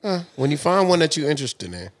in. When you find one that you're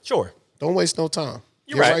interested in, Sure. don't waste no time.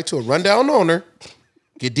 You're Get right. to it. Run down on her.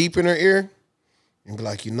 Get deep in her ear, and be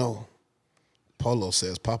like, Polo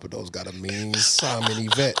says Papa Do's got a mean Simon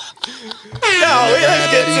Yvette. No,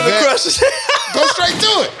 let's get to the Yvette. crushes. Go straight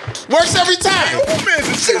to it. Works every time.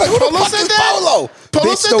 She's like, who the Polo fuck said is that? Polo? Polo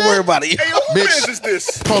Bitch, said don't that? worry about it.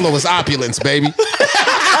 Bitch, Polo is opulence, baby.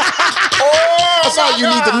 That's all you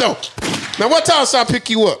need to know. Now, what time should I pick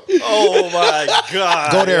you up? Oh my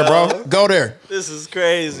God. Go there, yo. bro. Go there. This is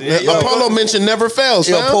crazy. Apollo mention never fails,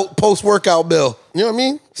 Yo, man. post workout meal. You know what I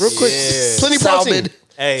mean? Real quick. Yeah. Plenty Salmon. protein.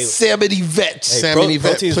 Hey, Salmon Yvette. Salmon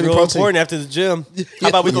Yvette, protein's plenty real protein. important after the gym. How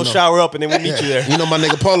about we go shower up and then we meet you there? You know, my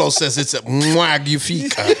nigga Polo says it's a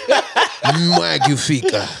magnifica.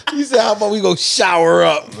 Magnifica. He said, how about we go shower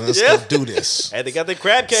up? Let's Yeah. go do this. Hey, they got the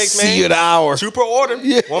crab cakes, man. See you in an hour. 2 per order.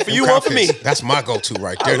 One for you, Crab one for me. cakes. That's my go-to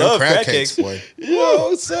right there. I Them love crab crab cakes, cakes. boy.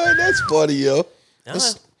 Yo, son, that's funny, yo.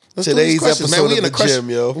 Let's do Today's these questions, episode We of in a the crush, gym,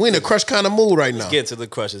 yo. We in a crush kind of mood right now. Get to the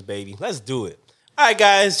crushes, baby. Let's do it. All right,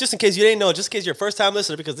 guys, just in case you didn't know, just in case you're a first-time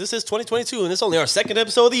listener, because this is 2022 and it's only our second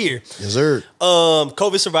episode of the year. Yes, sir.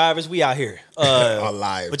 COVID survivors, we out here.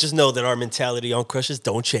 Alive. But just know that our mentality on crushes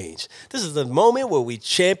don't change. This is the moment where we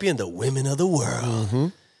champion the women of the world. Mm-hmm.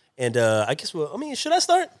 And I guess, should I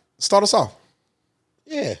start? Start us off.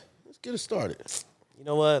 Yeah, let's get it started. You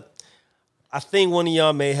know what? I think one of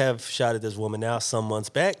y'all may have shouted this woman out some months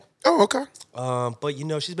back. Oh, okay. But,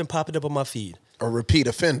 she's been popping up on my feed. A repeat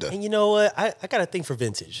offender. And you know what? I got a thing for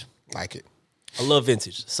vintage. Like it. I love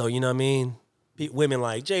vintage. So, you know what I mean? Women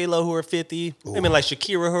like J-Lo who are 50. Women like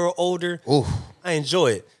Shakira who are older. Ooh. I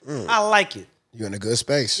enjoy it. I like it. You're in a good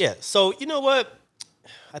space. Yeah. So you know what?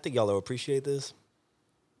 I think y'all will appreciate this.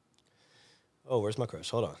 Oh, where's my crush?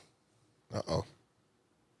 Hold on. Uh-oh.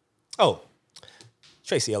 Oh,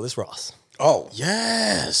 Tracy Ellis Ross. Oh,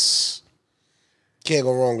 Yes. can't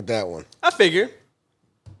go wrong with that one. I figure.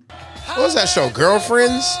 What was that show?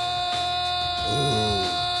 Girlfriends?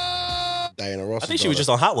 Diana Ross. I think she was just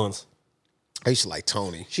on Hot Ones. I used to like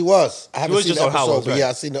Tony. She was. I haven't was seen just the on Hot episode, Ones, but right? yeah,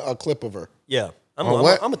 I seen a clip of her. Yeah. I'm On I'm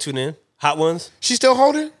what? gonna tune in. Hot Ones. She still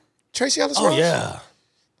holding? Tracy Ellis Oh Ross? yeah.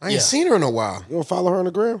 I ain't Yeah. seen her in a while. You don't follow her on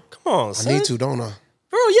the gram? Come on, I son. need to, don't I?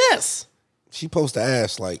 Bro, yes. She posts the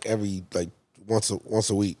ass like once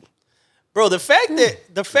a week. Bro, the fact that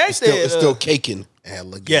It's still caking.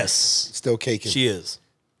 Elegant. yes, It's still caking. she is.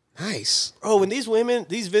 Nice. Bro, when these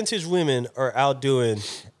vintage women are outdoing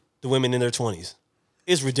the women in their 20s,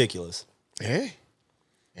 it's ridiculous. Hey.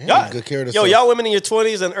 Y'all, good care of yo, herself. y'all women in your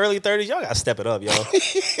 20s and early 30s, y'all gotta step it up, y'all.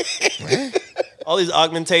 All these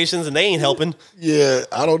augmentations and they ain't helping. Yeah,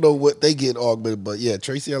 I don't know what they get augmented, but yeah,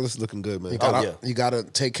 Tracy Ellis is looking good, man. You gotta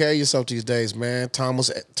take care of yourself these days, man. Thomas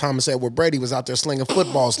Edward Brady was out there slinging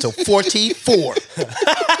footballs till 44.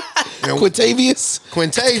 Quintavious?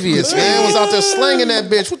 Quintavious, man, was out there slinging that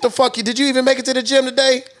bitch. What the fuck? Did you even make it to the gym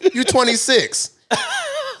today? You 26.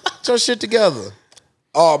 Get your shit together.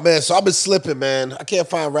 Oh man, so I've been slipping, man. I can't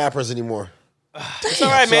find rappers anymore. It's all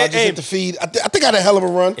right, So I man. just Hey, hit the feed. I think I had a hell of a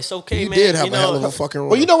run. it's okay, You man. did have You a hell know, of a fucking run.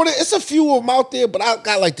 Well, you know what? It's a few of them out there, but I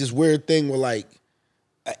got like this weird thing where like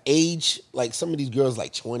age, like some of these girls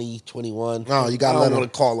like 20, 21. No, you gotta I let don't 'em-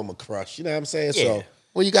 want to call them a crush. You know what I'm saying? Yeah. So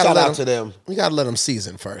Well, you gotta shout let out to them. We gotta let them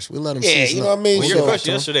season first. We let them Yeah, season. you know what I mean? Well, So- your crush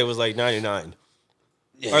yesterday was like 99.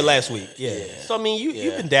 Or last week. Yeah. So, I mean, you've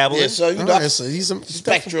been dabbling. Yeah, so you All know, right, so he's definitely,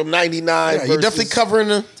 Spectrum 99. yeah, you're definitely versus- covering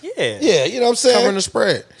the yeah. Yeah, you know what I'm saying? covering the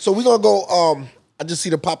spread. So we're gonna go. I just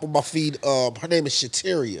see the pop on my feed. Her name is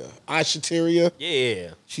Shateria. Shateria.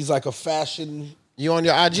 Yeah. She's like a fashion You on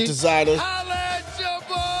your IG? designer.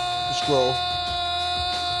 Scroll.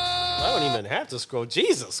 I don't even have to scroll.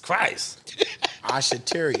 Jesus Christ.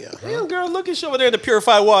 Asheteria. Damn, girl, look at you over there in the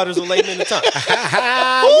purified waters of Lake Minnetonka. You like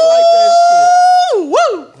that Woo! Woo!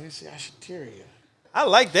 shit? Let me see Asheteria. I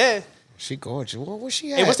like that. She gorgeous. Where's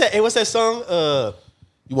she at? Hey, what's that song?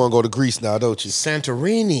 You want to go to Greece now, don't you?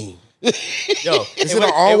 Santorini. Yo. Is it an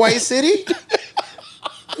all-white city?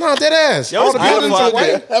 No, dead ass. Yo, All it's the I buildings beautiful are out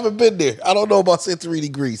there. white. haven't been there. I don't know about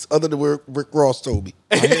Santorini, Greece, other than where Rick Ross told me.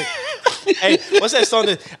 Hey, what's that song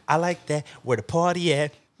that I like that? Where the party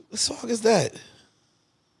at? What song is that?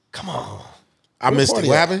 Come on. I missed it. party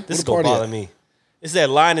What at? happened? This is Where the gonna party bother at? me. It's that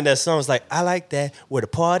line in that song. It's like, I like that. Where the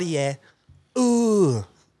party at? Ooh.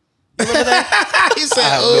 He said,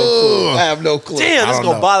 I have no clue. Damn, this is don't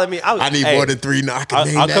gonna know. bother me. I need more than 3 now. I can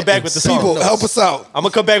name I'll that come back in with the 7 song. People, notes. help us out. I'm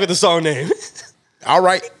gonna come back with the song name. All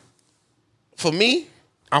right. For me,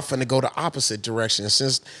 I'm finna go the opposite direction.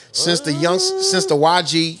 Since the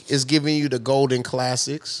YG is giving you the golden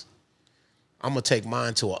classics, I'm gonna take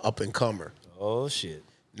mine to an up and comer. Oh shit.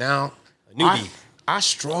 Now, newbie. I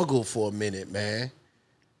struggled for a minute, man,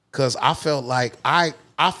 because I felt like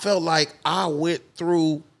I went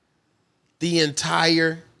through the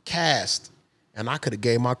entire cast, and I could have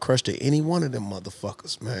gave my crush to any one of them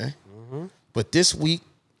motherfuckers, man. But this week,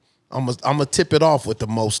 I'm gonna tip it off with the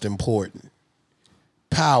most important.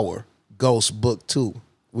 Power Ghost Book 2.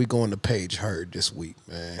 We going to Page Heard this week,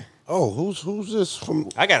 man. Oh, who's this from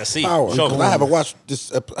I gotta see. Power? Show me. I haven't watched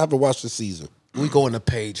this. I haven't watched this season. We going to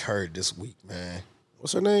Page Heard this week, man.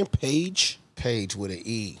 What's her name? Paige. Page with an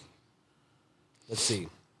E. Let's see.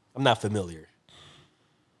 I'm not familiar.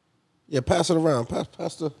 Yeah, pass it around.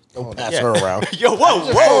 Pass the. Don't pass Yeah. her around. Yo, whoa,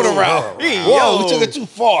 around. Hey, Whoa, yo. we took it too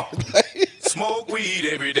far. Smoke weed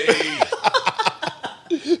every day.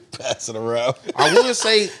 Pass it around. I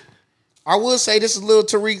will say this is little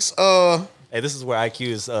Tariq's Hey, this is where IQ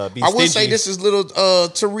is be I would say stingy. this is little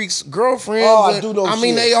Tariq's girlfriend. Oh, I but, do know I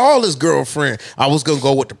mean, shit. they all his girlfriend. I was gonna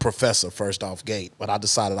go with the professor first off gate, but I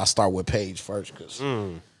decided I start with Paige first because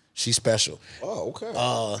she's special. Oh,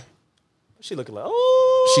 okay. She looking like,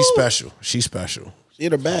 oh. She's special. She's special. She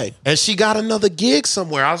in her bag. And she got another gig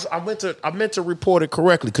somewhere. I meant to report it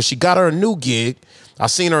correctly because she got her a new gig. I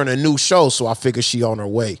seen her in a new show, so I figured she on her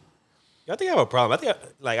way. I think I have a problem. I think,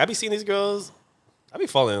 I be seeing these girls, I be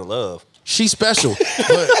falling in love. She's special,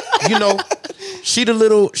 but you know, she the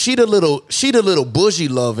little bougie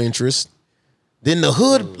love interest. Then the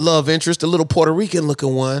hood love interest, the little Puerto Rican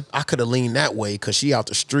looking one. I could have leaned that way because she out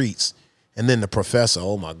the streets. And then the professor,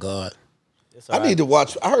 oh my God, I need to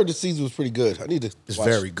watch. I heard the season was pretty good. I need to. It's watch,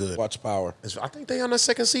 very good. Watch Power. I think they on the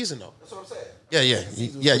second season though. That's what I'm saying.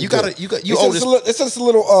 Yeah. You got It's owe just this. a little, it's just a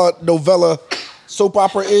little novella soap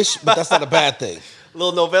opera ish, but that's not a bad thing.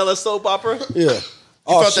 Little novella soap opera. Yeah.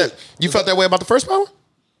 You felt that way about the first power?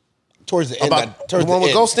 Towards the end. About Towards the one with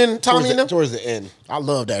end. Ghost and Tommy and them? Towards the end. I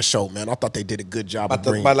love that show, man. I thought they did a good job By of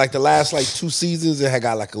bringing. like the last like 2 seasons, it had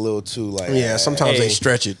got like a little too like. Yeah, sometimes Hey. they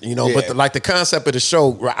stretch it, you know. Yeah. But the concept of the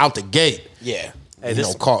show right out the gate, Yeah. Hey, you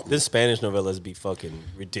know, caught me. this Spanish novellas be fucking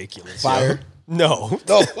ridiculous. Fire. Yo. No,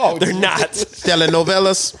 No, oh, they're not.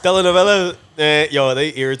 telenovelas. Telenovela, yo,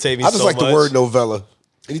 they irritate me. I just so like much. the word novella.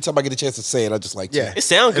 Anytime I get a chance to say it, I just like to. Yeah, It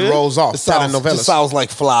sound good. It rolls off. It sounds, Telenovelas. just sounds like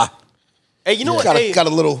fly. Hey, you know what? Got Hey, a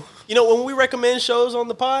little you know when we recommend shows on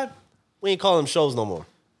the pod, we ain't calling them shows no more.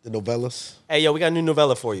 the novellas. Hey, yo, we got a new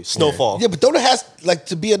novella for you, Snowfall. Yeah, but don't it has like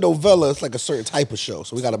to be a novella? It's like a certain type of show,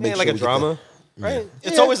 so we got to make Man, sure like a we get drama, right?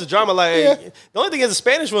 It's Yeah. always a drama. Like Yeah. the only thing is the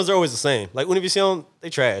Spanish ones are always the same. Like Univision, they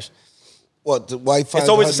trash. that. What the wife? Finds It's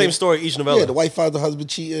always the husband- same story each novella. Yeah, the wife finds the husband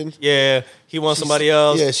cheating. Yeah, he wants somebody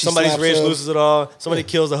else. yeah, she Somebody's slaps rich, him. loses it all. Somebody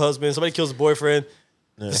kills the husband. Somebody kills the boyfriend.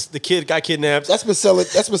 The kid got kidnapped. That's been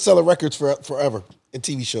selling records forever in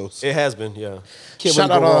TV shows. It has been, yeah. Can't Shout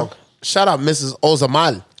really go wrong. out, shout out, Mrs.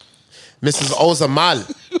 Ozamal. Mrs.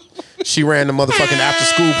 Ozamal. She ran the motherfucking after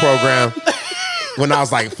school program when I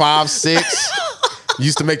was like 5, 6.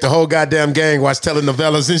 Used to make the whole goddamn gang watch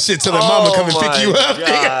telenovelas and shit till their mama come and pick you up.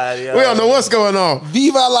 God, nigga. yo. We don't know what's going on,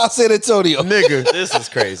 Viva la San Antonio. nigga. This is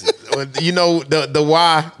crazy. You know the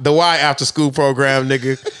Y after school program,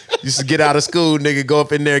 nigga. Used to get out of school, nigga, go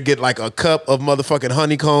up in there, get like a cup of motherfucking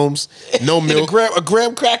honeycombs, no And milk, a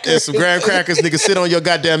graham cracker. and some graham crackers, nigga. Sit on your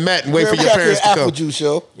goddamn mat and wait for Graham your cracker parents and to apple come. juice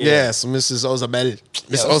show. Yes, Mrs. Ozamel.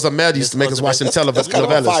 Miss Ozamel used to make us watch them That's kind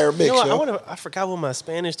of a fire telenovelas. mix, You know what? yo. I forgot what my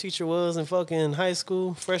Spanish teacher was in fucking high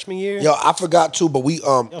school, freshman year. Yo, I forgot too, but we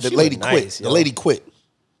the she lady was quit. nice, The yo. lady quit.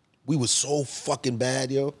 We was so fucking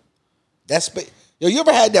bad, yo. Yo, you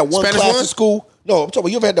ever had that one Spanish class one? of school? No, I'm talking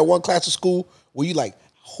about you ever had that one class of school where you like,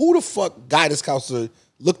 who the fuck guidance counselor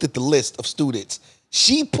looked at the list of students?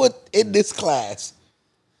 She put in this class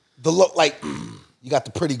the look like you got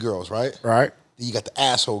the pretty girls, right? Right. Then you got the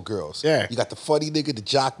asshole girls. Yeah. You got the funny nigga, the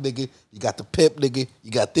jock nigga, you got the pimp nigga,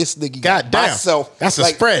 you got this nigga, you God got damn. myself. That's a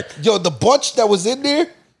spread. Yo, the bunch that was in there,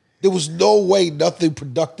 there was no way nothing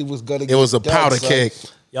productive was gonna get It was a done, powder son. keg.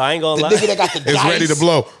 Yo, I ain't gonna The lie. nigga that got the It was ready to dice,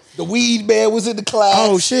 blow. The weed man was in the class.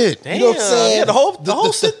 Oh shit. Damn. You know what I'm saying? Yeah, the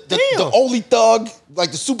whole sit- the damn. only thug,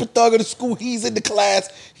 like the super thug of the school, he's in the class.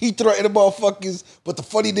 He threatening the motherfuckers, but the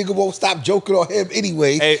funny nigga won't stop joking on him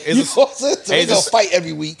anyway. Hey, is you it- know what I'm saying? So hey, they is gonna it- fight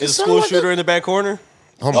every week. Is a school shooter in the back corner?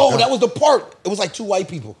 Oh, my No, God. that was the part. It was like 2 white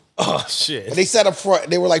people. Oh shit. And they sat up front.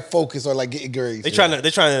 They were like focused on like getting grades. They trying to.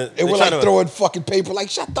 They were like throwing fucking paper. Like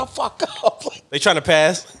shut the fuck up. Like, They trying to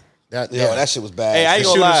pass. yo, that shit was bad. Hey, I ain't The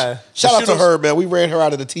gonna shooters- lie. Shout The out to shooters- her, man. We ran her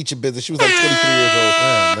out of the teaching business. She was like 23 years old.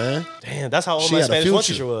 Yeah, man. Damn, that's how old She my had a Spanish one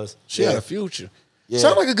future. teacher was. She had Yeah. a future. Yeah.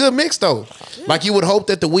 Sound like a good mix though. Like you would hope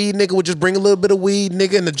that the weed nigga would just bring a little bit of weed,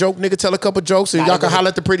 nigga, and the joke nigga tell a couple jokes, and Nah, y'all they can go holler hit-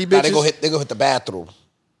 at the pretty Nah, bitches. they go hit the bathroom.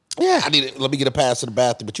 Yeah, let me get a pass to the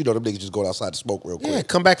bathroom. But you know them niggas just going outside to smoke real quick. Yeah,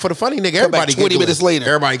 come back for the funny nigga. Come back Everybody 20 giggling. minutes later.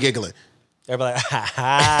 Everybody giggling. Everybody like, ha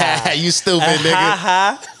ha. You stupid nigga.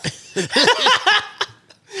 Ha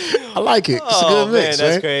I like it. It's a Oh good man, mix,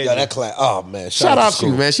 that's man. crazy. Yeah, that class. Oh man, Shout out to school.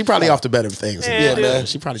 you, man. She probably off to better things. Yeah, man.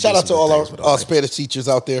 She probably Shout did out to some all good things, but I our like it. Spanish teachers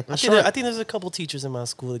out there. I think there's a couple teachers in my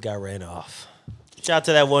school that got ran off. Shout out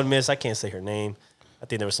to that one miss. I can't say her name. I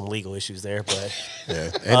think there were some legal issues there, but Yeah,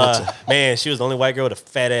 ain't, man, she was the only white girl with a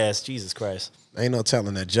fat ass. Jesus Christ. ain't no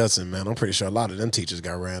telling that Judson, man. I'm pretty sure a lot of them teachers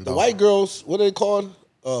got ran The off. white girls, what are they called?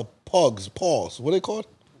 Paws. What are they called?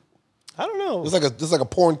 I don't know. There's like a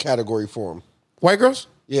porn category for them. White girls?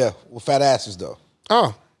 Yeah, with fat asses though.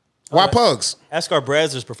 Oh, why pugs? Ask our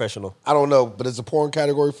Brazzers professional. I don't know, but it's a porn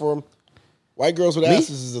category for them. White girls with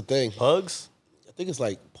asses is a thing. Pugs? I think it's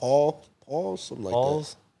like paws, something like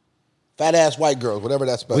Balls? that. Fat ass white girls, whatever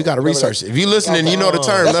that's spelled. We got to Whatever research that- it. If you listening, you know the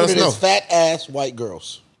term. That's Let what us it know. is. Fat ass white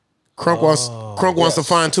girls. Crunk wants to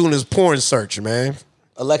fine tune his porn search, man.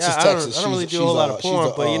 Alexis, Yeah, Texas. I don't really she's- do a whole lot of she's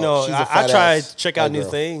porn, but you know, she's a I fat try ass to check out white new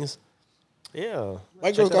girl. things. Yeah.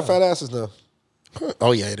 White girls got fat asses now.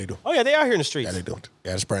 Oh yeah, they do. Oh yeah, they out here in the streets. Yeah, they do.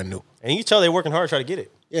 Yeah, it's brand new. And you tell they're working hard to try to get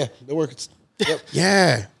it. Yeah, they're working. Yep.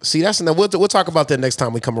 Yeah. See, that's enough. We'll talk about that next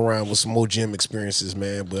time we come around with some more gym experiences,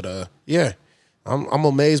 man. But yeah, I'm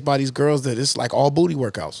amazed by these girls that it's like all booty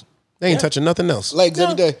workouts. They ain't touching nothing else. Legs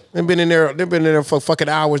every day. They've been in there for fucking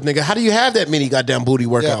hours, nigga. How do you have that many goddamn booty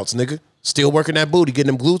workouts, nigga? Still working that booty,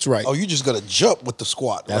 getting them glutes right. Oh, you just gonna jump with the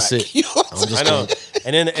squat. That's rack. it. You know what I'm I'm saying?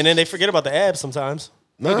 I know. and then they forget about the abs sometimes.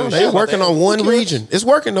 No, do they shit about working that. on one Who cares? region. It's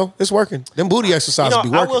working though. It's working. Them booty You exercises know, be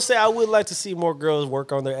I working. will say I would like to see more girls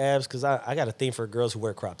work on their abs because I got a thing for girls who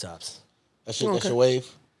wear crop tops. That's your wave.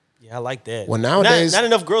 Yeah, I like that. Well, nowadays- not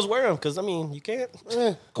enough girls wear them because I mean you can't.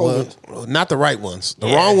 Well, not the right ones. The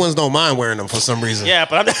wrong ones don't mind wearing them for some reason. Yeah,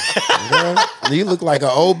 but I'm not. You look like an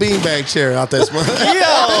old beanbag chair out there. What's Yo,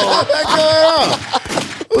 that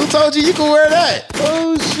going on? Who told you can wear that?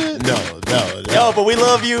 Oh shit. No. yo, but we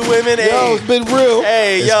love you, women. Yo, Hey, it's been real.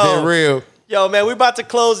 hey, It's yo, been real. Yo, man, we about to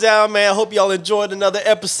close down, man. I hope y'all enjoyed another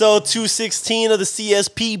episode 216 of the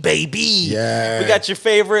CSP, baby. Yeah. We got your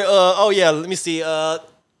favorite, let me see,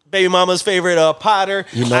 baby mama's favorite Potter,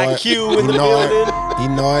 You know IQ it. in the You know building. it. You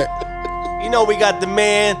know it. You know we got the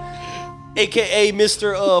man, a.k.a.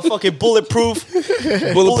 Mr. fucking Bulletproof.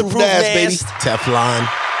 Bulletproof Nas, baby. Teflon.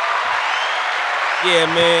 Yeah,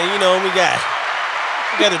 man, you know, we got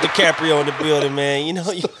a DiCaprio in the building, man. You know,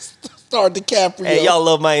 Start DiCaprio. hey, y'all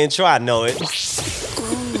love my intro, I know it.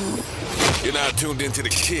 You're now tuned into the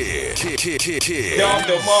kid. Dom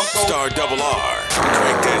DeMarco. Star Double R.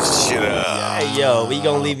 Crank that shit up. Hey, yo, we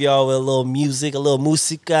gonna leave y'all with a little music, a little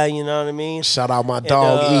musica, you know what I mean? Shout out my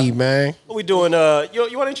dog E, man. What we doing? You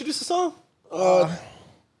want to introduce the song?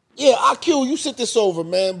 Yeah, IQ, you sent this over,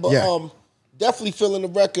 man. But Yeah. definitely feeling the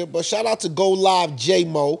record. But shout out to Go Live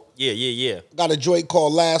J-Mo. Yeah. Got a joint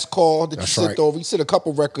called Last Call that That's you sent right. over. You sent a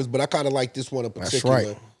couple records, but I kind of like this one in That's particular.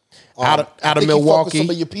 right. Out I of think he fuck with Milwaukee, some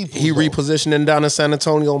of your people, he though. repositioning down in San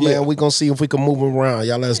Antonio, man. Yeah. We gonna see if we can move him around.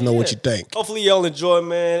 Y'all let us know what you think. Hopefully y'all enjoy,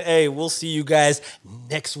 man. Hey, we'll see you guys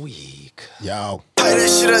next week. Yo. Play that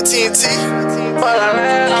shit on TNT.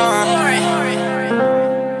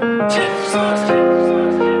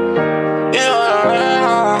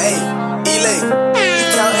 Hey, Elay, you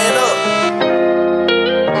counting up.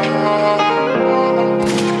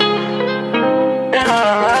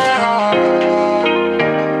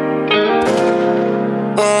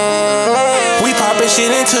 We poppin'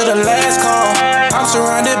 shit into the last call. I'm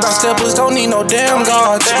surrounded by steppers, don't need no damn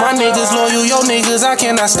guards. My niggas loyal, yo niggas I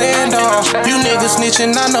cannot stand off. You niggas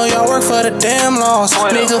snitching, I know y'all work for the damn laws.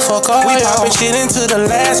 Nigga, fuck all we poppin' shit into the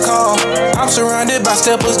last call. I'm surrounded by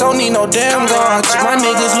steppers, don't need no damn guards. My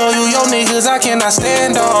niggas loyal, yo niggas I cannot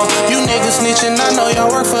stand off. You niggas snitching, I know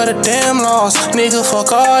y'all work for the damn laws. Nigga,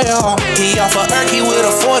 fuck all y'all. He off a Erky with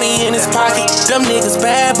a 40 in his pocket. Them niggas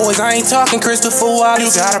bad boys, I ain't talking Christopher Wallace.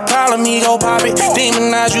 You got a problem, he go pop it.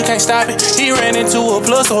 Demonize, you can't stop it. He ran into a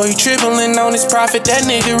plus, or he tripling on his profit. That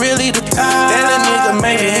nigga really the that a nigga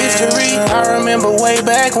making history. I remember way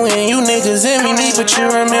back when you niggas envy me, but you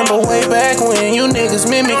remember way back when you niggas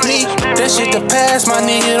mimic me. That shit the past, my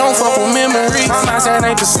nigga, don't fuck with memories. My mindset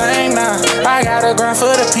ain't the same now. I gotta grind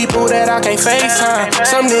for the people that I can't FaceTime.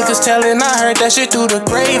 Some niggas telling I heard that shit through the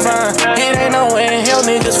grapevine. It ain't no way in hell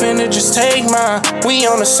niggas finna just take mine. We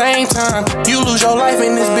on the same time. You lose your life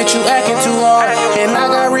in this bitch, you acting too hard. And I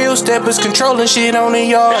got real steppers controlling shit on the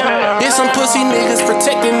yard. It's some pussy niggas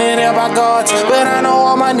protecting it out by guards. But I know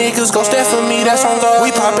all my niggas gon' step for me, that's on guard.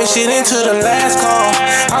 We poppin' shit into the last call.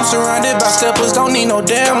 I'm surrounded by steppers, don't need no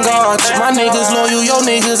damn guards. My niggas loyal, yo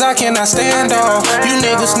niggas I cannot stand off. You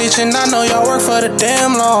niggas snitching, I know y'all work for the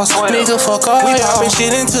damn laws. Nigga, fuck all y'all. We poppin'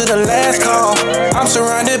 shit into the last call. I'm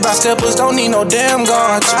surrounded by steppers, don't need no damn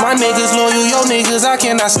guards. My niggas loyal, yo niggas I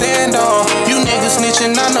cannot stand off. You niggas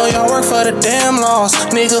snitching, I know y'all work for the damn laws.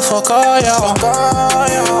 Nigga, fuck all y'all. Fuck all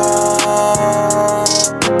y'all.